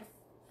 It's just like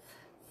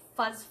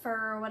fuzz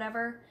fur or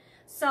whatever.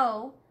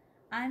 So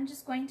I'm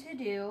just going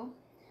to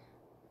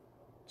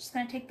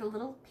take the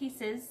little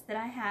pieces that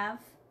I have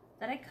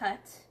that I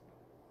cut.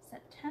 Is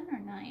that 10 or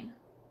 9?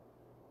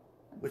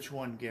 Which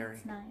one, Gary?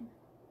 It's 9.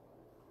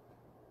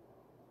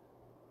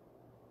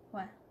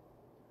 What?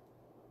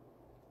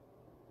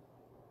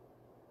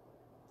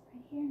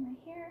 Right here and right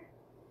here.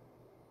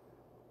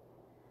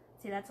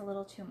 See, that's a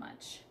little too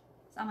much.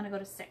 So I'm going to go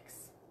to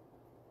 6.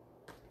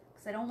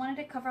 Because I don't want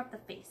it to cover up the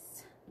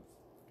face.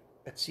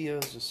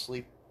 Ezio's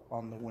asleep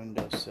on the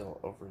windowsill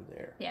over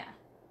there. Yeah.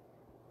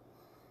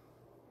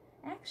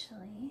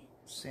 Actually...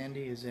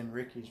 Sandy is in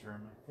Ricky's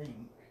room, I think.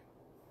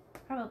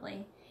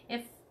 Probably.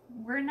 If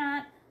we're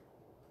not...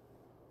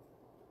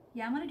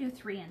 Yeah, I'm going to do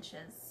 3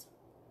 inches.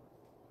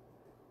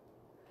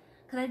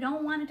 Because I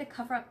don't want it to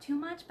cover up too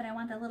much, but I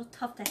want that little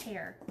tuft of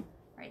hair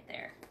right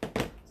there.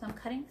 So I'm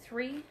cutting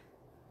 3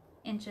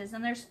 inches.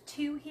 And there's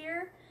 2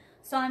 here.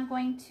 So I'm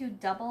going to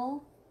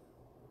double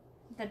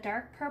the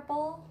dark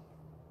purple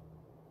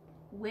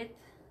with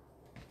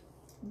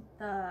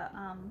the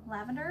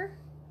lavender.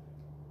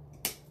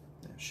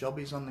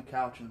 Shelby's on the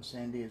couch and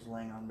Sandy is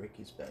laying on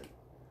Ricky's bed,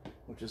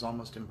 which is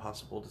almost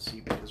impossible to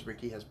see because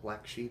Ricky has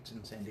black sheets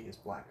and Sandy is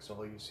black, so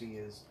all you see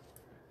is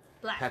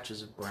black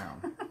patches of brown.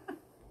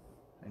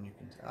 And you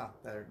can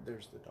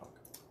there's the dog.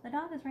 The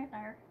dog is right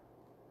there.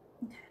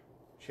 Okay.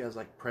 She has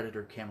like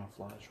predator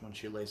camouflage when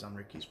she lays on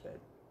Ricky's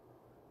bed.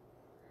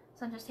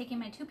 So I'm just taking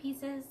my 2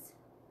 pieces.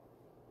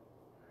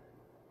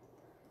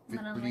 With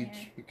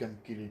bleach, you can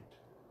kill it.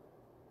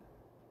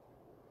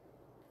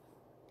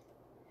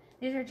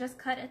 These are just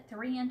cut at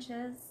 3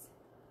 inches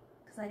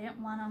because I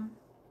didn't want them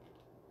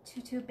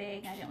too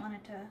big. I didn't want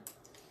it to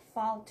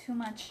fall too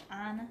much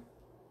on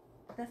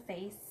the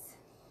face.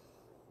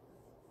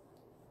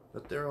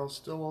 But they're all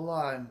still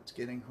alive. It's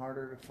getting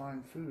harder to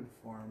find food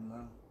for them,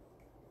 though.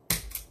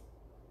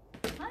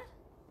 What?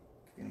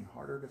 It's getting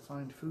harder to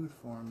find food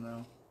for them,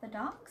 though. The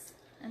dogs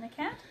and the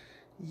cat?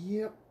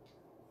 Yep.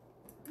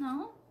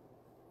 No.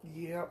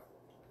 Yep.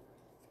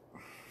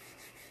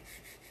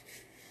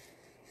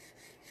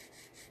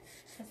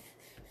 The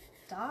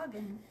dog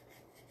and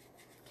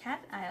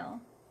cat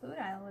aisle, food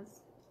aisle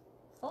was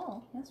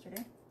full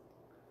yesterday.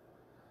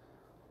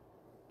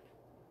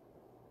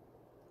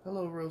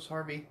 Hello, Rose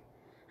Harvey.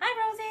 Hi,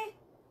 Rosie.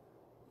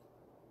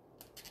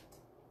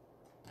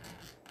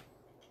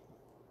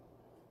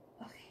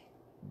 Okay.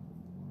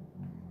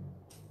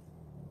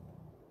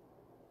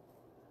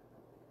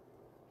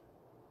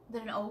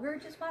 Did an ogre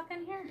just walk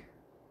in here?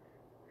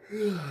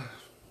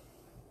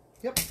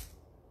 Yep.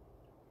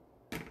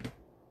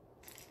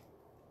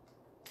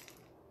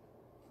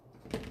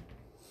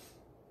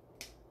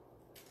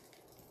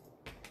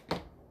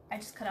 I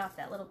just cut off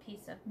that little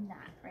piece of knot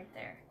right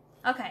there.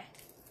 Okay,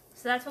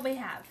 so that's what we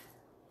have.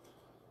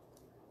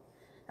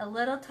 A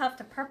little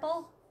tuft of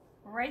purple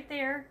right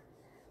there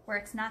where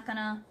it's not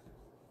gonna,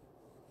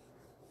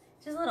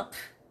 just a little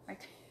right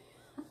there.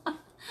 So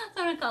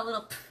I'm gonna call it a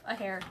little a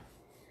hair.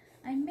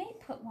 I may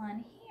put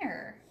one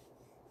here.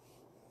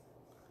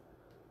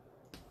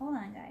 Hold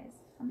on, guys.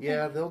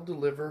 Yeah, they'll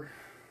deliver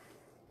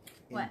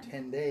in What?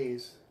 10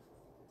 days.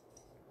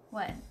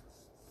 What?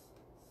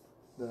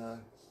 The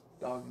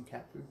dog and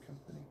cat food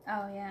company.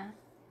 Oh, yeah.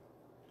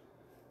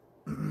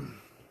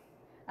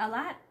 A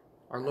lot.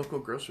 Our local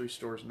grocery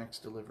store's next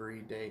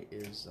delivery date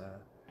is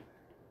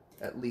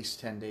at least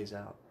 10 days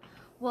out.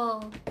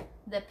 Well,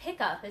 the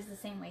pickup is the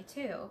same way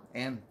too.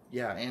 And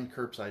yeah, and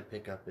curbside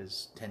pickup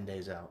is 10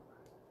 days out.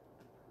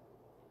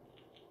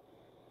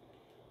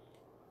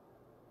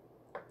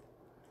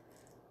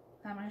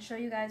 I'm going to show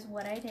you guys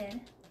what I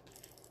did.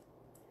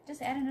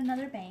 Just added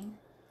another bang.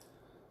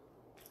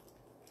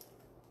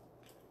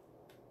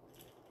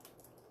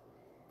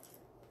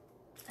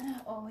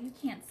 Oh, you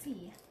can't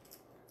see.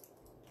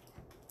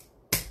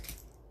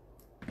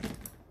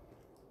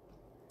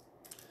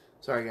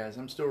 Sorry guys,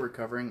 I'm still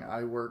recovering.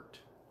 I worked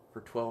for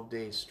 12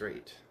 days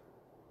straight.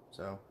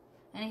 So.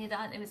 And he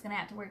thought it was going to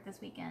have to work this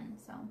weekend,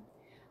 so.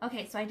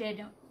 Okay, so I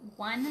did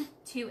 1,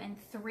 2, and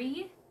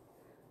 3.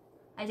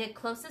 I did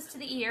closest to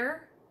the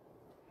ear,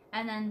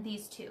 and then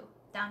these 2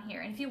 down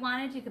here. And if you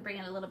wanted, you could bring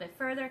it a little bit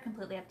further,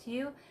 completely up to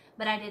you.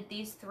 But I did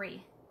these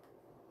 3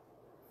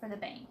 for the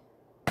bang.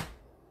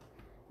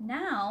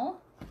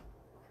 Now,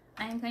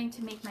 I am going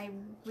to make my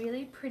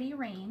really pretty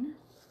rain.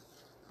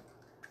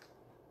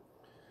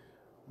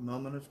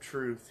 Moment of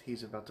truth.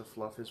 He's about to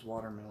fluff his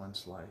watermelon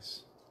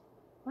slice.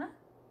 What?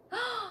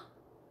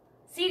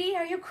 CD,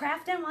 are you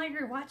crafting while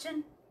you're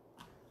watching?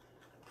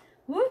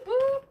 Whoop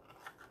whoop!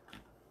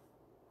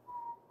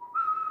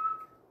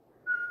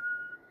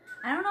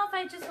 I don't know if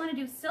I just want to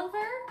do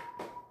silver.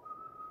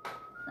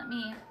 Let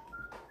me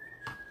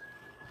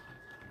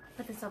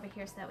put this over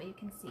here so that way you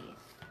can see.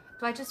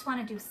 Do I just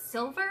want to do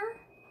silver?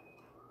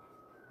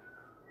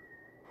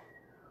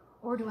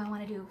 Or do I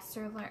want to do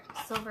silver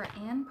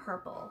and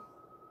purple?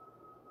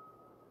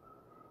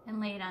 And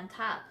lay it on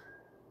top?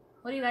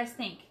 What do you guys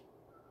think?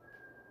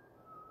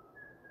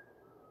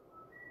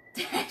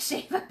 Did I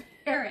shave a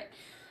parrot?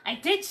 I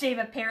did shave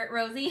a parrot,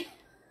 Rosie.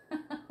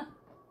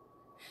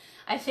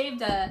 I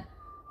shaved a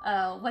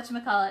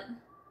whatchamacallit.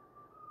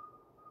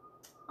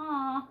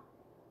 Aw.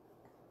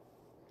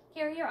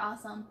 Here, you're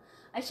awesome.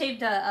 I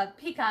shaved a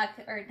peacock,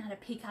 or not a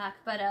peacock,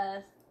 but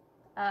a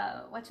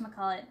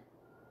whatchamacallit,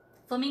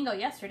 flamingo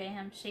yesterday.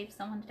 I'm shaved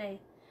someone today.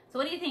 So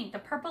what do you think? The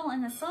purple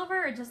and the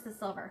silver, or just the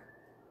silver?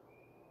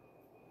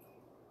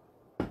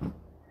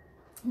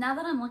 Now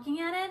that I'm looking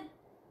at it,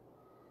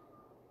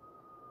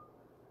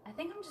 I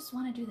think I just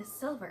want to do the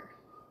silver.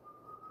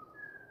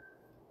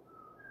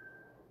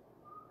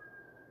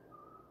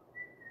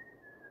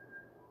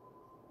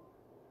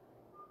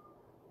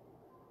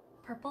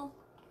 Purple.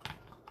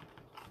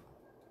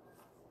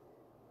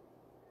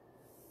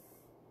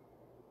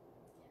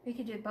 We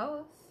could do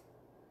both,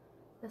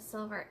 the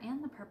silver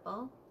and the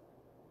purple,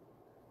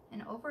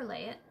 and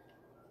overlay it.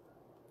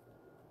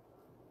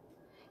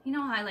 You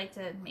know how I like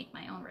to make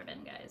my own ribbon,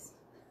 guys.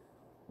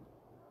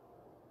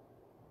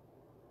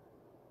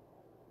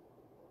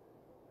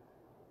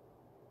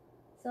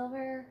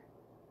 Silver.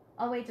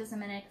 I'll wait just a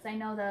minute because I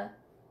know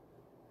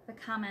the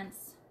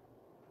comments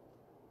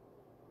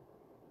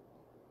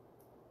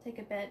take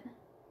a bit.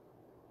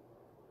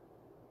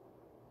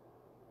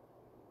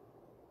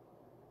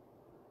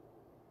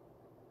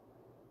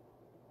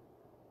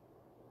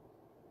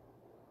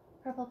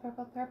 Purple,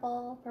 purple,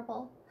 purple,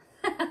 purple.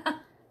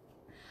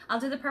 I'll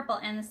do the purple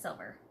and the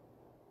silver.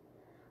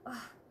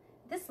 Oh,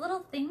 this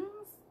little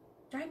things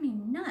drive me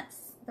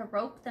nuts. The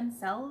rope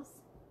themselves.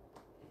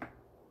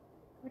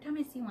 Every time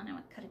I see one, I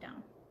want to cut it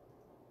down.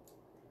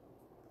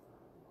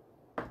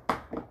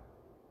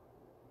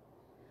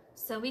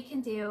 So we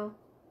can do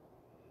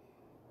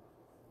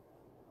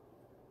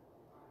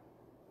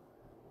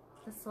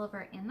the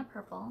silver and the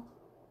purple.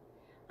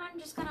 I'm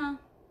just gonna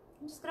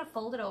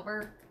fold it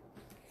over,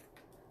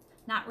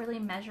 not really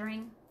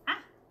measuring.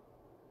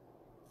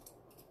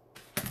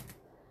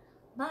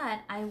 But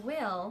I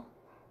will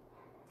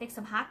take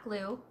some hot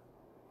glue,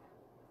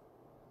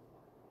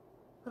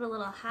 put a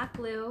little hot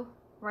glue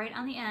right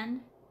on the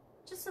end,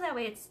 just so that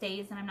way it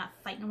stays and I'm not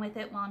fighting with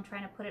it while I'm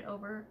trying to put it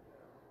over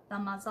the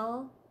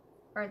muzzle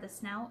or the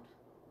snout.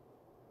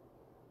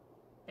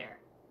 There.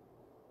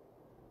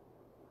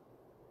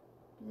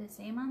 Do the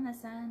same on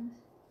this end.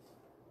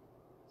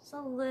 Just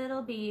a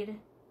little bead,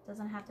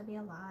 doesn't have to be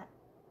a lot.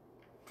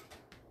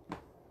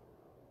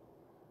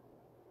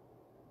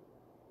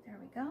 There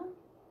we go.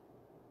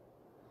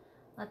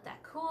 Let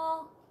that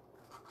cool.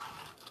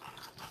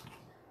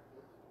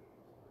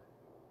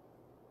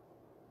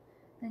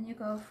 Then you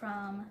go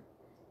from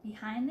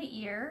behind the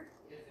ear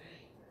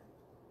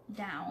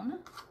down.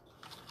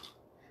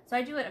 So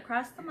I do it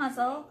across the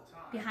muzzle,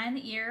 behind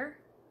the ear,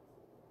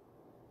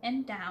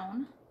 and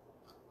down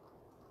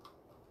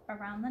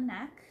around the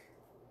neck.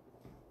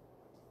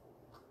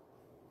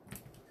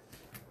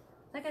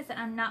 Like I said,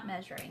 I'm not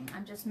measuring.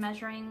 I'm just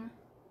measuring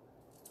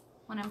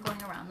when I'm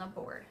going around the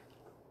board.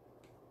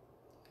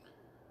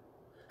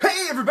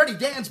 Hey everybody,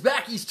 Dan's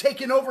back. He's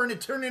taking over and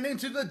turning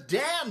into the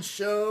Dan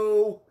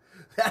Show.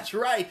 That's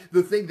right.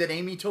 The thing that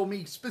Amy told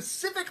me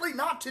specifically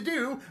not to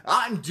do,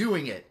 I'm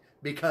doing it.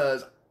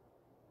 Because,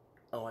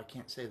 oh, I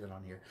can't say that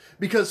on here.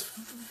 Because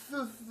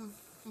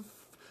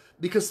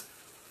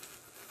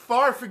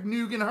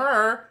Farfignugan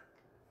her,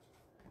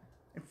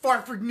 and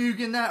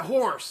Farfignugan that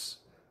horse.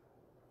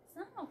 It's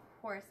not a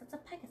horse, it's a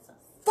Pegasus.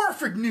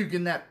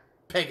 Farfignugan that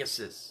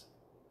Pegasus.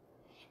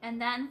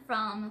 And then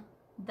from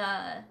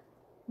the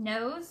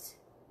nose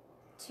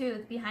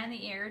to behind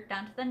the ear,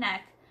 down to the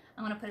neck,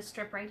 I'm going to put a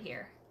strip right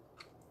here.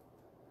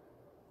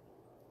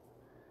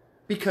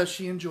 Because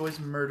she enjoys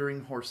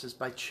murdering horses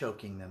by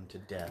choking them to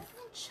death. I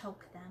don't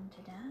choke them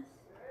to death.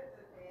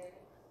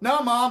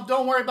 No, Mom,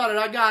 don't worry about it.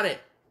 I got it.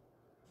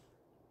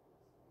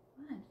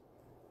 What?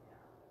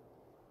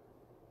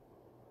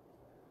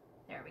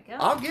 There we go.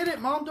 I'll get it,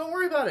 Mom. Don't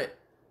worry about it.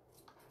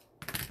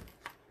 Put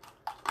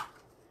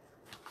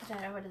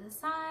that over to the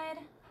side.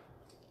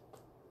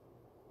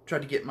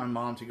 Tried to get my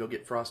mom to go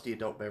get Frosty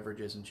adult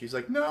beverages, and she's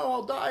like, no,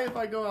 I'll die if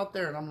I go out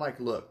there. And I'm like,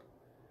 look,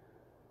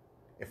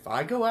 if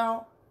I go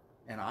out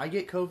and I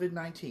get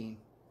COVID-19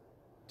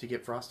 to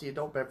get Frosty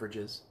adult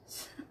beverages,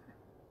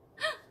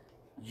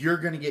 you're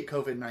going to get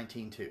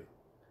COVID-19 too.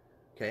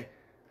 Okay?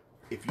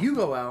 If you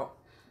go out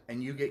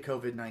and you get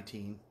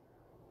COVID-19,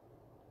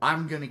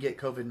 I'm going to get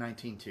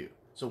COVID-19 too.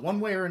 So one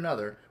way or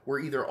another, we're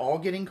either all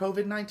getting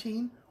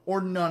COVID-19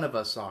 or none of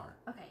us are.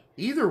 Okay.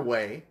 Either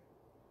way,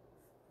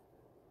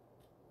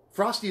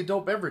 Frosty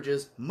adult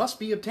beverages must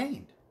be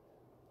obtained.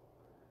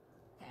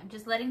 Okay, I'm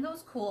just letting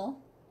those cool.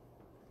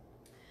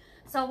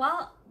 So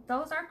while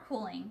those are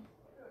cooling,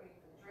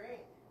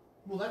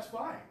 Well, that's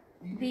fine.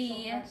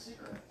 the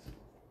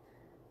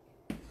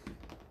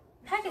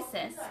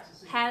Pegasus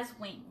has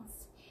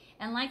wings.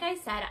 And like I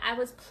said, I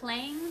was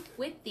playing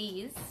with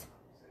these.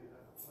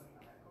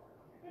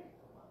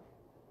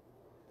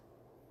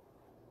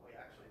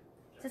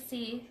 To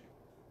see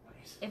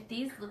if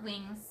these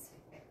wings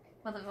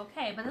will look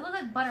okay, but they look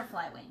like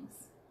butterfly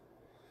wings.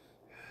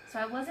 So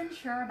I wasn't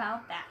sure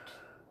about that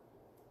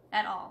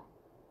at all.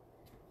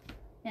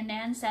 And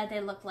Nan said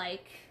they look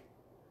like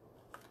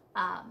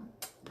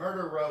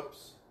Murder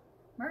ropes.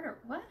 murder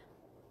what?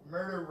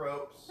 Murder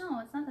ropes. No,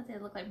 it's not that they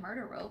look like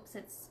murder ropes,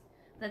 it's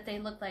that they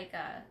look like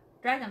a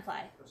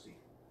dragonfly.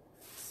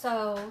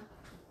 So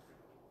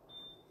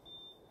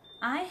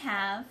I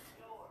have,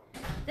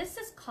 this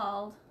is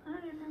called, I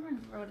don't even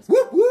remember what it's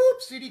Whoop called.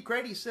 whoop! CD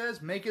Crady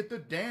says, make it the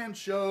Dan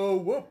Show.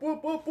 Whoop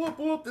whoop whoop whoop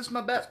whoop. This is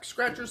my back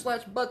scratcher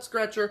slash butt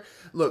scratcher.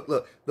 Look,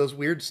 look. Those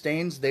weird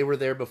stains, they were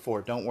there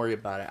before. Don't worry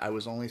about it. I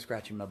was only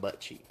scratching my butt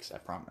cheeks. I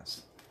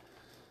promise.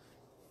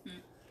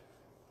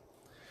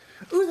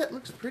 Ooh, that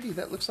looks pretty.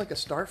 That looks like a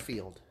star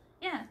field.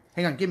 Yeah.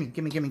 Hang on.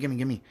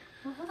 Gimme.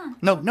 Well, hold on.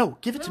 No, no.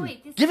 Give it to me.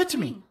 Wait, this Give is it to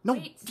the me. ring. No,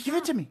 Wait, give it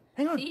to stop. me.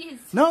 Hang on. Please.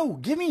 No,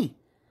 give me.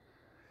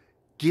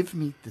 Give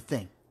me the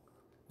thing.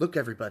 Look,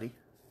 everybody.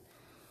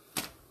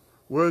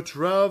 We're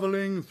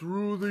traveling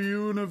through the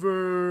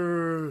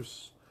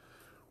universe.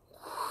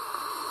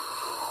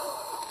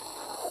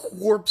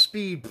 Warp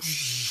speed.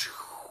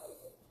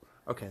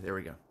 Okay, there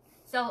we go.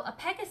 So a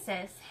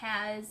Pegasus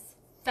has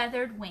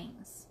feathered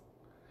wings.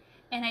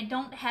 And I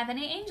don't have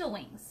any angel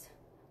wings.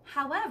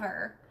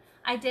 However,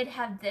 I did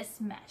have this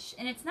mesh.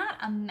 And it's not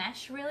a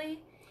mesh really.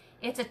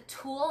 It's a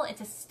tool.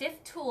 It's a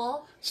stiff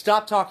tool.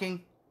 Stop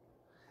talking.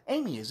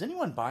 Amy, is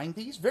anyone buying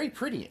these? Very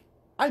pretty.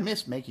 I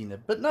miss making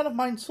them, but none of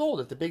mine sold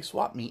at the big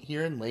swap meet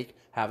here in Lake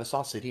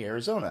Havasu City,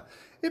 Arizona.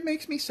 It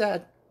makes me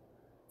sad.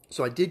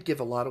 So I did give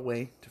a lot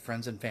away to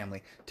friends and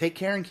family. Take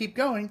care and keep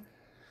going.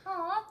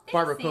 Aw, thanks,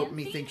 Barbara Pope,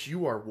 Nancy. methinks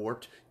you are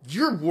warped.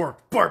 You're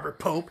warped, Barbara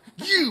Pope.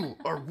 You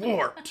are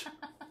warped.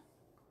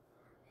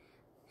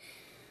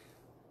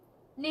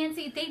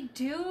 Nancy, they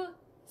do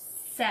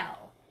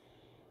sell.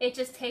 It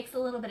just takes a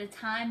little bit of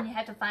time. You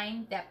have to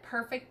find that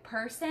perfect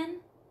person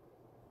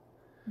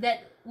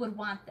that would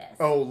want this.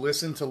 Oh,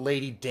 listen to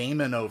Lady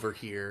Damon over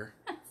here.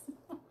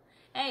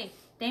 Hey,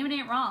 Damon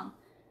ain't wrong.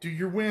 Do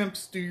your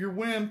wimps. Do your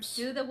wimps.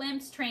 Do the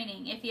wimps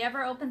training. If he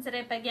ever opens it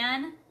up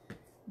again,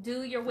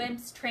 do your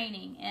wimps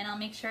training. And I'll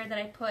make sure that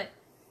I put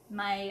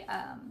my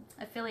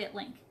affiliate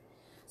link.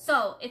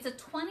 So, it's a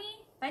 20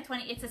 by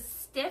 20. It's a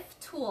stiff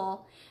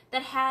tool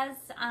that has...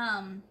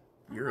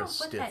 You're a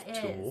stiff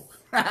tool.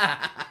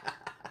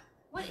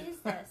 What is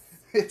this?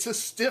 It's a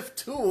stiff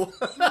tool.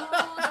 No,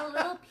 the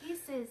little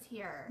pieces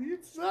here.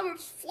 It's not,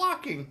 it's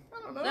flocking.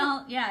 I don't know.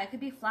 Well, yeah, it could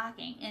be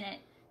flocking in it,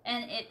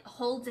 and it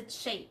holds its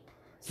shape.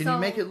 Can you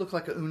make it look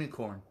like a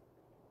unicorn?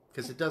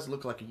 Because it does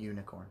look like a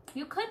unicorn.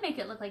 You could make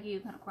it look like a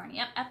unicorn.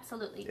 Yep,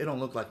 absolutely. It don't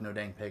look like no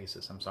dang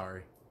Pegasus. I'm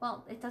sorry.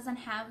 Well, it doesn't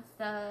have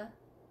the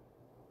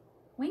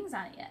wings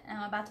on it yet, and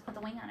I'm about to put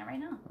the wing on it right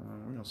now.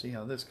 We're gonna see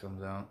how this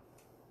comes out.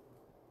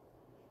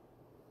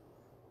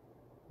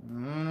 I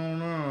don't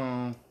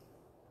know.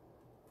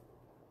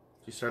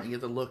 She's starting to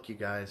get the look, you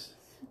guys.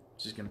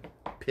 She's gonna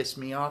piss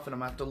me off and I'm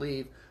gonna have to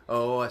leave.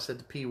 Oh, I said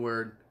the P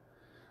word.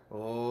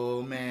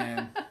 Oh,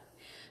 man.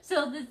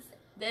 So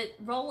the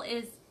roll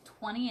is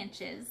 20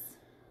 inches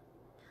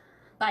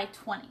by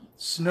 20.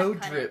 Snow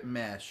drip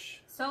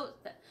mesh. So,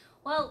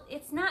 well,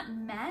 it's not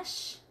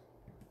mesh.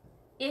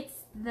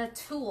 It's the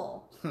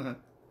tool.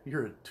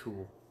 You're a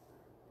tool.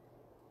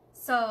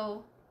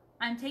 So,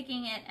 I'm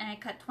taking it and I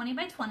cut 20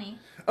 by 20.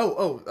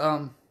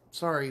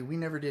 Sorry, we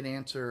never did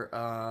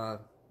answer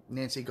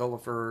Nancy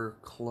Gulliver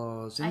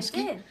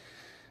Klozinski.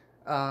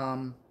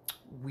 I did.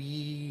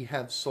 We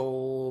have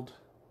sold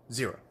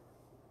 0.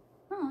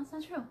 Oh, that's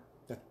not true.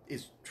 That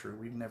is true.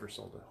 We've never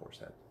sold a horse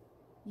head.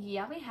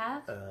 Yeah, we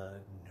have. No,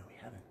 we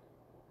haven't.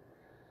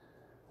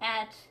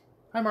 At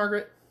Hi,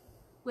 Margaret.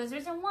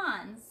 Wizards and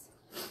Wands,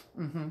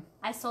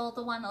 I sold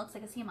the one that looks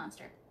like a sea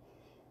monster.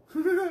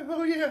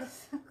 Oh, yeah.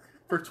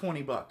 For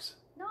 $20.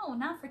 No,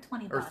 not for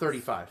 20 Or bucks.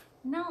 35.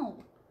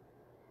 No.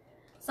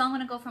 So I'm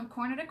going to go from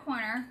corner to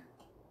corner,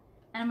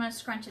 and I'm going to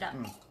scrunch it up.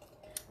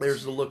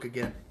 There's the look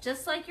again.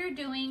 Just like you're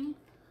doing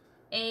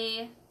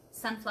a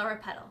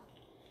sunflower petal.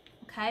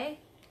 Okay?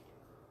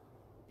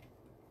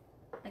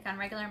 Like on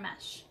regular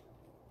mesh.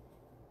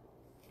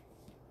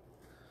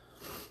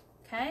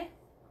 Okay?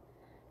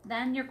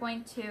 Then you're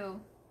going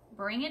to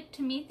bring it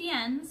to meet the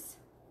ends.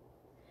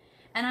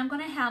 And I'm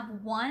going to have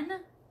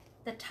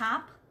the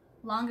top,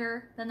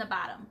 longer than the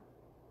bottom.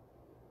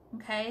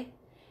 Okay?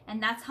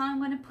 And that's how I'm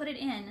going to put it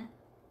in.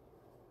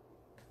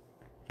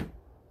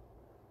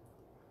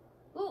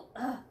 Ooh,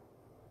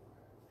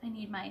 I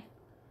need my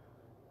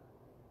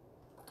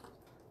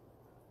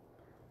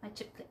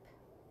chip clip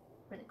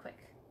really quick.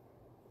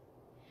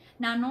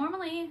 Now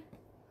normally,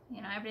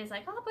 everybody's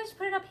like, oh, but just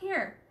put it up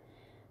here.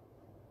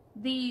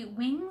 The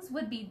wings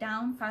would be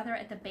down farther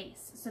at the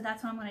base. So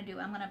that's what I'm going to do.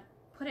 I'm going to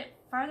put it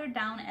farther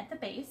down at the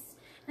base.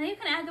 Now you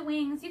can add the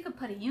wings. You could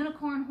put a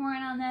unicorn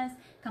horn on this.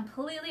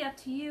 Completely up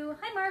to you.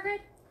 Hi,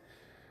 Margaret.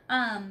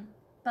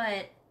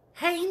 But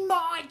Hey,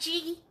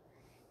 Margie.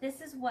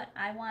 This is what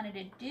I wanted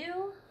to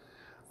do.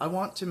 I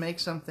want to make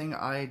something.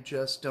 I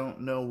just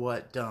don't know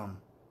what. Dumb.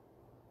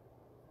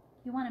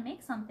 You want to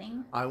make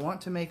something. I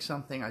want to make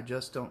something. I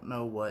just don't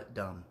know what.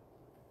 Dumb.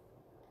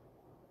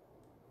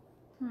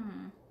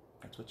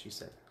 That's what she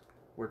said.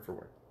 Word for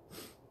word.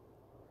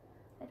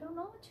 I don't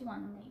know what you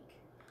want to make.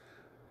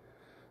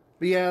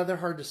 But yeah, they're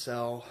hard to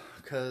sell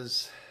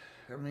because,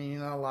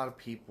 not a lot of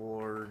people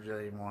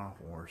they want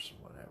a horse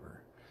or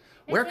whatever.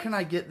 Where can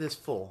I get this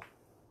full?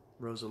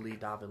 Rosalie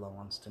Davila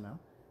wants to know.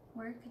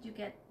 Where could you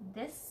get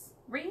this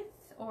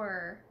wreath,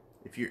 or?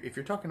 If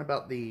you're talking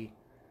about the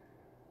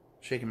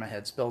shaking my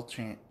head spell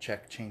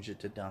check, change it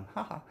to dumb.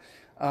 Haha.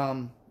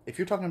 If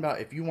you're talking about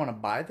if you want to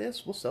buy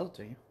this, we'll sell it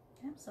to you.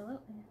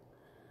 Absolutely.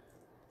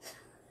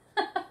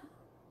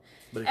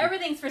 But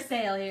everything's for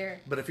sale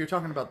here. But if you're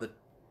talking about the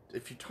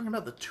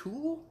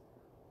tool,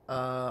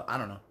 I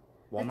don't know.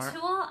 Walmart. The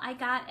tool I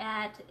got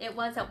at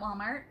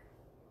Walmart.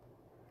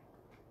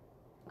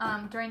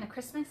 During the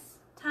Christmas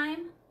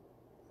time.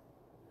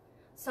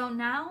 So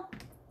now,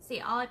 see,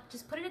 I'll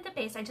just put it at the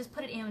base. I just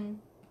put it in.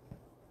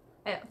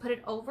 I put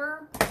it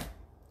over.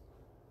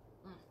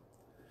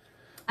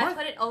 I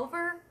put it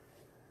over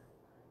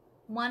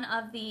one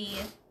of the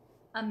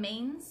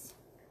mains.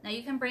 Now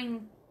you can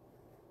bring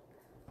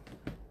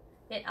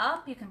it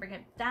up. You can bring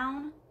it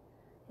down.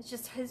 It's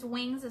just his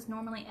wings is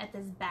normally at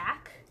this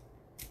back.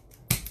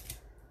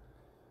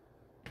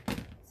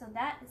 So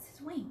that is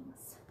his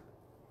wings.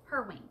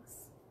 Her wings.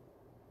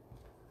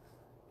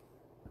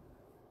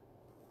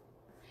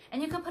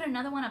 And you can put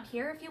another one up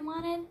here if you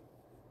wanted.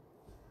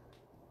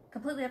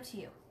 Completely up to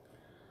you.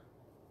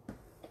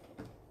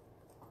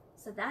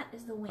 So that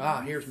is the wings.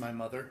 Ah, here's my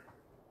mother.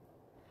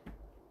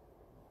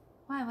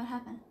 Why? What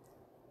happened?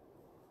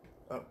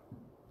 Oh,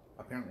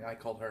 apparently I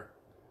called her.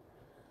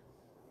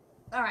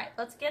 All right,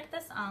 let's get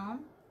this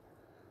on.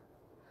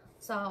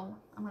 So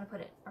I'm going to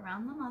put it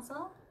around the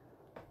muzzle.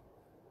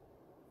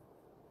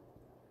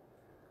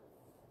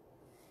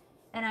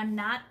 And I'm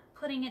not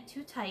putting it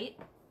too tight.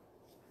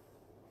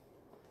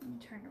 Let me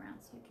turn it around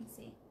so you can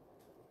see.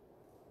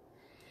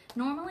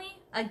 Normally,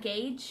 a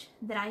gauge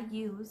that I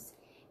use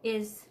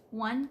is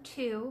 1,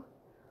 2.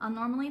 I'll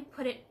normally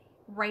put it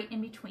right in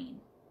between,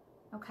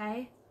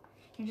 okay?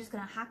 You're just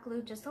gonna hot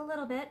glue just a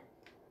little bit.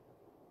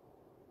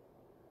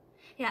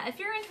 Yeah, if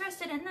you're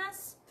interested in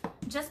this,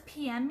 just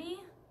PM me.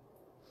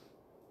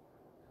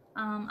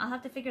 I'll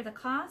have to figure the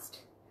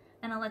cost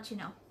and I'll let you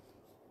know.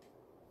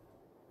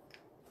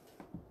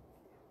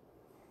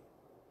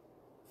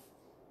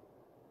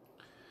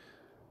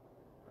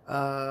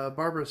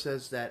 Barbara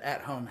says that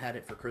At Home had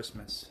it for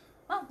Christmas.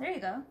 Oh, there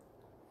you go.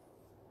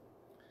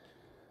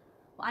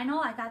 Well, I know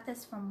I got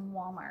this from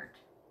Walmart.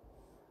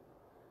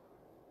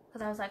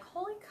 Because I was like,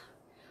 holy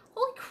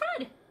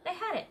crud, they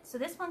had it. So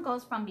this one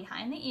goes from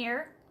behind the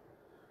ear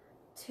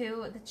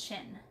to the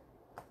chin.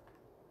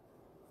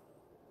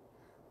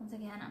 Once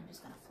again, I'm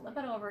just going to flip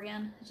it over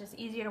again. It's just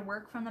easier to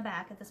work from the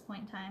back at this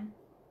point in time.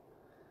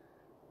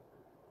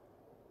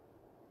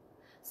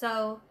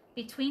 So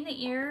between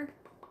the ear,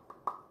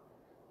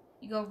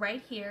 you go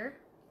right here.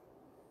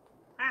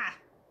 Ah,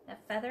 that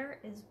feather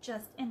is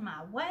just in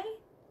my way.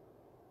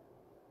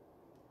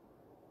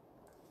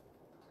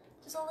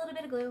 Just a little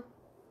bit of glue.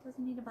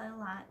 Doesn't need to buy a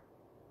lot.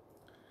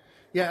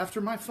 Yeah,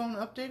 after my phone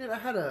updated, I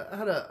had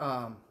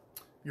a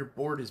your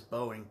board is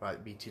bowing by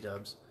BT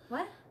Dubs.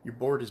 What? Your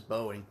board is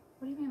bowing.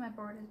 What do you mean my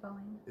board is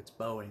bowing? It's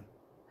bowing.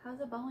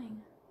 How's it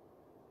bowing?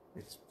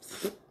 It's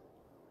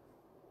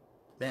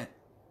bent.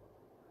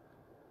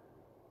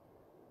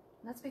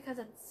 That's because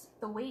it's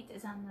the weight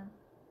is on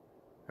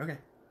the Okay.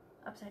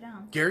 upside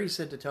down. Gary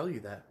said to tell you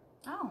that.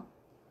 Oh.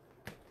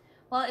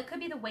 Well, it could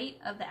be the weight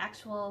of the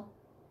actual,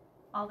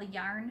 all the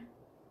yarn.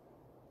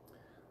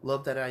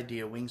 Love that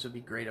idea. Wings would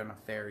be great on a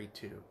ferry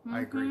too. Mm-hmm.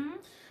 I agree.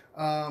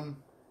 I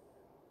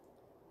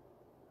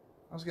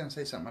was gonna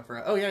say something I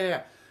forgot. Oh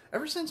yeah.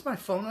 Ever since my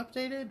phone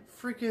updated,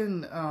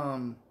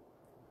 freaking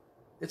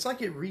it's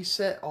like it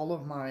reset all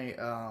of my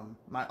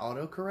my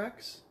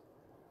autocorrects,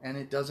 and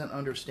it doesn't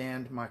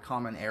understand my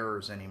common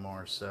errors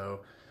anymore.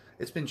 So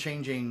it's been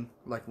changing,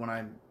 like when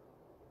I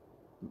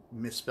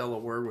misspell a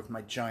word with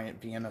my giant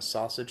Vienna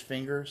sausage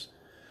fingers,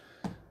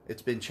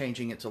 it's been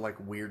changing it to like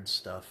weird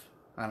stuff.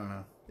 I don't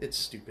know. It's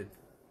stupid.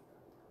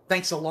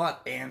 Thanks a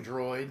lot,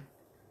 Android.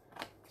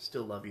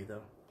 Still love you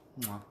though.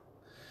 Mwah.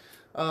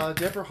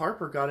 Deborah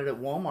Harper got it at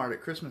Walmart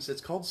at Christmas.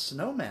 It's called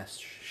Snow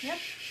Mesh. Yep.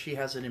 She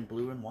has it in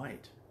blue and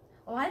white.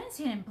 Oh, I didn't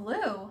see it in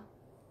blue.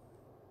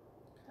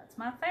 That's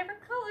my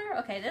favorite color.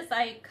 Okay, this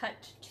I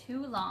cut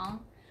too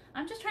long.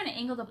 I'm just trying to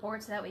angle the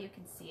board so that way you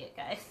can see it,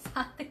 guys,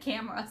 on the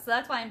camera. So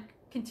that's why I'm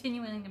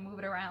continuing to move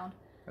it around.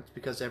 That's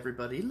because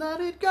everybody, let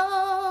it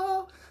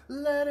go,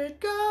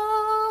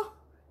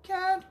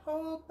 can't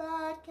hold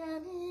back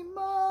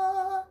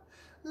anymore,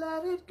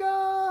 let it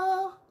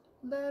go,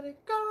 let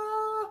it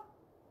go.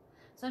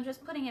 So I'm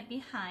just putting it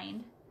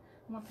behind.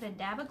 I'm gonna put a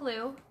dab of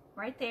glue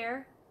right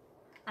there.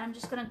 I'm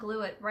just gonna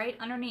glue it right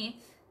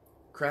underneath.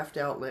 Craft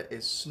Outlet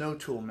is Snow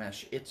Tool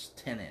Mesh. It's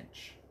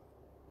 10-inch.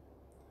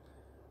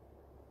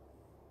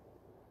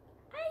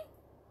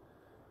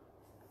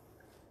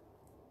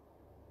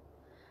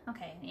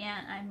 Okay,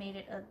 yeah, I made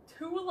it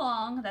too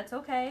long. That's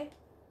okay.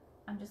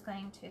 I'm just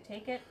going to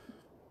take it,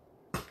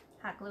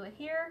 hot glue it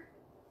here,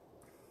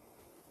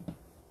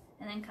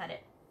 and then cut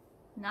it.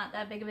 Not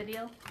that big of a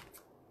deal.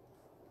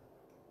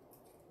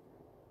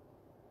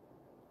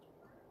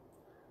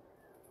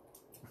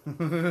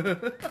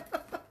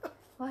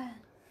 What?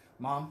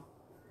 Mom?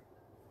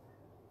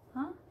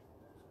 Huh?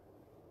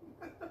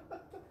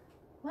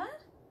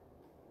 What?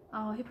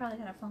 Oh, he probably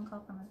got a phone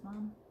call from his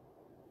mom.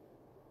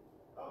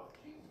 Oh,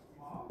 geez,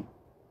 Mom.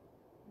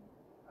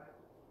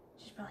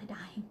 She's probably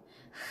dying.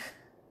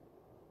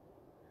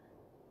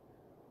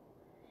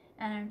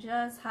 And I'm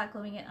just hot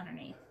gluing it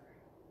underneath.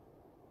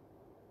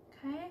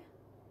 Okay?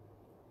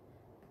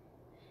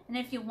 And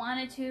if you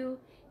wanted to,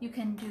 you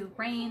can do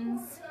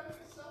reins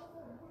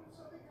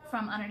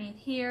from underneath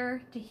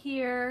here to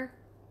here.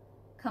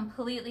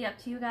 Completely up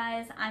to you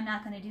guys. I'm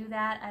not going to do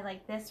that. I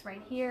like this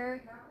right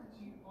here. I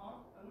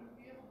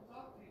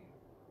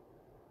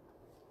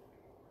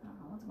don't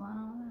know what's going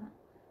on with that.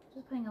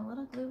 Just putting a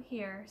little glue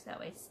here so that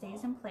way it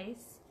stays in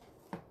place.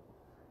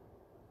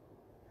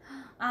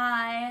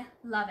 I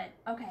love it.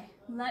 Okay,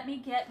 let me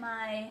get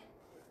my,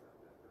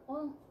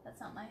 oh, that's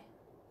not my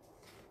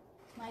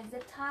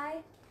zip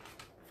tie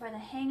for the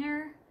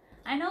hanger.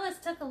 I know this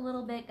took a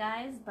little bit,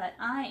 guys, but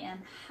I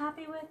am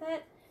happy with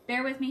it.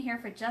 Bear with me here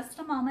for just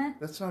a moment.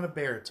 That's not a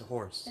bear, it's a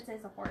horse. It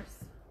says a horse.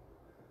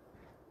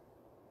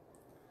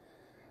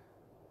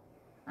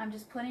 I'm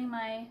just putting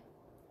my,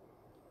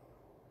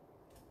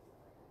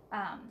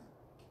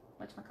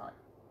 whatchamacallit,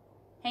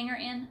 hanger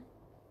in.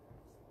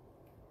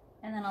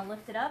 And then I'll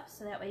lift it up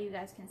so that way you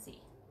guys can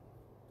see.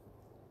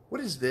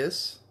 What is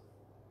this?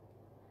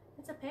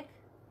 It's a pick.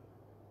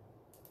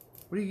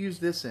 What do you use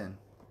this in?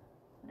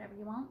 Whatever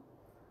you want.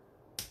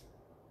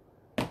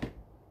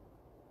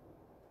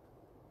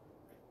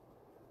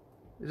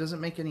 It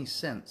doesn't make any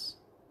sense.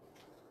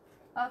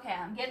 Okay,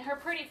 I'm getting her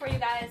pretty for you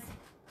guys.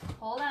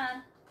 Hold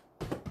on.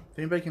 If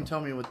anybody can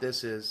tell me what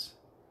this is,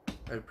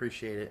 I'd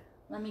appreciate it.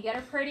 Let me get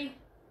her pretty,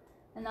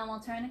 and then we'll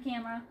turn the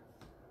camera.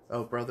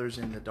 Oh, brother's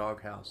in the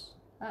doghouse.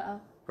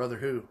 Uh-oh. Brother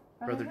who?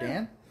 Brother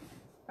Dan?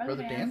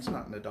 Brother Dan's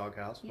not in the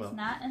doghouse. He's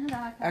not in the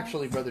doghouse.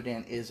 Actually, Brother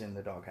Dan is in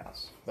the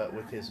doghouse, but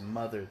with his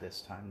mother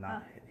this time,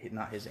 not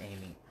his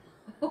Amy.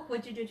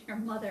 What'd you do to your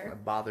mother? I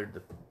bothered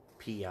the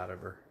pee out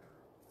of her.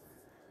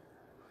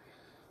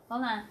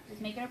 Hold on.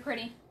 Just making her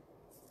pretty.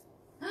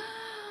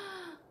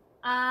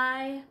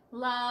 I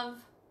love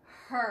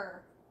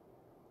her.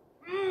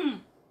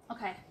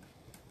 Okay.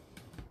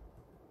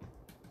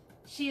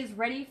 She is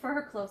ready for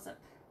her close-up.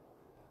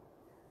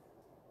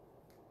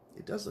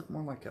 It does look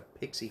more like a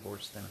pixie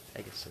horse than a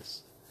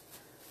Pegasus.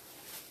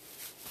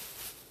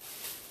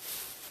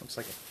 Looks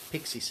like a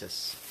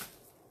pixie-sis.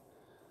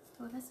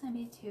 Oh, this might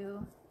be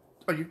too.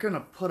 Oh, you're gonna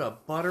put a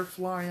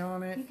butterfly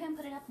on it? You can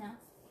put it up now.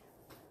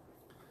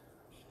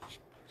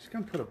 She's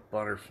gonna put a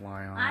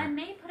butterfly on I it.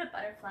 may put a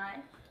butterfly.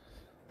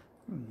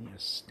 Yeah,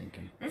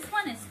 stinking. This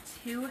one is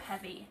too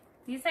heavy.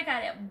 These I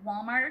got at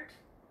Walmart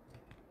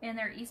in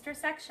their Easter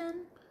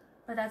section,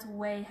 but that's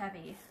way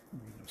heavy.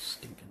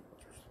 Stinking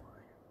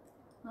butterfly.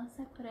 Unless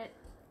I put it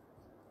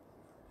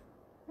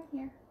right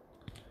here.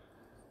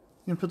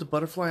 You gonna put the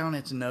butterfly on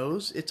its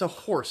nose? It's a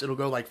horse. It'll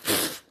go like.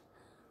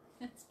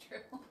 That's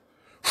true.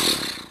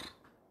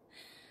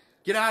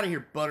 Get out of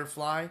here,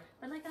 butterfly.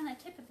 But like on the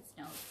tip of its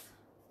nose.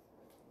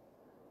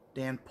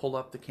 Dan, pull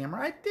up the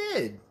camera. I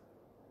did.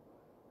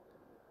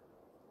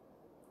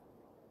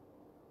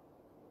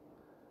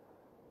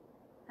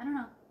 I don't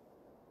know.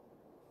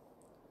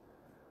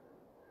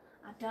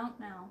 I don't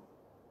know.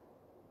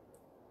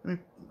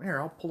 Here,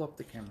 I'll pull up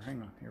the camera.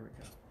 Hang on. Here we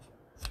go.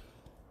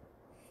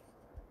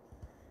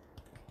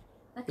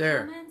 The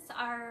There. comments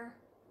are...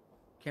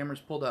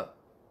 Camera's pulled up.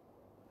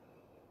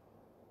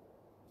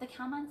 The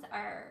comments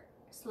are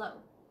slow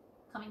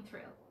coming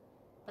through.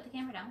 Put the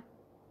camera down.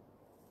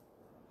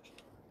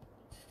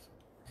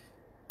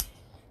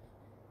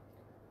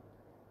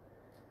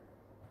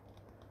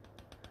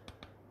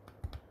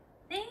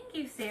 Thank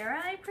you,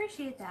 Sarah. I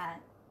appreciate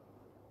that.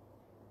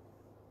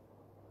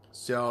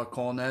 Sarah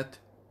Cornett.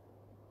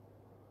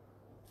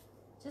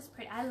 Just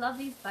pretty. I love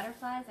these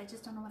butterflies. I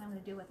just don't know what I'm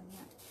going to do with them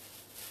yet.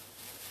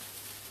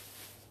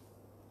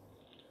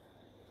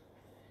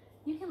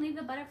 You can leave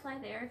the butterfly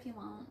there if you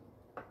want.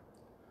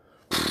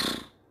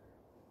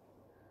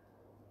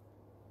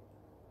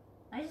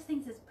 I just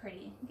think this is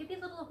pretty. Give you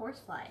a little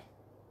horsefly.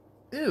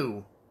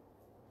 Ew.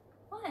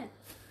 What?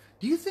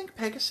 Do you think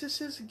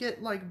Pegasuses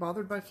get like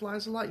bothered by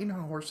flies a lot? You know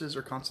how horses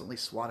are constantly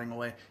swatting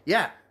away.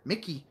 Yeah,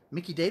 Mickey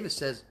Davis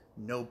says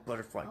no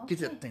butterfly. Okay. Get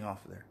that thing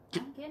off of there.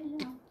 I'm getting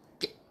it off.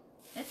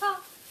 It's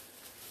off.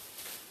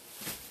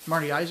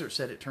 Marty Iser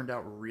said it turned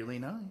out really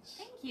nice.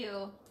 Thank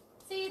you.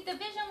 See, the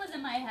vision was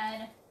in my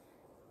head.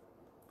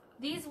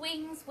 These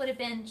wings would have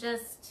been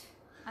just,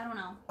 I don't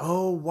know.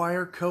 Oh,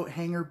 wire coat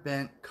hanger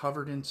bent,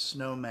 covered in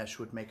snow mesh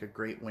would make a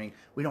great wing.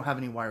 We don't have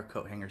any wire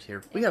coat hangers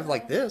here. We have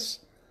like this.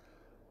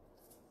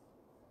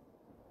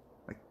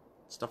 Like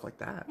stuff like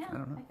that. Yeah, I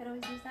don't know. I could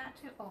always use that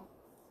too. Oh,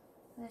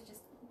 that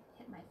just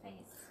hit my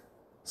face.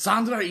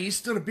 Sandra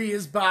Easterby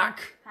is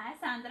back. Hi,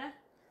 Sandra.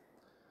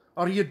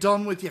 Are you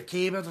done with your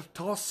caber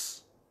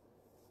toss?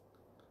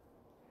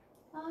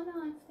 Oh no,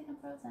 I think I'm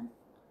frozen.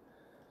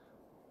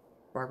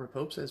 Barbara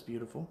Pope says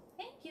beautiful.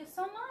 Thank you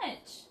so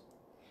much.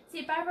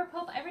 See, Barbara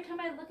Pope, every time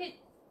I look at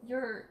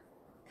your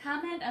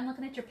comment, I'm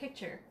looking at your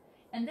picture.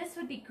 And this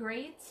would be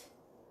great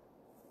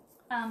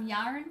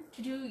yarn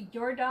to do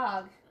your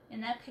dog in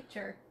that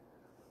picture.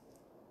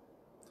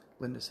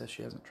 Linda says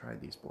she hasn't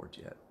tried these boards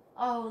yet.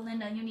 Oh,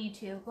 Linda, you need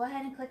to. Go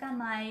ahead and click on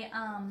my,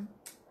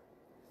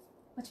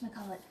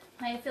 whatchamacallit,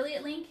 my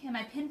affiliate link in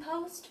my pin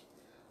post,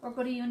 or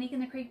go to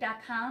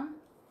uniqueinthecreek.com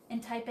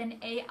and type in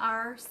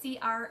ARCRAFTS,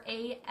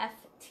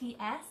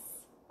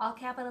 all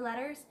capital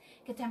letters,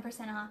 get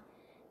 10% off.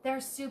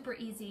 They're super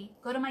easy.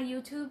 Go to my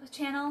YouTube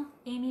channel,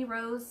 Amy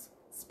Rose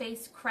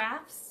Space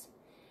Crafts.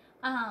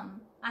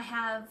 I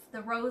have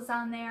the rose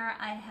on there.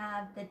 I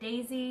have the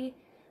daisy.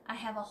 I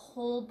have a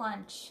whole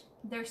bunch.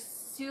 They're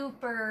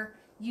super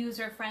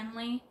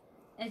user-friendly.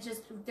 It's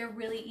just, they're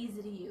really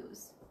easy to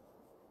use.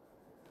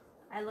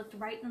 I looked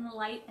right in the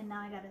light and now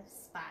I got a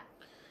spot.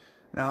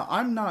 Now,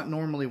 I'm not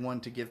normally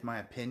one to give my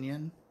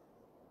opinion,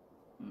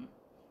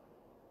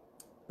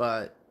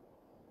 but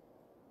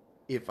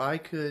if I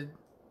could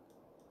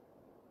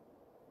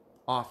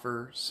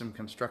offer some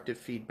constructive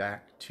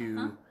feedback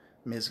to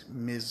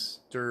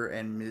Mr.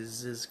 and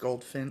Mrs.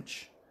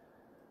 Goldfinch,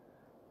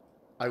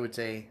 I would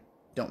say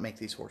don't make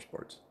these horse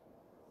boards.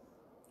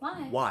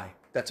 Why? Why?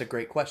 That's a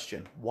great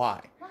question.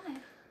 Why? Why?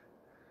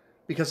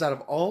 Because out of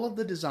all of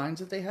the designs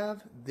that they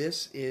have,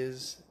 this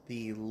is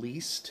the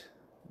least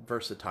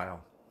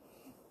versatile.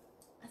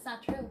 That's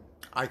not true.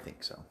 I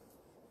think so.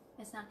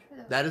 It's not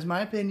true. That is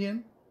my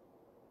opinion.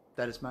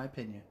 That is my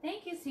opinion.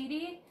 Thank you,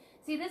 CD.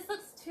 See, this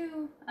looks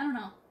too, I don't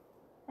know.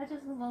 That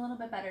just looks a little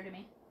bit better to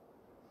me.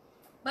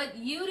 But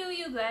you do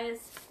you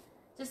guys.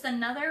 Just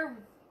another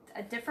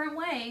a different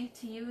way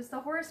to use the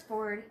horse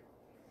board.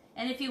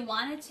 And if you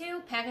wanted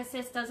to,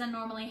 Pegasus doesn't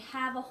normally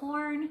have a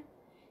horn.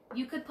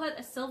 You could put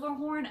a silver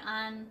horn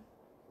on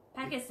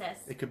Pegasus.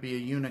 It could be a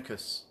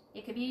unicus.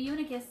 It could be a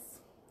unicus.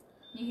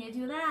 You can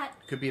do that.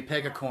 It could be a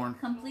pegacorn.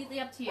 Completely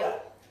up to you.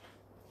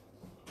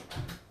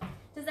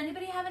 Does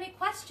anybody have any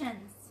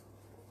questions?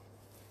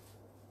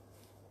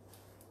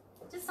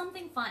 Just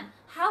something fun.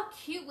 How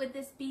cute would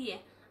this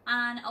be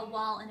on a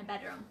wall in a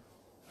bedroom?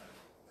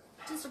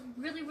 Just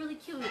really, really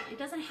cute. It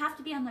doesn't have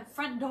to be on the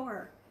front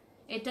door.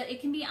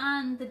 It can be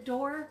on the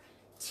door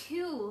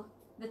to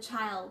the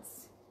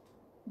child's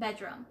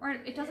bedroom. Or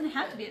it doesn't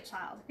have to be a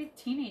child. It could be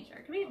a teenager.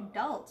 It could be an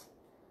adult.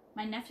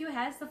 My nephew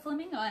has the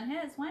flamingo on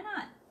his. Why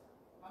not?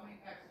 How many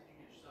packs did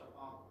you get yourself?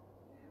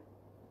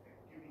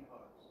 Give me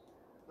hugs.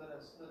 Let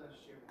us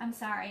share. I'm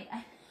sorry.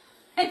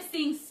 I'm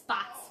seeing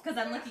spots because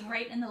I'm looking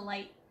right in the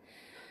light.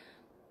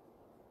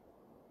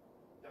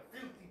 The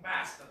filthy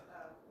bastard.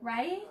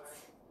 Right?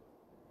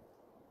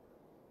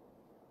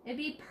 It'd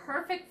be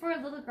perfect for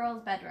a little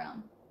girl's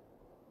bedroom.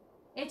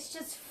 It's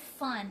just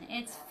fun.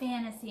 It's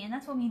fantasy. And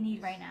that's what we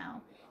need right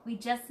now. We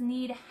just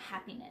need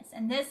happiness.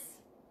 And this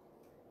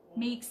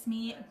makes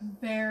me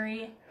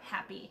very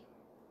happy.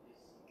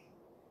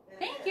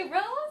 Thank you,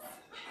 Rose.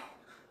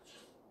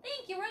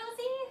 Thank you,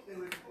 Rosie. Stay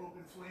away from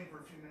open flame for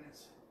a few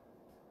minutes.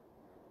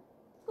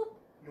 Boop.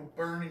 You'll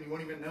burn and you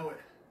won't even know it.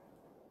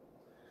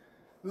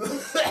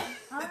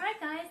 All right,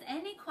 guys.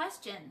 Any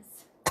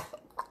questions?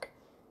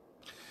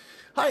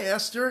 Hi,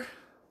 Esther.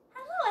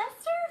 Hello,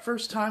 Esther.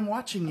 First time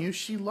watching you.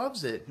 She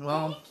loves it.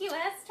 Well, thank you,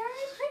 Esther.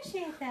 I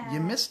appreciate that. you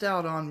missed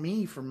out on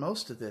me for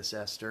most of this,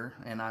 Esther,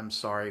 and I'm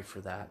sorry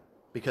for that.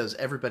 Because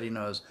everybody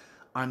knows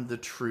I'm the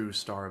true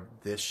star of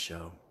this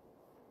show.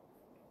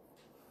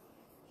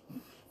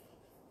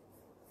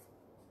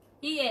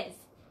 He is.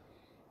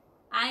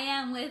 I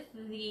am with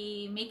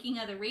the making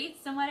of the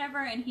wreaths and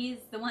whatever, and he's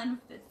the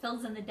one that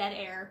fills in the dead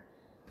air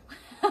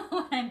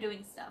when I'm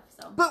doing stuff.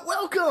 So. But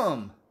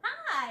welcome!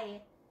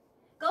 Hi!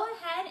 Go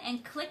ahead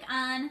and click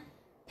on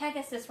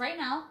Pegasus right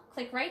now.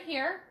 Click right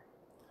here.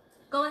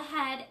 Go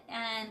ahead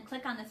and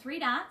click on the 3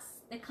 dots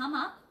that come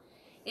up.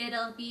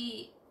 It'll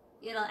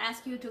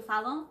ask you to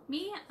follow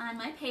me on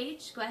my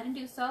page. Go ahead and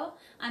do so.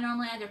 I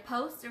normally either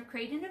post or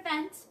create an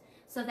event,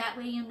 so that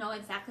way you know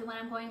exactly when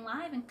I'm going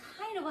live and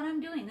kind of what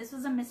I'm doing. This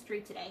was a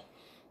mystery today.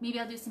 Maybe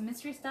I'll do some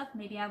mystery stuff,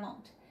 maybe I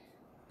won't.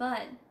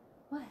 But,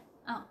 what?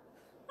 Oh.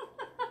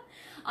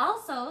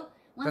 Also,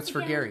 once That's for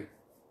again, Gary.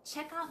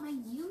 check out my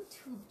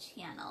YouTube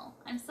channel.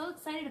 I'm so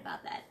excited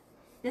about that.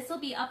 This will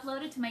be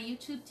uploaded to my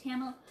YouTube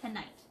channel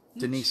tonight.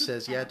 Denise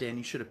says, yeah, Dan,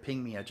 you should have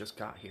pinged me. I just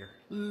got here.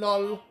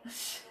 LOL.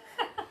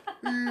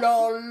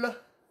 LOL.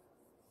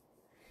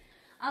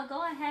 I'll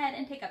go ahead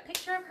and take a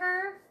picture of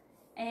her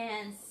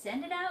and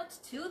send it out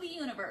to the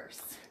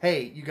universe.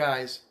 Hey, you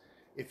guys,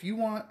 if you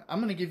want, I'm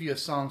going to give you a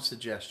song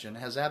suggestion. It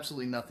has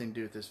absolutely nothing to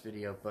do with this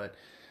video, but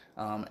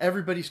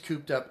everybody's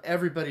cooped up.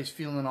 Everybody's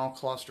feeling all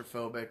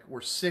claustrophobic.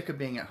 We're sick of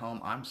being at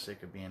home. I'm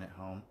sick of being at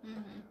home.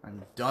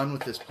 I'm done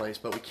with this place,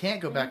 but we can't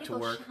go back to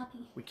work.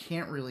 We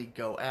can't really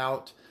go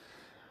out.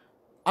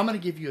 I'm going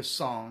to give you a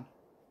song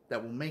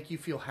that will make you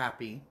feel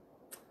happy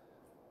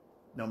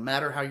no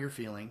matter how you're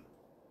feeling,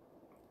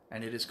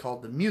 and it is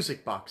called The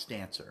Music Box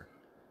Dancer.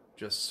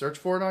 Just search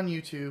for it on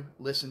YouTube,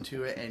 listen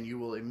to it, and you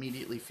will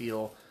immediately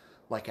feel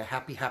like a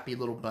happy, happy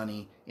little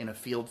bunny in a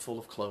field full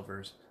of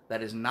clovers.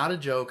 That is not a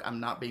joke. I'm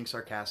not being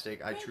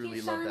sarcastic. I truly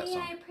love that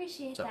song. I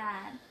appreciate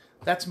that.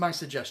 That's my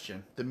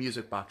suggestion, The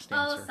Music Box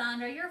Dancer. Oh,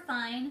 Sandra, you're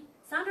fine.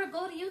 Sandra,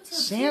 go to YouTube.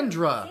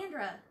 Sandra. Too.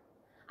 Sandra.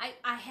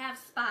 I have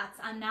spots.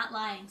 I'm not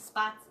lying.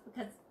 Spots,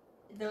 because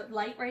the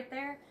light right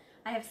there,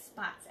 I have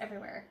spots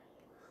everywhere.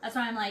 That's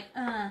why I'm like,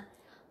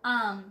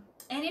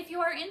 And if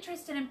you are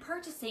interested in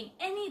purchasing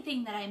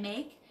anything that I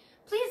make,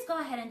 please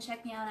go ahead and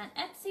check me out on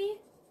Etsy,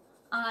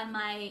 on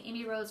my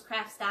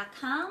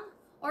amyrosecrafts.com,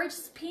 or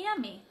just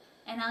PM me,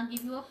 and I'll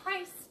give you a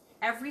price.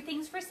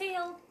 Everything's for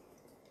sale.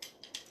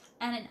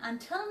 And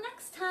until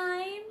next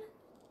time,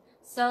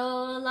 so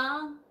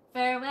long,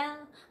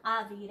 farewell,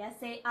 avida,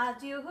 say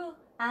adieu,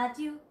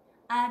 adieu,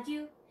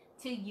 adieu,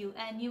 to you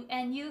and you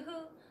and you.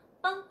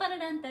 Bum ba da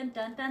dun dun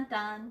dun dun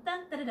dun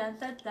dun dun dun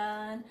dun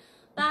dun.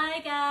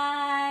 Bye,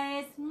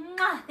 guys.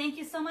 Mwah. Thank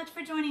you so much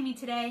for joining me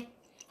today.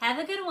 Have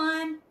a good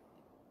one.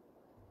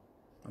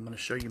 I'm going to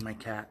show you my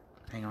cat.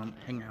 Hang on,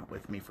 hang out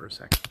with me for a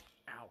second.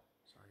 Ow.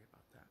 Sorry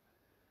about that.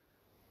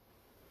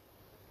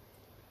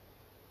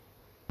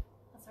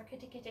 That's our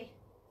kitty kitty.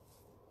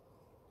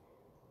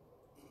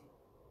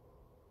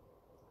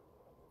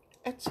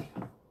 Etsy.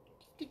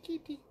 Kitty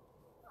kitty.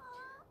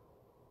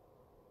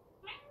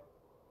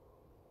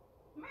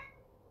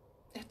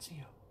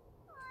 Ezio.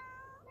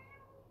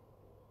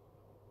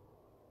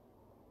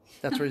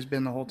 That's where he's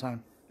been the whole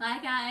time. Bye,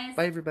 guys.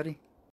 Bye, everybody.